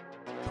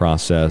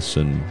process,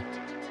 and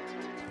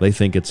they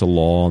think it's a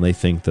law and they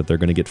think that they're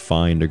going to get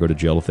fined or go to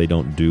jail if they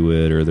don't do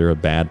it, or they're a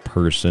bad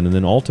person. And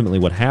then ultimately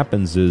what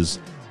happens is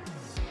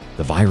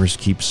the virus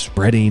keeps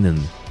spreading, and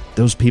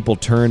those people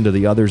turn to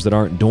the others that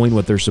aren't doing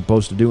what they're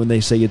supposed to do and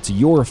they say it's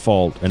your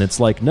fault. And it's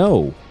like,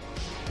 no,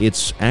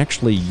 it's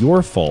actually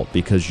your fault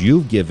because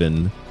you've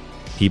given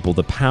people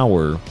the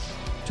power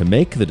to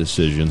make the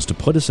decisions, to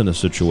put us in a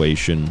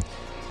situation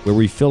where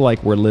we feel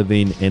like we're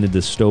living in a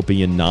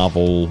dystopian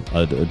novel,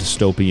 a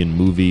dystopian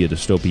movie, a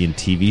dystopian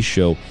TV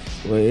show.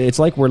 It's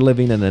like we're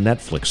living in a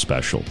Netflix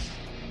special.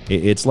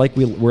 It's like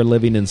we're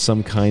living in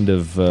some kind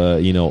of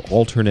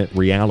alternate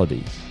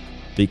reality,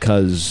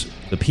 because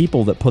the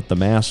people that put the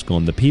mask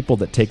on, the people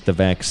that take the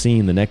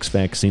vaccine, the next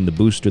vaccine, the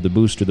booster,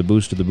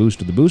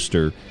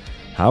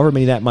 however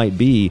many that might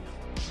be,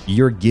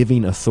 you're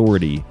giving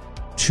authority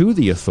to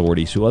the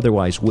authorities who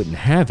otherwise wouldn't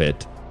have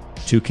it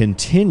to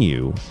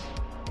continue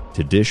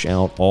to dish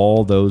out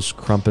all those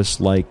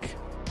Krampus-like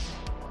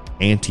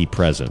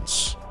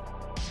anti-presents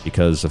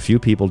because a few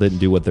people didn't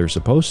do what they're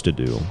supposed to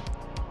do.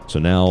 So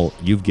now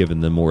you've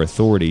given them more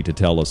authority to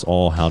tell us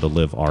all how to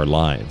live our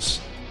lives.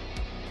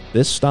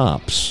 This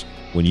stops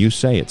when you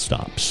say it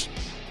stops.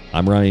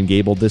 I'm Ryan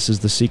Gable. This is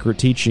The Secret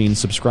Teachings.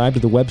 Subscribe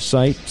to the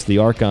website. It's the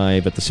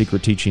archive at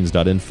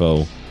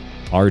thesecretteachings.info.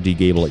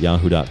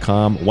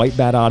 rdgable@yahoo.com. White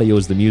Bat Audio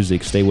is the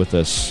music. Stay with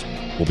us.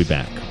 We'll be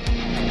back.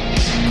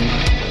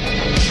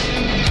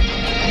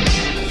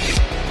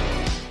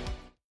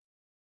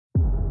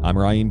 I'm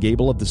Ryan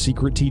Gable of The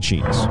Secret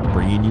Teachings,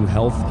 bringing you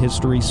health,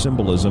 history,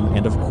 symbolism,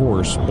 and of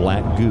course,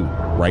 black goo,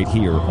 right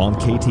here on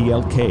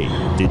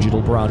KTLK, Digital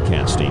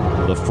Broadcasting,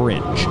 The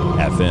Fringe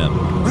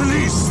FM.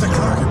 Release the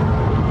Kraken!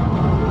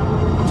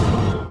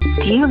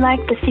 Do you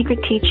like The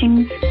Secret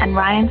Teachings and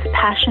Ryan's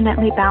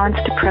passionately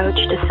balanced approach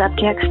to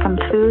subjects from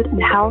food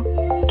and health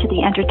to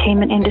the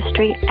entertainment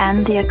industry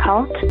and the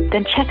occult?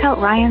 Then check out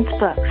Ryan's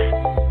books,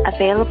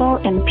 available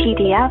in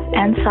PDF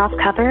and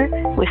softcover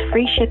with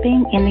free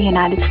shipping in the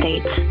United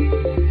States.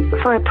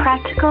 For a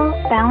practical,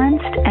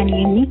 balanced, and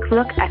unique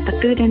look at the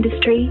food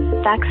industry,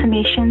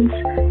 vaccinations,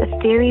 the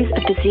theories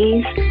of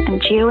disease,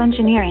 and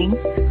geoengineering,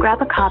 grab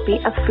a copy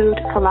of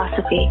Food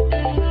Philosophy.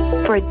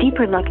 For a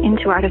deeper look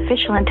into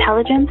artificial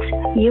intelligence,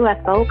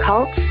 UFO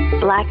cults,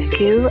 black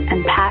goo,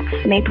 and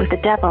pacts made with the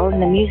devil in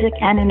the music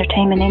and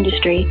entertainment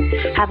industry,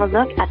 have a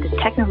look at the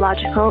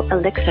Technological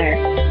Elixir.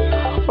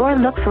 Or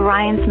look for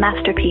Ryan's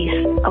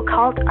masterpiece,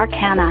 Occult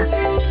Arcana,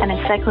 an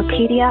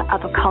encyclopedia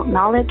of occult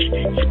knowledge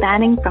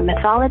spanning from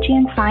mythology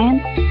and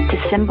science to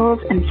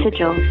symbols and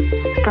sigils,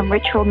 from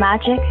ritual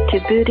magic to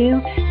voodoo,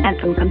 and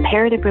from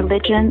comparative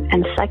religion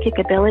and psychic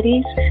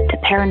abilities to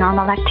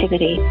paranormal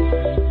activity.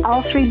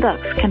 All three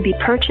books can be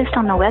purchased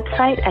on the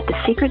website at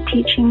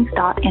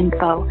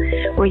thesecretteachings.info,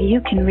 where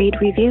you can read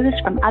reviews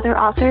from other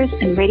authors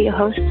and radio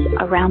hosts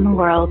around the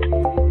world.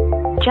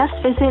 Just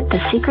visit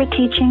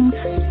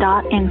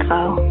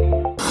thesecretteachings.info.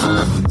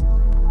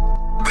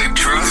 The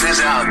truth is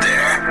out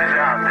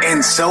there,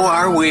 and so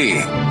are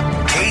we.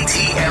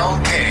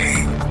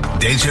 KTLK,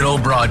 Digital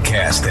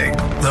Broadcasting,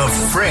 The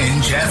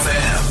Fringe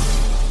FM.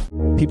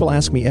 People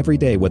ask me every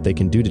day what they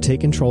can do to take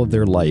control of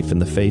their life in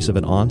the face of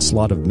an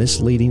onslaught of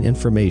misleading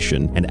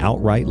information and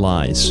outright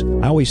lies.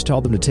 I always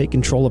tell them to take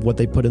control of what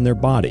they put in their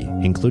body,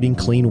 including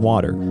clean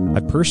water.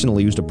 I've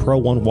personally used a Pro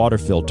One water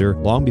filter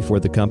long before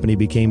the company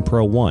became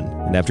Pro One,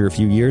 and after a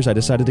few years I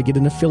decided to get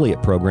an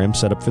affiliate program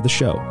set up for the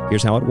show.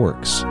 Here's how it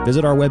works.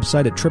 Visit our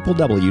website at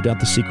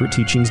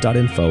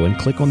www.thesecretteachings.info and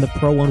click on the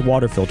Pro One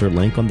water filter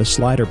link on the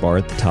slider bar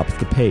at the top of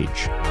the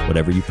page.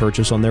 Whatever you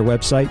purchase on their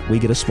website, we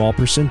get a small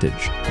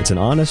percentage. It's an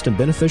honest and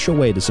beneficial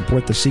way to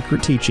support The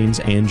Secret Teachings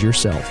and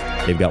yourself.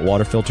 They've got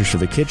water filters for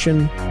the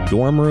kitchen,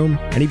 dorm room,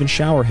 and even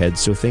shower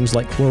heads so things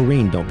like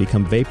chlorine don't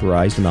become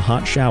vaporized in a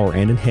hot shower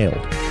and inhaled.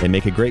 They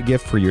make a great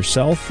gift for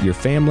yourself, your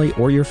family,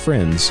 or your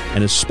friends,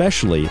 and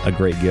especially a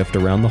great gift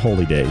around the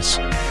holy days.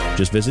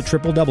 Just visit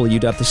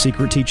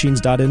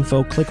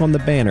www.thesecretteachings.info, click on the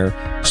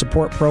banner,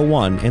 support Pro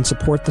One, and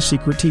support The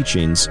Secret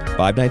Teachings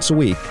 5 nights a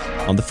week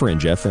on The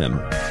Fringe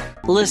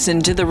FM.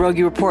 Listen to The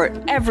Rogie Report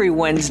every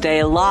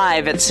Wednesday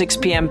live at 6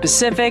 p.m.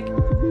 Pacific,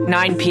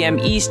 9 p.m.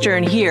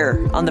 Eastern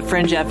here on The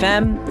Fringe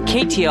FM,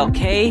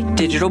 KTLK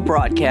Digital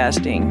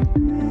Broadcasting.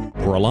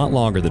 For a lot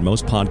longer than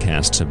most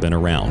podcasts have been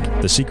around,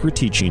 The Secret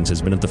Teachings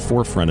has been at the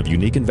forefront of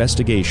unique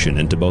investigation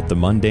into both the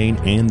mundane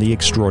and the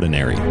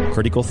extraordinary.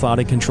 Critical thought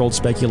and controlled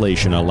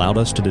speculation allowed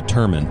us to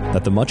determine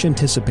that the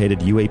much-anticipated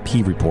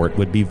UAP report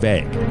would be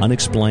vague,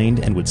 unexplained,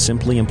 and would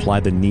simply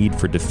imply the need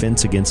for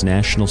defense against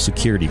national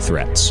security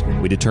threats.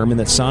 We determined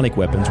that sonic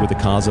weapons were the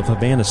cause of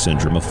Havana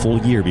Syndrome a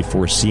full year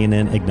before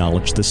CNN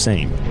acknowledged the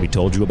same. We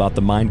told you about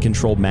the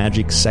mind-controlled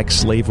magic, sex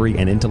slavery,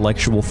 and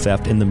intellectual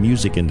theft in the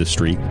music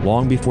industry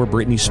long before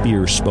Britney Spears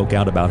spoke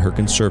out about her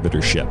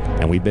conservatorship,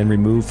 and we've been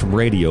removed from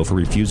radio for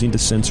refusing to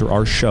censor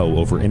our show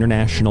over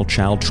international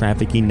child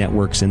trafficking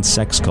networks and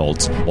sex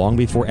cults long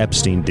before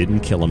Epstein didn't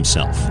kill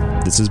himself.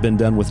 This has been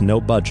done with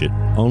no budget,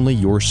 only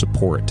your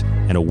support,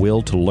 and a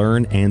will to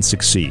learn and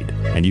succeed.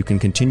 And you can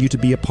continue to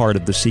be a part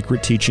of the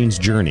Secret Teachings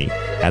journey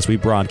as we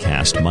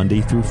broadcast Monday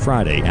through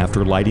Friday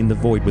after Lighting the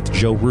Void with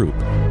Joe Roop,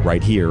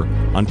 right here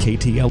on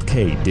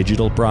KTLK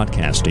Digital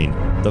Broadcasting,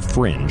 The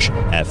Fringe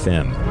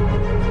FM.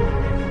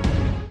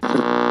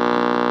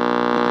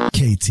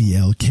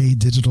 KTLK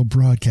Digital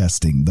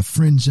Broadcasting, The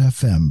Fringe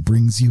FM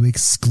brings you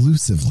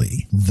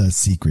exclusively The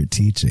Secret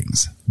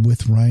Teachings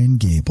with Ryan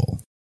Gable.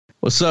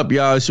 What's up,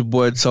 y'all? It's your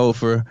boy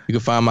Topher. You can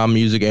find my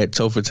music at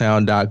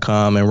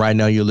tophertown.com. And right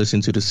now you're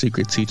listening to The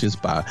Secret Teachings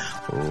by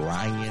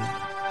Ryan.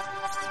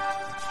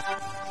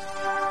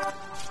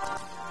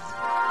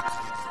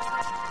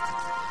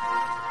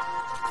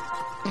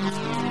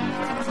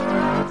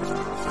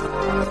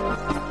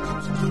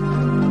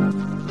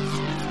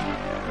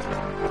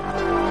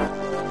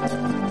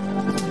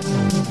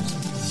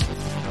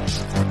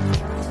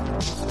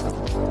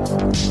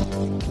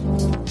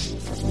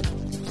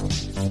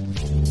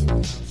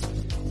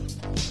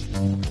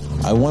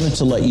 I wanted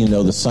to let you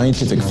know the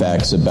scientific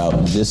facts about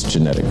this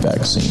genetic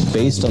vaccine,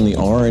 based on the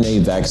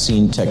RNA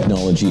vaccine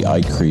technology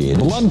I created.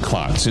 Blood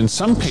clots in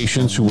some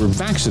patients who were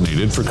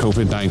vaccinated for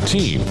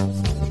COVID-19.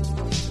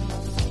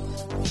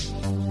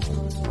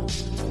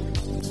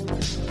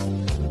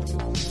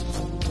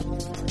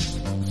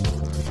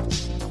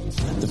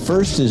 The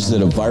first is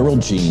that a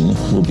viral gene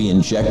will be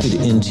injected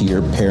into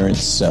your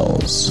parent's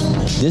cells.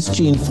 This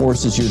gene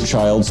forces your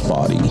child's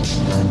body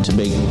to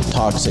make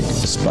toxic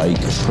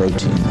spike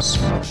proteins.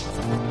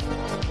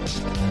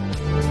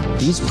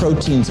 These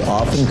proteins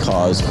often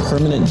cause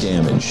permanent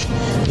damage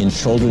in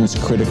children's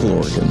critical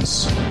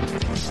organs.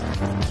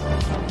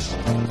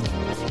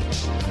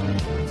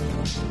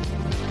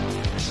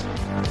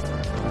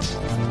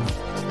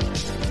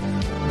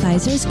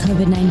 Pfizer's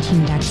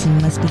COVID-19 vaccine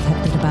must be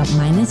kept at about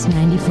minus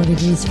 94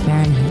 degrees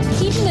Fahrenheit.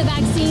 Keeping the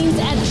vaccines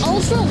at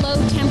ultra-low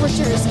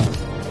temperatures.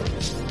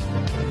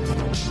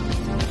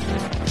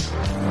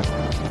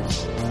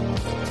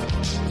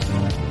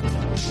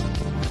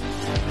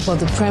 Well,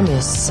 the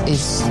premise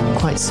is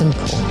quite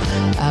simple.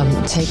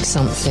 Take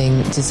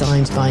something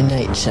designed by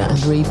nature and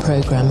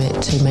reprogram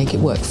it to make it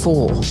work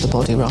for the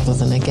body rather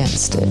than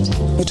against it.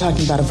 You're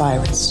talking about a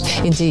virus?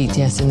 Indeed,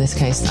 yes. In this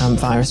case,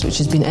 virus, which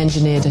has been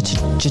engineered at a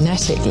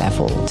genetic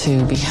level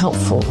to be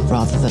helpful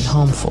rather than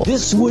harmful.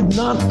 This would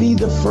not be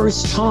the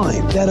first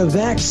time that a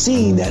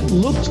vaccine that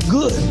looked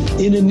good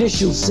in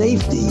initial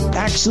safety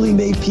actually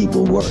made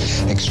people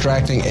worse.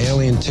 Extracting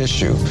alien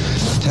tissue.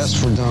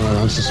 Tests were done on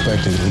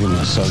unsuspecting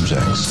human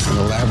subjects. And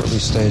elaborately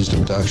staged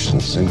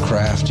abductions in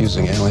craft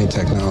using alien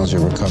technology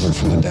recovered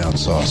from the down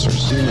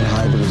saucers. Human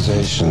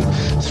hybridization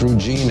through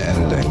gene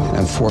editing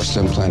and forced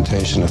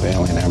implantation of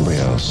alien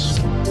embryos.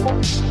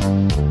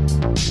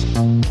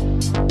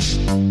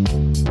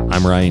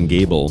 I'm Ryan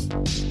Gable,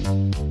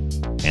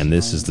 and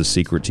this is the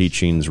Secret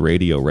Teachings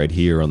Radio right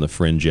here on the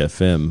Fringe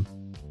FM.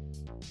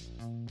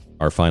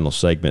 Our final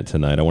segment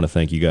tonight. I want to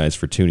thank you guys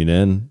for tuning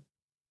in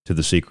to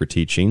the Secret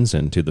Teachings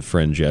and to the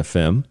Fringe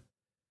FM.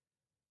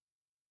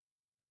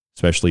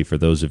 Especially for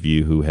those of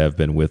you who have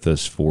been with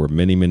us for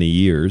many, many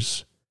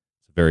years.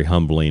 It's a very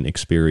humbling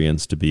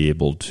experience to be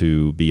able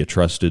to be a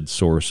trusted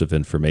source of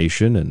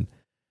information and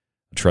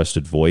a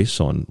trusted voice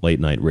on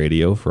late night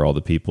radio for all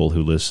the people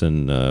who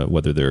listen,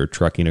 whether they're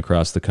trucking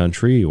across the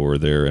country or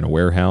they're in a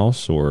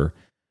warehouse or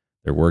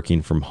they're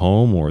working from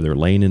home or they're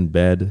laying in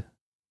bed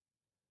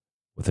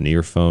with an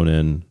earphone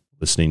in,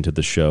 listening to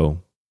the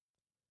show.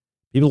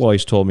 People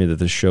always told me that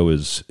this show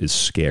is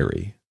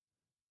scary.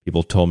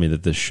 People told me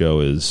that this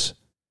show is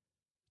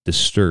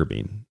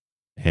disturbing.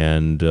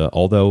 And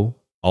although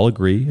I'll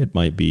agree it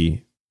might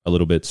be a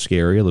little bit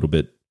scary, a little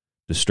bit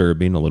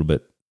disturbing, a little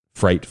bit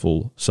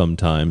frightful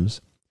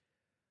sometimes,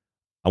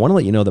 I want to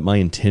let you know that my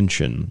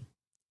intention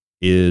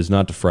is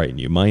not to frighten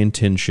you. My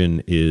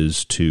intention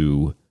is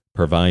to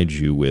provide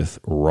you with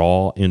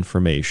raw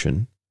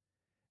information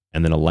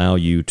and then allow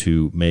you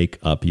to make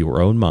up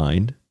your own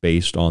mind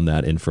based on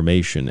that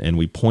information. And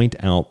we point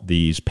out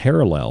these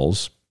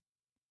parallels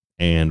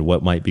and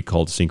what might be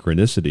called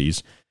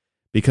synchronicities,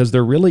 because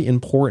they're really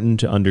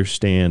important to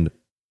understand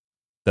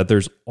that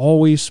there's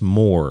always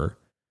more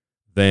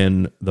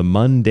than the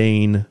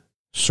mundane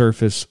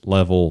surface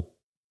level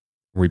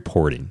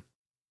reporting.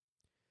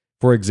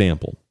 For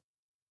example,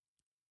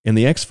 in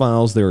the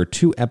X-Files, there are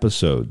 2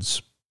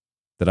 episodes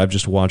that I've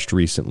just watched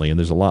recently, and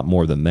there's a lot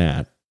more than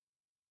that,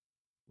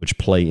 which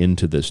play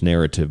into this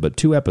narrative, but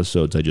 2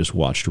 episodes I just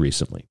watched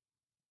recently.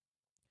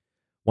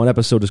 One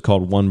episode is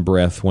called One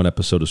Breath, one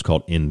episode is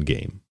called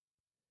Endgame.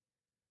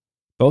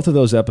 Both of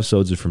those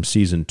episodes are from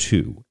season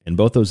 2, and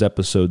both those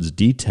episodes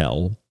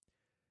detail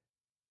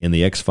in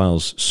the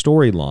X-Files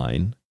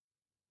storyline,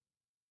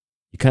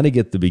 you kind of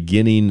get the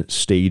beginning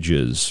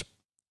stages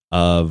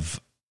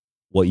of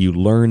what you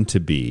learn to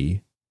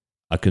be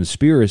a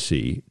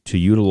conspiracy to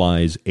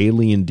utilize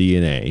alien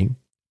DNA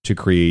to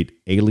create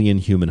alien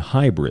human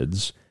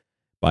hybrids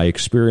by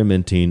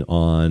experimenting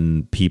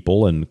on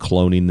people and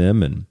cloning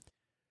them and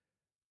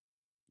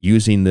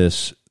using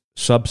this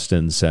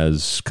substance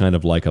as kind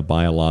of like a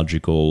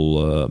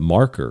biological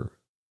marker,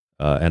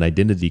 an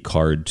identity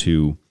card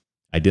to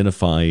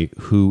identify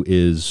who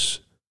is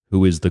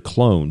the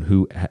clone,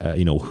 who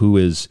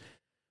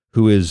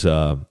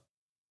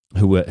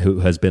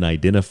has been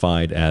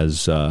identified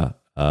as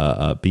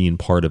being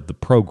part of the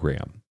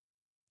program.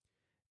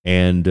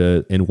 And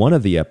in one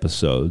of the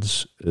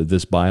episodes,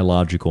 this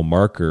biological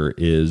marker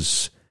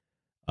is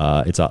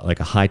like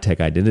a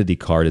high-tech identity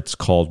card. It's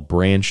called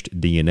branched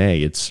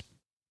DNA.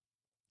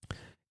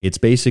 It's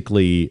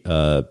basically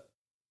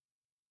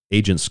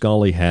Agent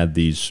Scully had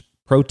these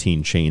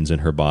protein chains in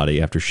her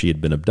body after she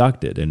had been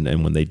abducted,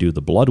 and when they do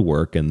the blood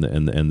work and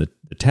the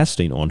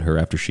testing on her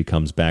after she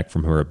comes back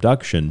from her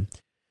abduction,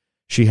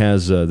 she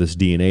has this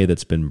DNA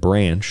that's been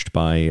branched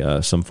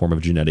by some form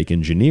of genetic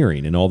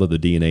engineering. And although the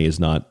DNA is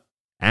not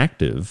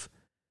active,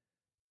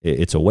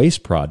 it's a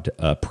waste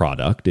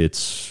product.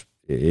 It's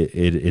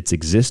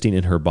existing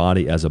in her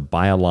body as a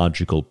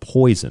biological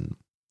poison.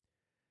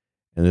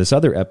 And this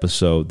other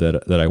episode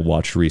that I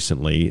watched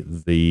recently,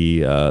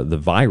 the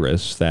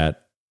virus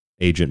that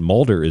Agent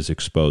Mulder is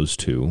exposed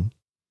to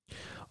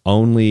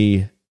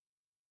only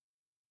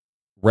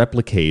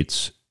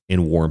replicates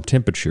in warm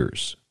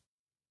temperatures.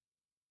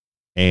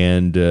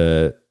 And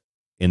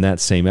in that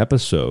same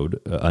episode,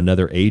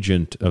 another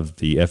agent of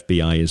the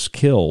FBI is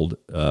killed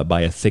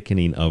by a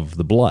thickening of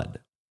the blood.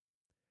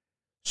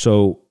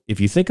 So if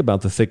you think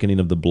about the thickening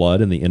of the blood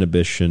and the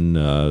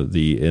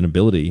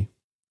inability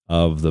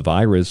of the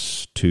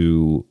virus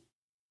to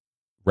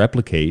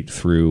replicate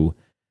through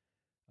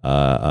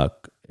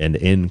and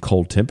in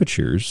cold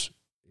temperatures,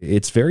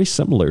 it's very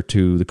similar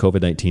to the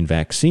COVID-19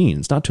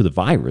 vaccines, not to the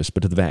virus,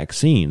 but to the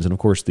vaccines. And of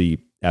course, the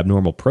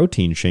abnormal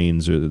protein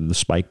chains are the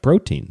spike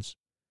proteins.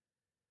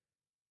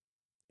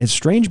 It's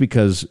strange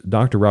because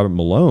Dr. Robert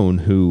Malone,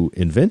 who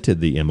invented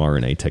the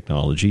mRNA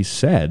technology,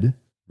 said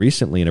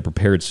recently in a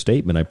prepared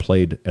statement I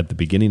played at the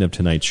beginning of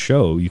tonight's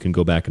show, you can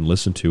go back and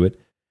listen to it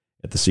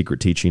at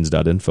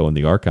thesecretteachings.info in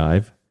the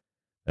archive.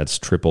 That's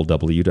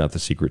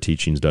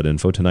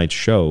www.thesecretteachings.info. Tonight's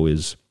show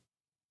is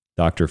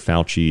Dr.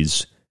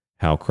 Fauci's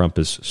How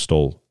Krampus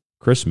Stole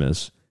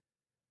Christmas.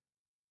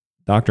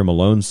 Dr.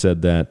 Malone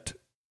said that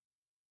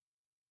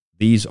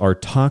these are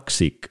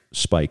toxic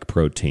spike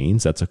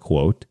proteins, that's a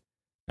quote,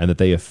 and that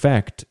they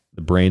affect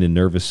the brain and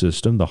nervous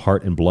system, the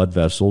heart and blood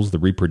vessels, the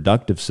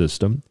reproductive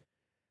system.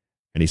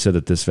 And he said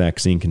that this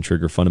vaccine can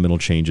trigger fundamental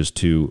changes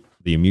to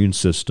the immune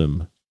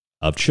system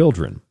of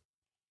children. Of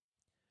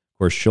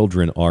course,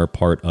 children are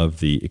part of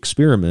the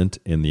experiment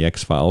in the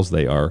X-Files.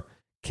 They are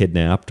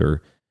kidnapped,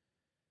 or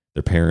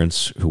their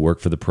parents who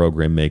work for the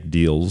program make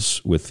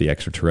deals with the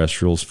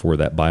extraterrestrials for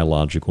that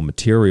biological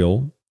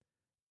material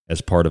as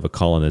part of a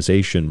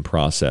colonization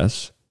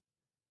process.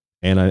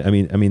 And I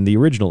mean, the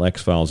original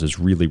X-Files is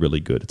really, really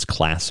good. It's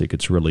classic.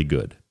 It's really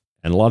good.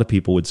 And a lot of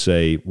people would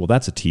say, well,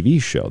 that's a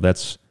TV show.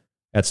 That's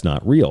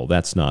not real.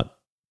 That's not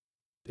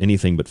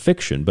anything but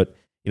fiction. But,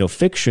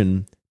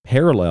 fiction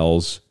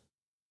parallels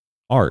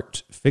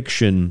art.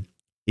 Fiction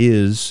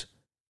is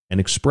an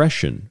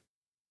expression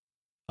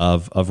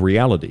of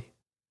reality.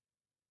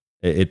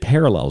 It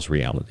parallels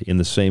reality in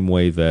the same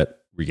way that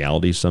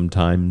reality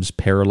sometimes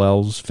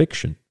parallels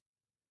fiction.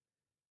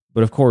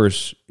 But of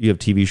course, you have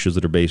TV shows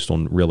that are based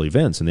on real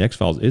events, and the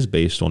X-Files is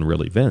based on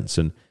real events.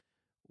 And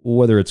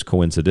whether it's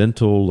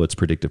coincidental, it's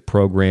predictive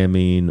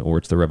programming, or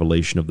it's the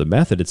revelation of the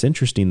method, it's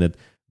interesting that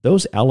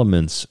those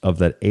elements of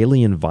that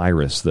alien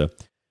virus, the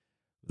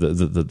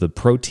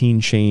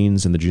protein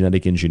chains and the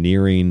genetic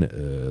engineering,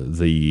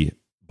 the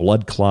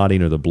blood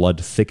clotting or the blood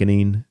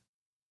thickening,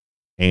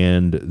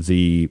 and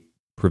the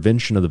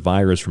prevention of the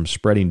virus from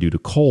spreading due to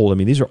cold. I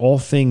mean, these are all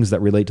things that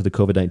relate to the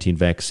COVID-19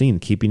 vaccine,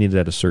 keeping it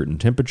at a certain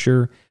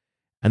temperature.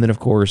 And then, of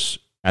course,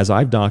 as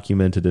I've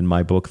documented in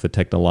my book, The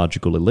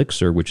Technological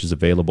Elixir, which is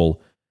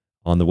available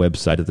on the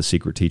website at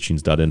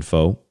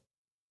thesecretteachings.info,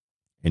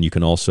 and you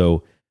can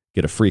also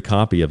get a free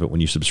copy of it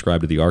when you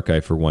subscribe to the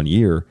archive for 1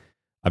 year,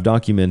 I've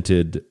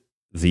documented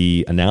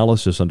the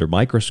analysis under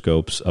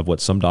microscopes of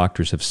what some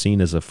doctors have seen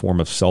as a form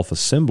of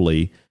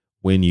self-assembly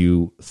when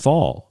you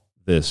thaw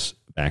this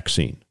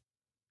vaccine?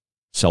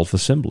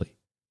 Self-assembly.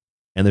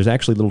 And there's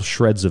actually little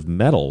shreds of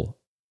metal,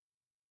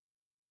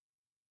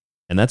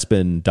 and that's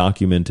been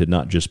documented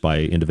not just by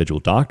individual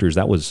doctors,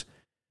 that was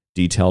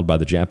detailed by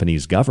the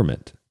Japanese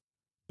government.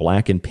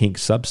 Black and pink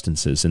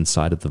substances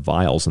inside of the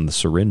vials and the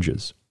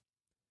syringes.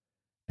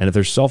 And if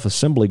there's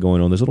self-assembly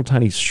going on, there's little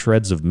tiny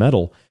shreds of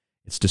metal.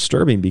 It's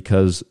disturbing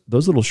because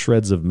those little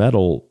shreds of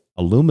metal,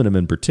 aluminum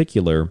in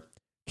particular,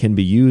 can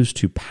be used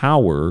to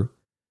power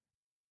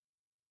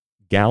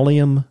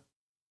gallium,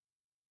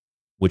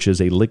 which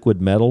is a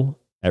liquid metal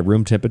at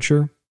room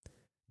temperature,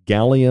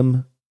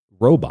 gallium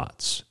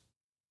robots.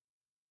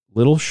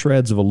 Little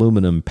shreds of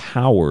aluminum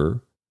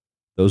power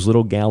those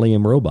little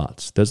gallium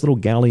robots. Those little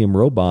gallium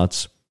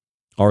robots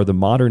are the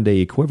modern day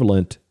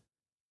equivalent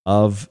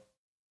of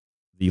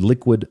the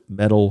liquid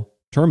metal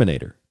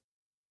Terminator.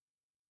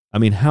 I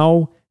mean,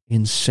 how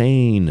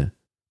insane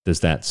does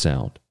that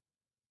sound?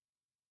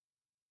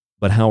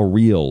 But how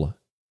real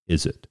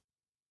is it?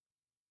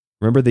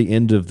 Remember the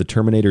end of the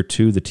Terminator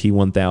 2, the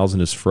T-1000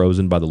 is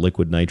frozen by the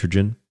liquid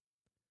nitrogen?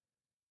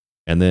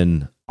 And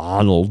then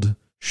Arnold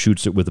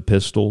shoots it with a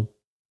pistol,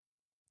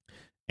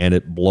 and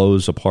it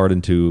blows apart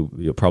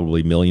into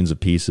probably millions of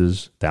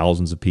pieces,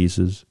 thousands of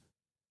pieces.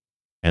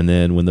 And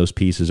then when those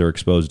pieces are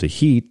exposed to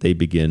heat, they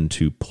begin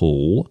to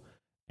pull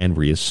and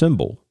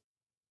reassemble.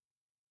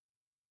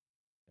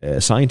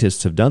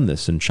 Scientists have done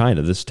this in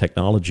China. This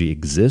technology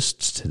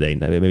exists today.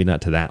 Maybe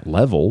not to that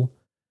level,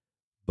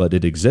 but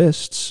it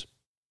exists.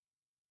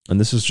 And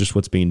this is just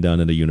what's being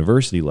done at a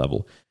university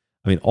level.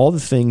 I mean, all the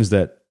things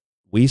that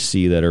we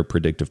see that are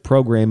predictive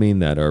programming,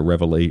 that are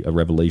a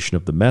revelation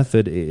of the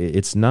method,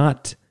 it's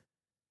not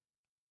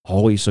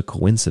always a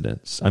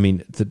coincidence. I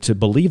mean, to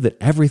believe that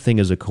everything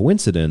is a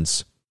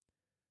coincidence,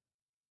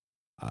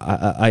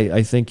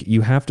 I think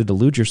you have to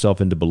delude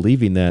yourself into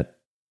believing that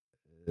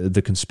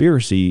the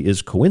conspiracy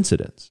is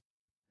coincidence.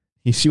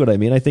 You see what I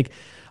mean? I think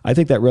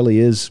that really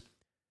is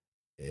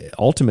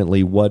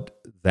ultimately what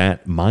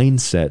that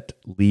mindset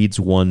leads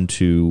one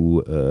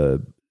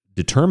to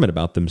determine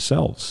about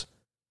themselves.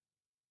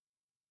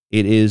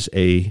 It is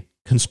a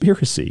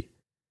conspiracy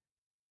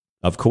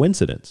of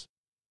coincidence.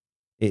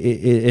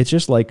 It's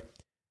just like,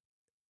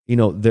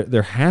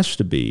 there has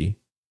to be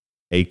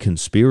a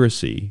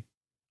conspiracy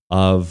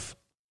of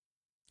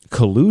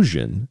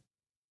collusion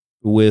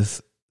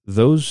with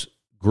those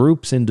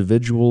groups,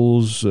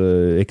 individuals,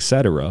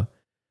 etc.,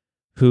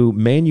 who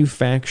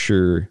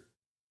manufacture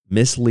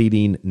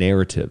misleading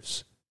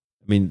narratives.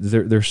 I mean,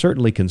 they're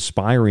certainly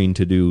conspiring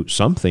to do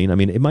something. I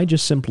mean, it might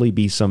just simply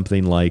be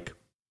something like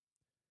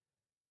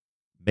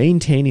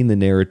maintaining the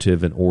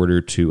narrative in order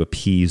to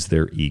appease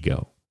their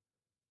ego.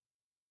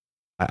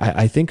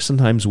 I think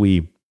sometimes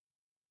we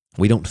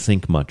don't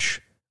think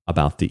much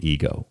about the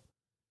ego.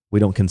 We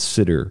don't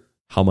consider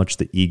how much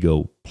the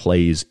ego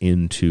plays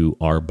into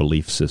our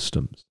belief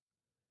systems.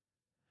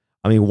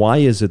 I mean, why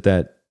is it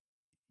that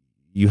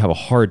you have a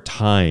hard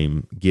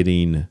time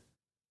getting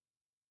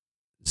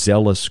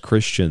zealous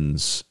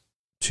Christians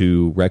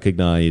to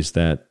recognize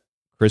that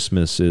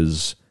Christmas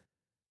is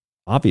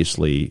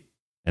obviously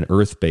an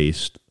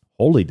earth-based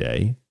holy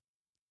day?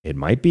 It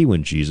might be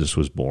when Jesus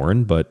was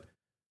born, but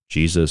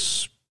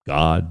Jesus,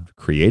 God,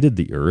 created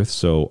the earth,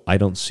 so I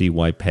don't see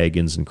why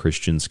pagans and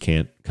Christians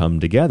can't come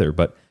together.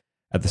 But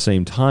at the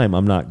same time,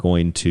 I'm not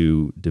going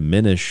to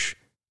diminish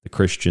the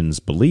Christians'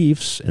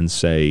 beliefs and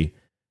say,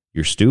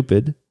 you're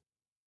stupid.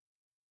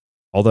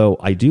 Although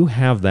I do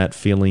have that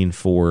feeling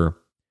for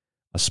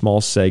a small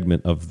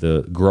segment of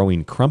the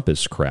growing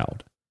Krampus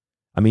crowd.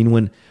 I mean,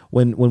 when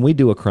we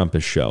do a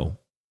Krampus show,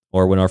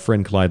 or when our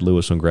friend Clyde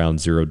Lewis on Ground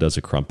Zero does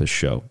a Krampus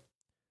show,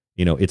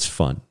 it's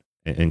fun.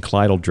 And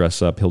Clyde will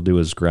dress up. He'll do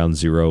his Ground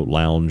Zero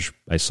lounge.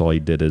 I saw he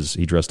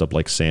dressed up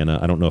like Santa.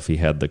 I don't know if he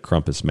had the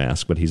Krampus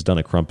mask, but he's done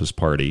a Krampus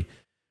party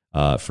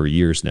for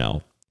years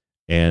now.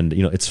 And,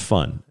 it's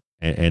fun.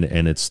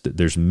 And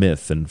there's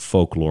myth and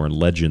folklore and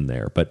legend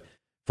there. But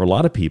for a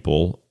lot of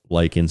people,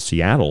 like in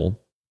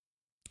Seattle,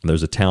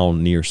 there's a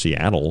town near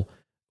Seattle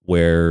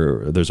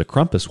where there's a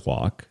Krampus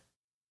walk,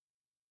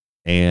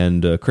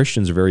 and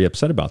Christians are very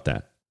upset about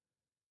that.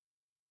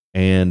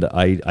 And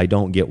I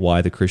don't get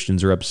why the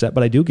Christians are upset,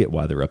 but I do get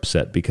why they're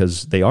upset,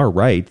 because they are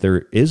right.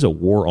 There is a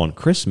war on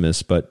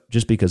Christmas, but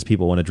just because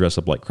people want to dress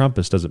up like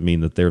Krampus doesn't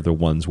mean that they're the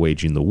ones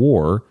waging the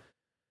war.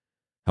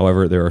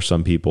 However, there are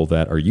some people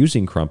that are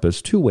using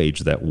Krampus to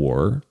wage that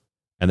war,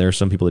 and there are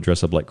some people that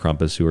dress up like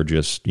Krampus who are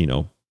just,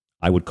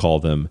 I would call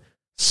them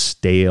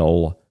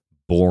stale,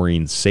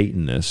 boring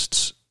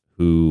Satanists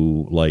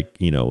who,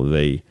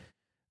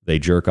 they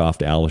jerk off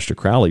to Aleister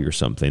Crowley or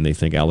something. They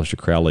think Aleister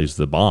Crowley's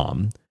the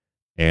bomb,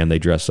 and they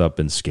dress up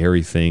in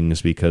scary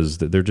things because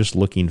they're just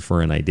looking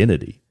for an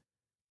identity.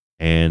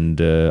 And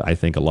I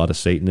think a lot of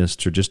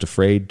Satanists are just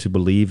afraid to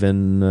believe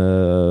in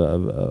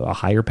a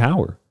higher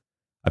power.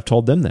 I've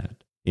told them that.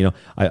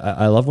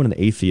 I love when an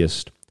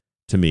atheist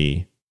to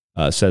me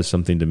says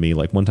something to me.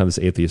 Like one time this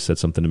atheist said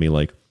something to me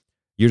like,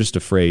 you're just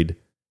afraid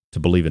to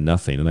believe in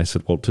nothing. And I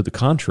said, well, to the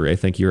contrary, I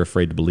think you're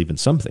afraid to believe in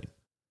something.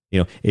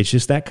 It's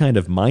just that kind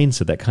of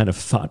mindset, that kind of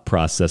thought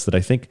process that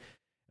I think,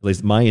 at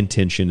least my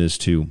intention is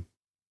to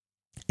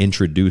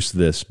introduce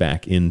this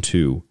back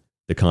into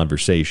the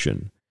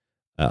conversation.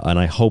 And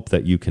I hope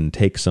that you can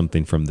take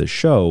something from this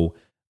show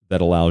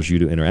that allows you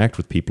to interact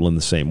with people in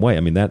the same way. I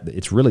mean,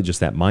 it's really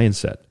just that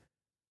mindset.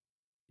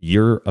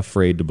 You're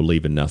afraid to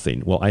believe in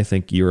nothing. Well, I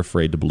think you're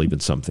afraid to believe in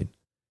something.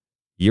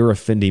 You're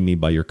offending me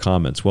by your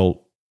comments.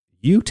 Well,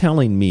 you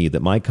telling me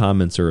that my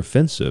comments are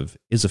offensive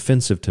is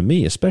offensive to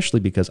me, especially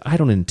because I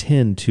don't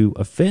intend to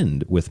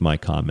offend with my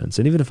comments.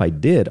 And even if I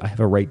did, I have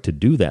a right to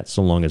do that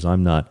so long as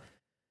I'm not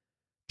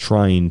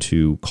trying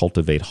to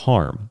cultivate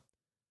harm.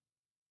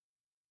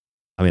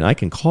 I mean, I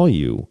can call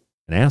you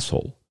an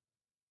asshole.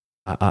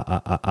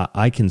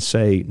 I can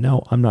say,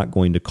 no, I'm not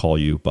going to call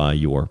you by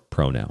your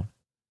pronoun.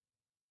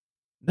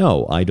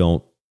 No, I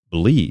don't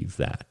believe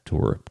that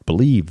or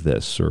believe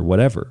this or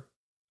whatever.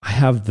 I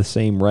have the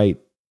same right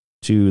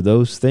to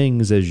those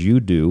things as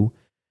you do.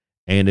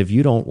 And if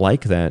you don't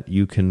like that,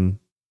 you can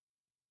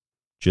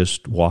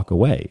just walk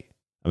away.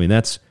 I mean,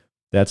 that's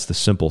the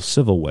simple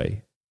civil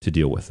way to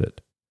deal with it.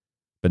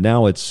 But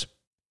now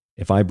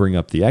if I bring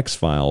up the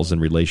X-Files in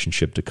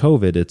relationship to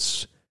COVID,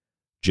 it's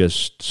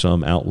just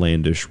some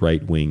outlandish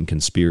right-wing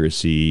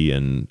conspiracy,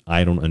 and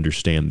I don't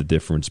understand the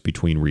difference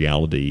between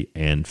reality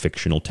and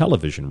fictional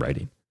television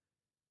writing.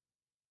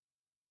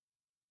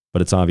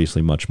 But it's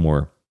obviously much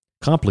more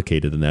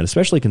complicated than that,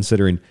 especially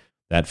considering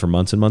that for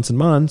months and months and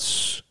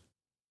months,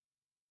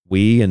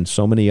 we and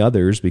so many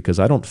others, because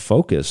I don't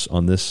focus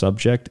on this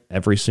subject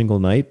every single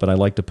night, but I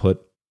like to put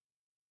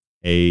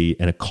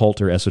an occult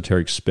or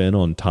esoteric spin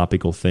on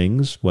topical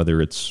things,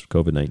 whether it's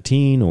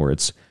COVID-19 or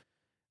it's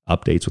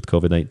updates with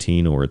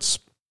COVID-19 or it's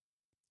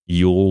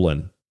Yule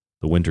and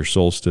the winter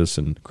solstice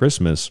and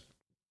Christmas.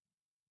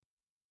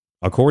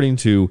 According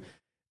to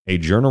a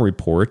journal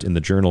report in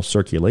the journal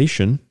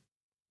Circulation,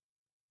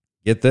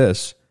 get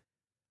this,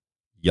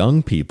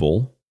 young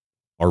people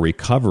are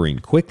recovering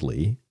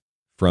quickly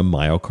from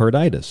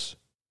myocarditis.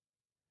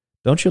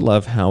 Don't you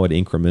love how it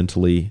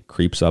incrementally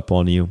creeps up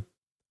on you?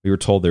 We were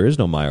told there is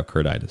no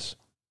myocarditis.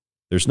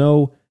 There's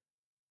no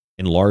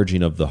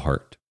enlarging of the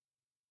heart.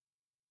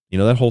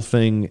 That whole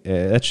thing,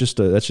 that's just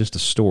a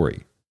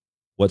story.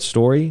 What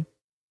story?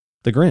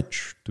 The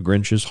Grinch. The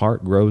Grinch's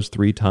heart grows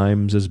 3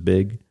 times as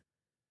big,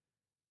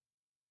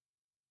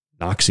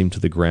 knocks him to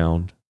the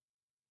ground.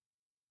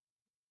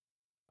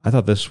 I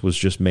thought this was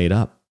just made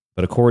up.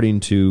 But according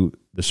to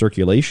the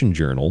Circulation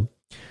Journal,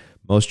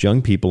 most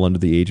young people under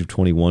the age of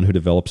 21 who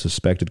develop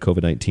suspected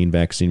COVID-19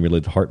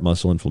 vaccine-related heart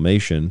muscle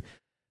inflammation,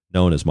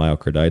 known as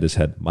myocarditis,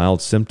 had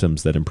mild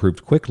symptoms that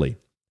improved quickly,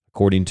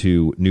 according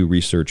to new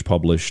research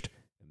published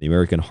in the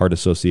American Heart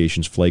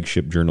Association's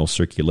flagship journal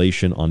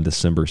Circulation on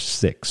December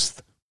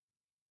 6th.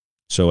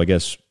 So I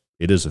guess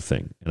it is a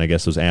thing. And I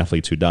guess those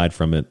athletes who died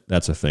from it,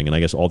 that's a thing. And I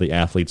guess all the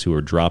athletes who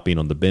are dropping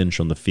on the bench,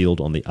 on the field,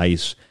 on the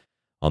ice,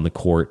 on the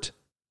court,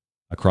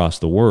 across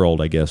the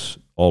world, I guess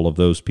all of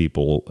those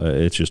people,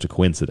 it's just a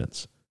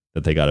coincidence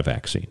that they got a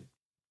vaccine.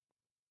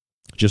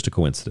 Just a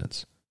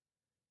coincidence.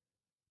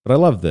 But I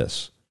love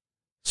this.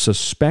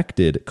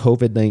 Suspected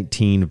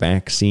COVID-19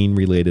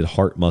 vaccine-related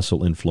heart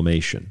muscle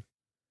inflammation.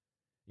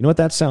 You know what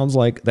that sounds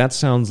like? That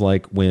sounds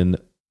like when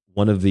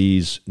one of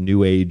these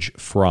New Age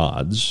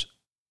frauds,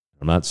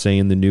 I'm not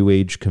saying the New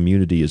Age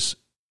community is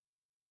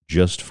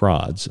just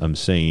frauds. I'm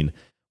saying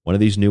one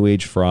of these New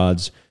Age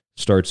frauds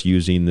starts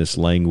using this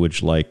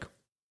language like,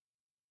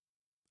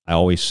 I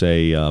always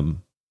say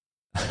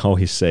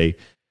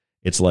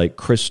it's like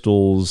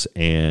crystals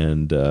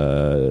and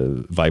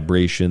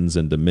vibrations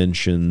and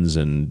dimensions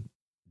and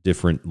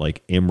different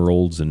like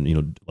emeralds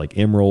and, like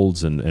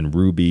emeralds and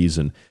rubies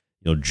and,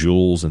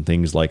 jewels and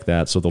things like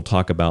that. So they'll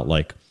talk about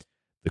like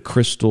the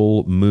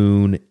crystal,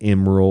 moon,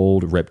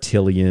 emerald,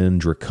 reptilian,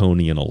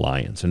 draconian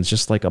alliance. And it's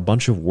just like a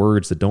bunch of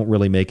words that don't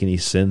really make any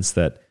sense,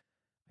 that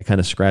I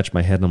kind of scratch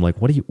my head and I'm like,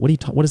 what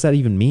does that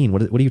even mean?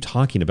 What are you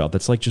talking about?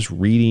 That's like just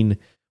reading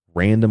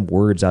random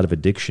words out of a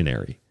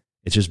dictionary.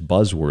 It's just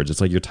buzzwords.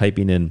 It's like you're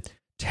typing in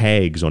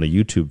tags on a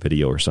YouTube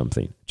video or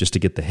something just to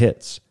get the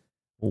hits.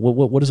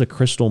 What is a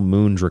crystal,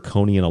 moon,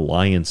 draconian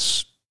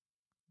alliance?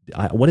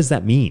 What does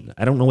that mean?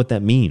 I don't know what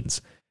that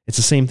means. It's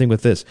the same thing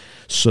with this.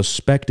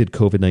 Suspected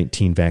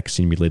COVID-19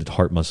 vaccine-related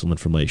heart muscle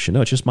inflammation.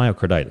 No, it's just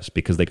myocarditis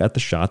because they got the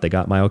shot, they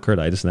got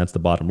myocarditis, and that's the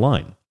bottom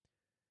line.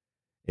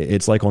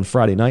 It's like on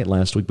Friday night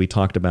last week, we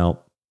talked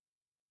about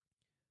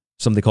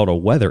something called a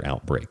weather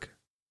outbreak.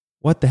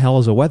 What the hell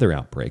is a weather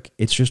outbreak?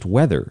 It's just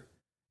weather.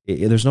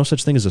 There's no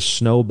such thing as a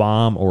snow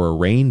bomb or a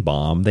rain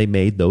bomb. They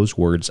made those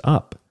words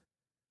up.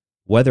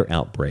 Weather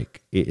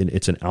outbreak.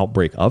 It's an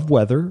outbreak of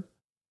weather,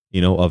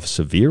 of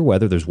severe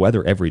weather. There's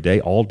weather every day,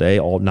 all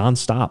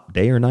nonstop,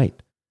 day or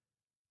night.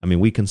 I mean,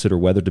 we consider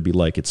weather to be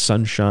like it's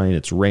sunshine,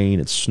 it's rain,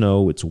 it's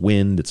snow, it's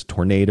wind, it's a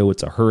tornado,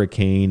 it's a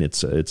hurricane,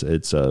 it's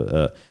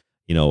an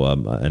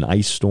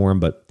ice storm,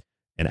 but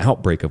an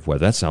outbreak of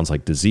weather, that sounds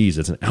like disease.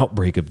 It's an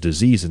outbreak of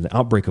disease, an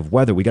outbreak of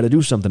weather. We got to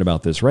do something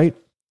about this, right?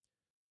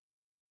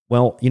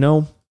 Well,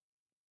 I'll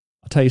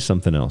tell you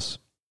something else.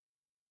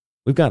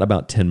 we've got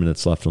about 10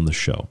 minutes left on the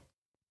show.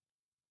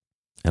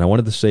 And I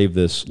wanted to save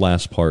this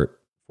last part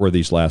for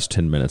these last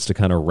 10 minutes to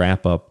kind of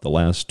wrap up the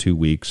last 2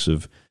 weeks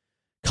of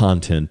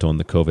content on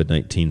the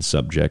COVID-19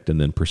 subject and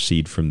then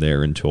proceed from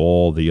there into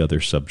all the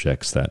other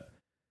subjects that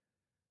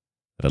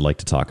I'd like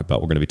to talk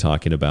about. We're going to be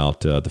talking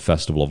about the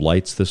Festival of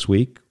Lights this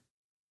week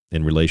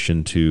in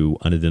relation to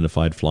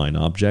unidentified flying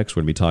objects.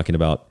 We're going to be talking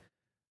about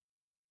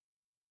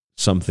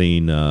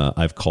something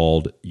I've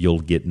called You'll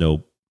Get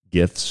No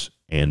Gifts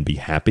and Be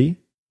Happy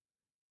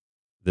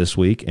this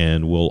week.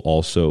 And we'll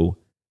also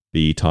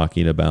be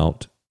talking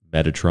about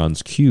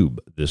Metatron's Cube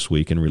this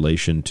week in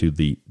relation to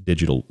the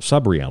digital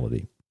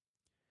sub-reality.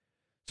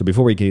 So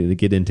before we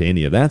get into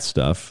any of that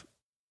stuff,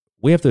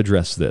 we have to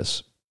address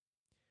this.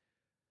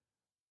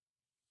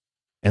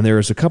 And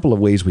there's a couple of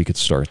ways we could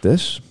start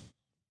this.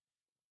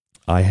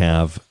 I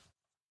have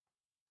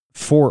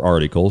 4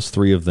 articles.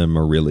 3 of them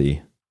are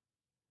really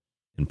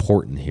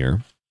important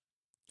here.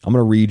 I'm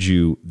going to read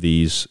you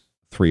these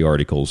 3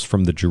 articles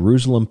from the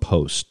Jerusalem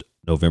Post,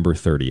 November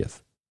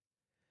 30th.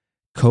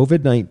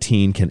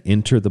 COVID-19 can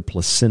enter the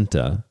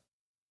placenta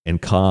and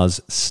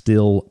cause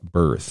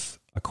stillbirth,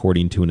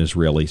 according to an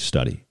Israeli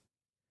study.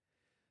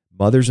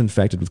 Mothers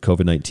infected with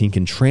COVID-19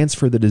 can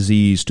transfer the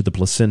disease to the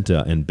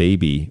placenta and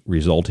baby,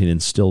 resulting in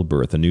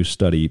stillbirth, a new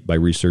study by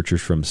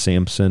researchers from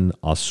Samson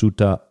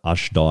Asuta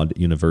Ashdod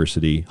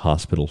University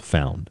Hospital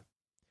found.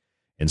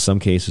 In some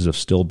cases of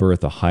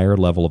stillbirth, a higher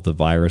level of the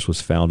virus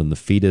was found in the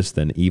fetus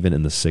than even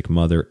in the sick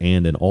mother,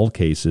 and in all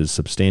cases,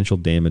 substantial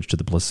damage to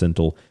the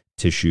placental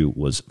tissue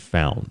was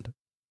found.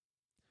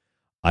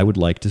 I would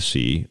like to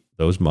see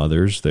those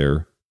mothers,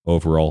 their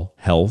overall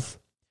health,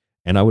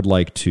 and I would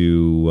like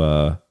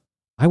to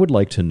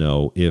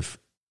know if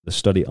the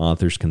study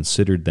authors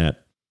considered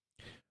that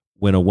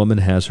when a woman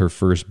has her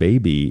first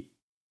baby,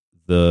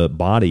 the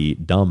body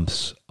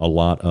dumps a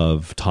lot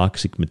of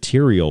toxic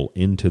material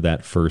into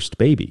that first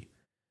baby.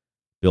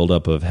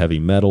 Buildup of heavy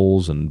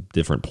metals and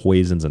different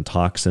poisons and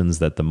toxins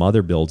that the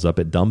mother builds up.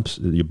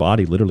 Your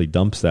body literally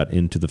dumps that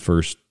into the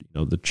first,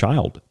 the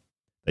child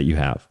that you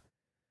have.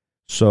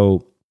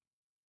 So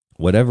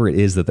whatever it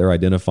is that they're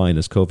identifying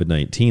as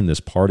COVID-19, this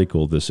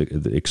particle,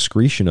 the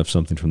excretion of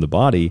something from the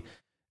body,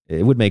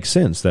 it would make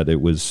sense that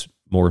it was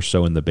more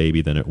so in the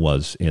baby than it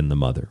was in the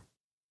mother.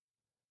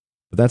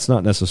 But that's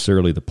not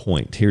necessarily the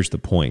point. Here's the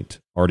point.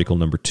 Article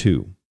number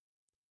 2,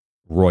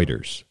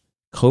 Reuters.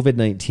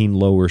 COVID-19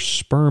 lowers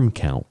sperm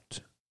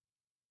count.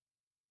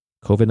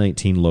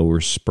 COVID-19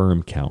 lowers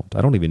sperm count.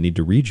 I don't even need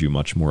to read you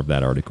much more of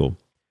that article.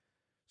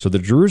 So the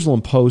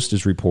Jerusalem Post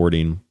is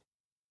reporting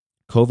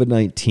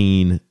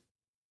COVID-19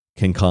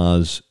 can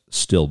cause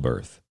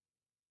stillbirth.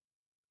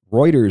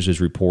 Reuters is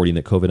reporting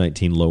that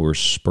COVID-19 lowers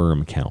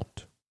sperm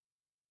count.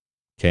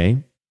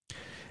 Okay?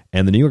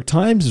 And the New York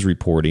Times is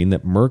reporting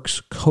that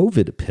Merck's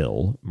COVID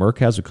pill, Merck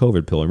has a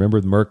COVID pill.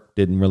 Remember, Merck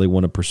didn't really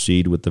want to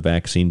proceed with the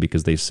vaccine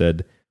because they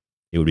said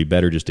it would be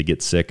better just to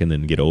get sick and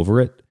then get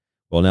over it.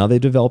 Well, now they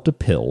developed a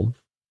pill,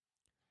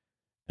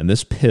 and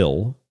this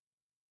pill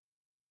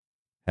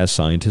has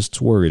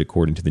scientists worried,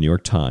 according to the New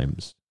York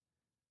Times.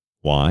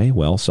 Why?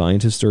 Well,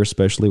 scientists are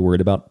especially worried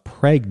about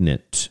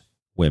pregnant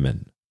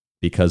women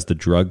because the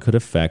drug could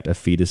affect a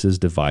fetus's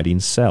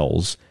dividing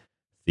cells,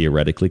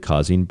 theoretically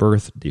causing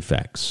birth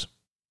defects.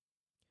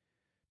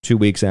 2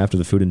 weeks after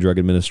the Food and Drug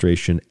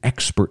Administration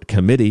expert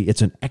committee,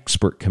 it's an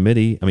expert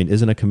committee. I mean,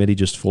 isn't a committee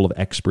just full of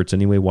experts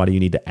anyway? Why do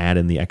you need to add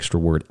in the extra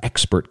word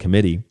expert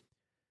committee?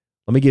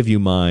 Let me give you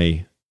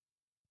my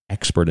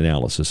expert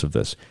analysis of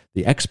this.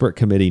 The expert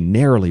committee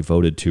narrowly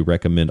voted to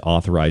recommend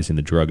authorizing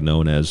the drug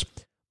known as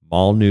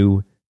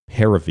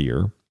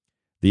molnupiravir.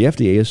 The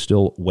FDA is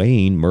still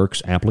weighing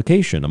Merck's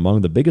application.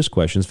 Among the biggest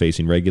questions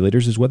facing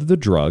regulators is whether the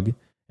drug,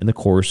 in the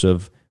course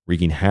of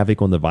wreaking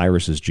havoc on the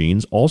virus's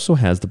genes, also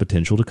has the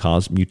potential to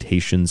cause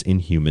mutations in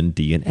human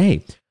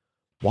DNA.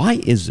 Why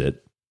is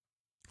it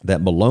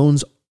that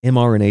Malone's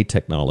mRNA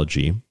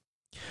technology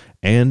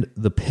and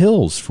the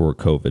pills for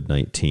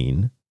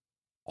COVID-19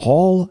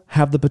 all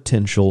have the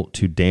potential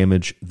to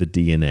damage the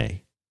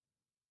DNA?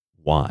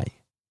 Why?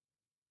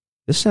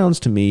 This sounds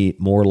to me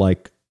more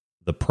like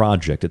The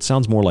Project. It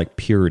sounds more like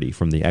Purity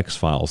from the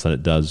X-Files than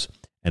it does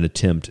an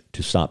attempt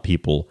to stop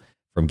people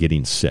from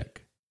getting sick.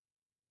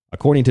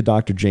 According to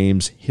Dr.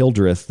 James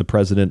Hildreth, the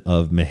president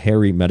of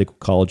Meharry Medical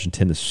College in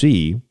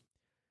Tennessee,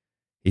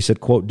 he said,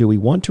 quote, "Do we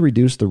want to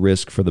reduce the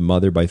risk for the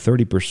mother by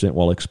 30%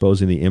 while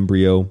exposing the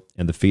embryo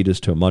and the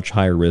fetus to a much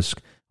higher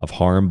risk of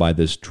harm by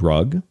this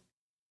drug?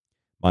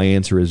 My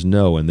answer is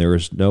no, and there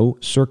is no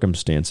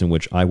circumstance in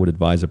which I would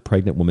advise a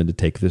pregnant woman to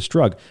take this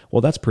drug." Well,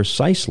 that's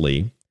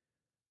precisely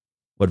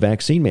what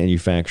vaccine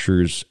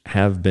manufacturers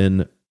have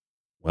been,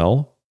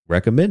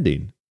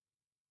 recommending,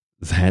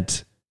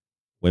 that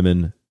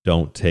women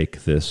don't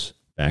take this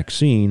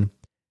vaccine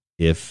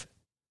if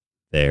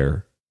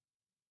they're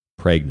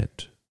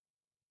pregnant.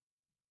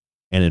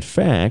 And in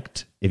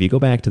fact, if you go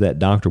back to that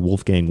Dr.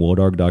 Wolfgang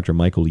Wodarg, Dr.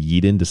 Michael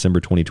Yeadon, December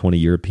 2020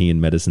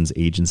 European Medicines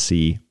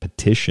Agency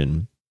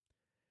petition,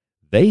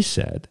 they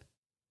said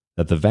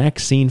that the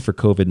vaccine for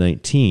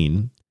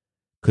COVID-19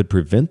 could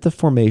prevent the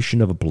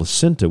formation of a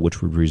placenta,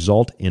 which would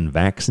result in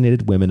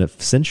vaccinated women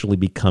essentially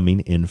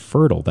becoming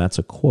infertile. That's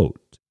a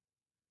quote.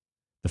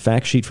 The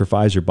fact sheet for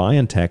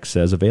Pfizer-BioNTech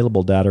says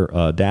available data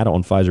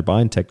on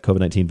Pfizer-BioNTech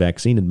COVID-19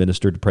 vaccine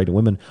administered to pregnant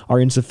women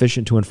are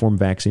insufficient to inform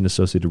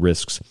vaccine-associated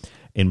risks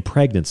in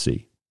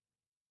pregnancy.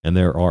 And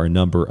there are a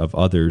number of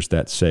others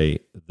that say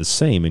the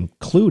same,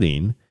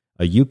 including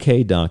a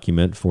UK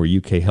document for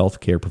UK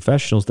healthcare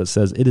professionals that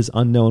says it is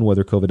unknown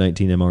whether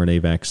COVID-19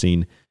 mRNA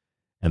vaccine,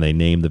 and they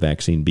name the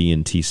vaccine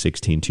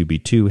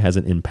BNT162b2, has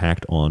an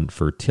impact on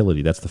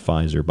fertility. That's the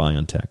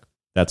Pfizer-BioNTech.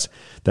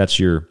 That's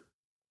your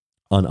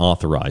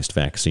unauthorized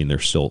vaccine. They're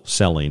still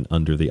selling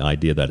under the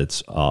idea that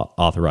it's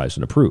authorized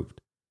and approved.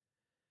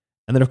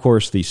 And then, of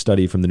course, the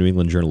study from the New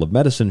England Journal of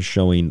Medicine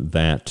showing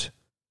that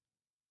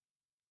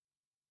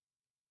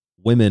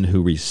women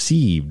who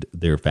received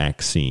their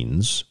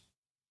vaccines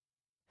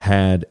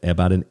had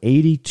about an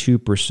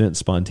 82%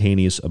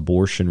 spontaneous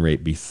abortion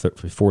rate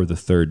before the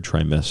third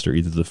trimester,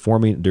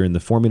 either during the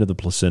forming of the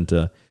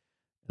placenta,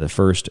 the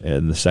first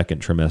and the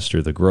second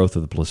trimester, the growth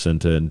of the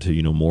placenta into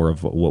more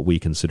of what we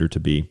consider to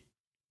be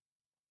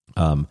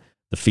the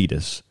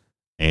fetus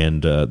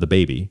and the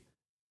baby,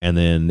 and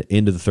then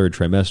into the third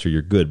trimester,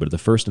 you're good. But at the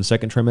first and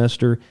second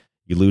trimester,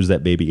 you lose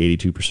that baby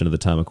 82% of the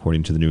time,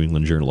 according to the New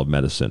England Journal of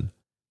Medicine.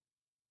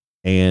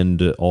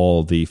 And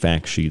all the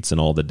fact sheets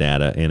and all the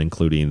data, and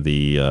including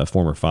the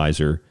former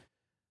Pfizer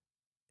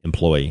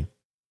employee,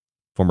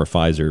 former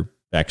Pfizer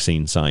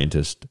vaccine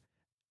scientist,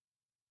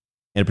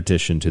 and a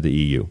petition to the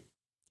EU.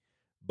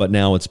 But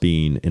now it's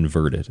being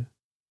inverted.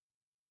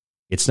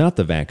 It's not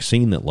the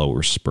vaccine that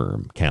lowers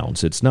sperm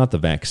counts. It's not the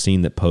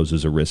vaccine that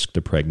poses a risk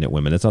to pregnant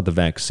women. It's not the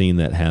vaccine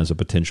that has a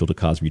potential to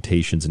cause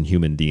mutations in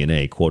human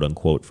DNA, quote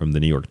unquote, from the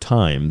New York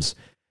Times.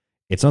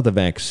 It's not the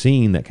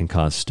vaccine that can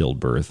cause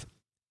stillbirth.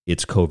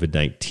 It's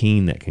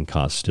COVID-19 that can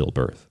cause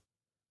stillbirth.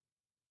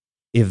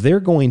 If they're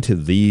going to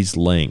these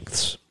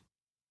lengths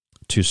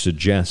to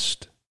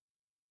suggest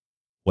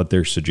what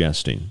they're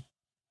suggesting,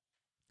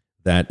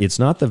 that it's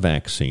not the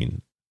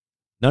vaccine,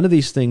 none of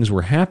these things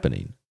were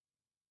happening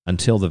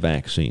until the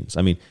vaccines.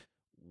 I mean,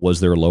 was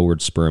there a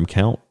lowered sperm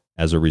count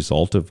as a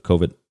result of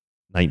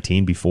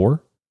COVID-19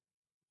 before?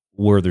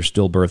 Were there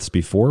stillbirths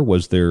before?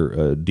 Was there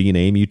a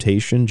DNA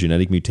mutation,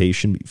 genetic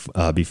mutation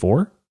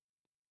before?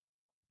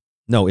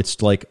 No,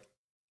 it's like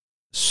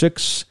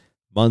 6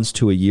 months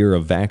to a year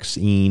of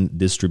vaccine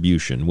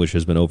distribution, which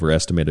has been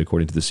overestimated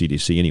according to the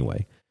CDC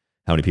anyway,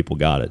 how many people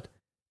got it.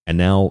 And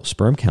now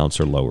sperm counts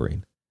are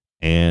lowering,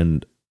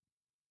 and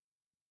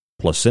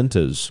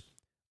placentas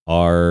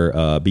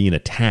are being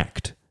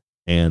attacked,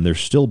 and there's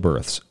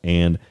stillbirths,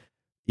 and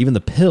even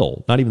the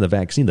pill, not even the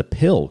vaccine, the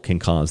pill can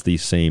cause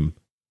these same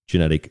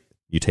genetic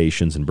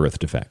mutations and birth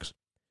defects.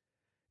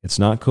 It's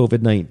not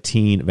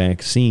COVID-19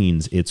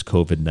 vaccines, it's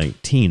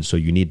COVID-19. So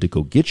you need to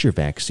go get your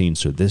vaccine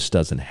so this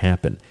doesn't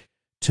happen.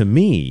 To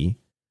me,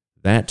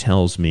 that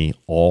tells me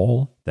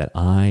all that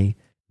I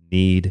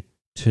need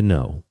to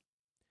know.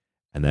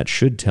 And that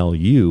should tell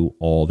you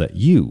all that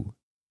you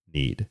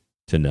need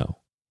to know.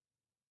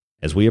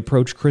 As we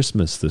approach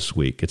Christmas this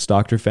week, it's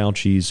Dr.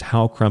 Fauci's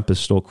How Krampus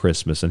Stole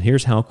Christmas. And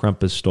here's how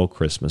Krampus stole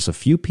Christmas. A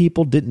few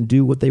people didn't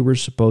do what they were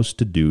supposed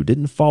to do,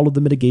 didn't follow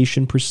the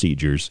mitigation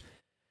procedures.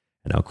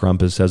 And now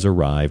Krampus has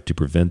arrived to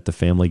prevent the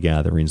family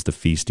gatherings, the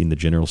feasting, the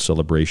general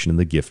celebration, and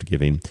the gift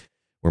giving,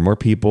 where more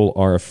people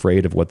are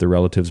afraid of what their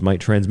relatives might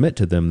transmit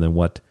to them than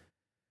what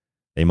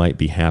they might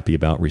be happy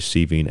about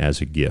receiving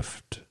as a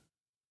gift.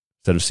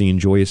 Instead of seeing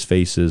joyous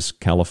faces,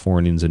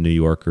 Californians and New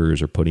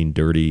Yorkers are putting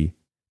dirty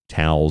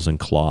towels and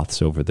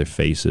cloths over their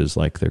faces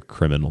like they're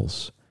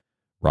criminals,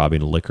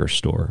 robbing a liquor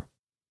store.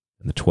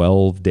 And the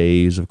 12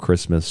 days of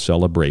Christmas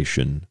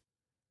celebration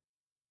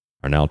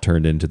are now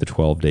turned into the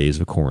 12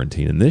 days of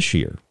quarantine. And this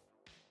year,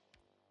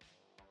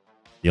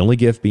 the only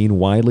gift being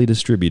widely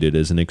distributed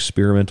is an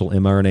experimental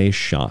mRNA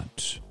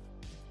shot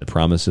that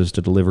promises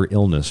to deliver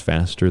illness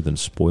faster than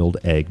spoiled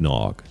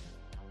eggnog.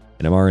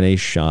 An mRNA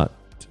shot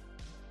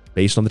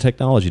based on the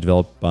technology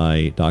developed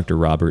by Dr.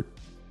 Robert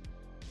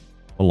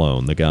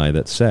Malone, the guy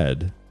that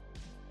said,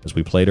 as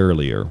we played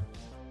earlier,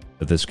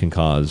 that this can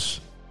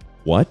cause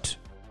what?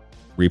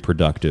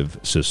 Reproductive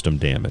system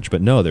damage.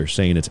 But no, they're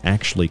saying it's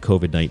actually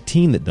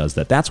COVID-19 that does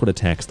that. That's what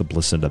attacks the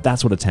placenta.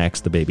 That's what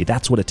attacks the baby.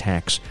 That's what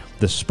attacks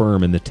the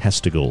sperm and the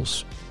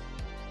testicles.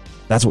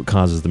 That's what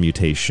causes the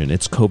mutation.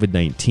 It's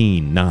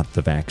COVID-19, not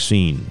the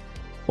vaccine.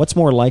 What's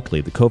more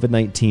likely, the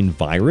COVID-19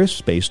 virus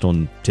based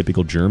on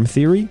typical germ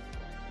theory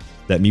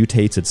that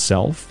mutates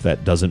itself,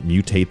 that doesn't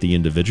mutate the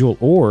individual,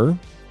 or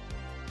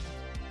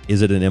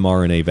is it an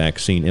mRNA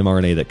vaccine,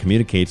 mRNA that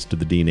communicates to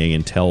the DNA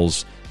and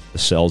tells the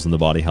cells in the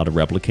body how to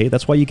replicate?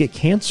 That's why you get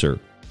cancer.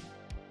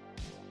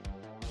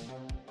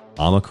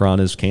 Omicron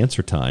is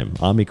cancer time.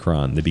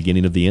 Omicron, the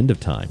beginning of the end of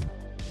time.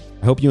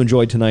 I hope you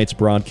enjoyed tonight's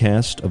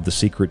broadcast of The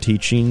Secret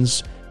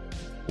Teachings.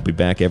 We'll be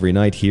back every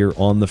night here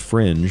on The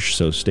Fringe,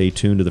 so stay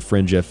tuned to The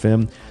Fringe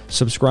FM.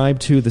 Subscribe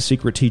to The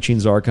Secret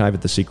Teachings archive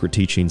at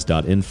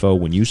thesecretteachings.info.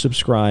 When you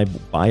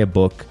subscribe, buy a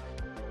book,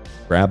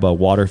 Grab a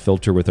water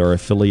filter with our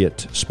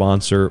affiliate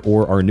sponsor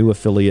or our new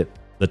affiliate,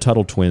 the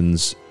Tuttle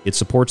Twins. It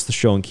supports the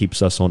show and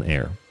keeps us on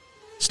air.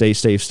 Stay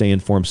safe, stay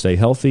informed, stay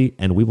healthy,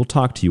 and we will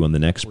talk to you on the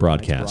next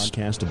broadcast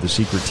of The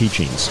Secret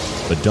Teachings.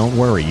 But don't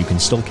worry, you can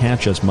still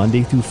catch us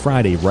Monday through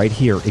Friday right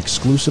here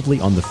exclusively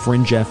on the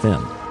Fringe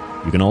FM.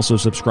 You can also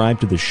subscribe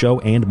to the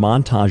show and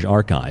montage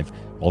archive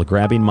while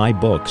grabbing my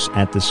books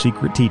at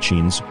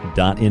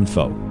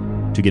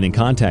thesecretteachings.info. To get in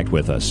contact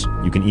with us,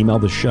 you can email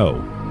the show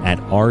at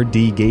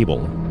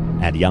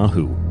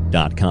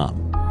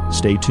rdgable@yahoo.com.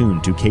 Stay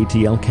tuned to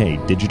KTLK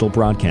Digital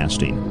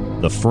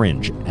Broadcasting, The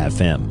Fringe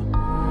FM.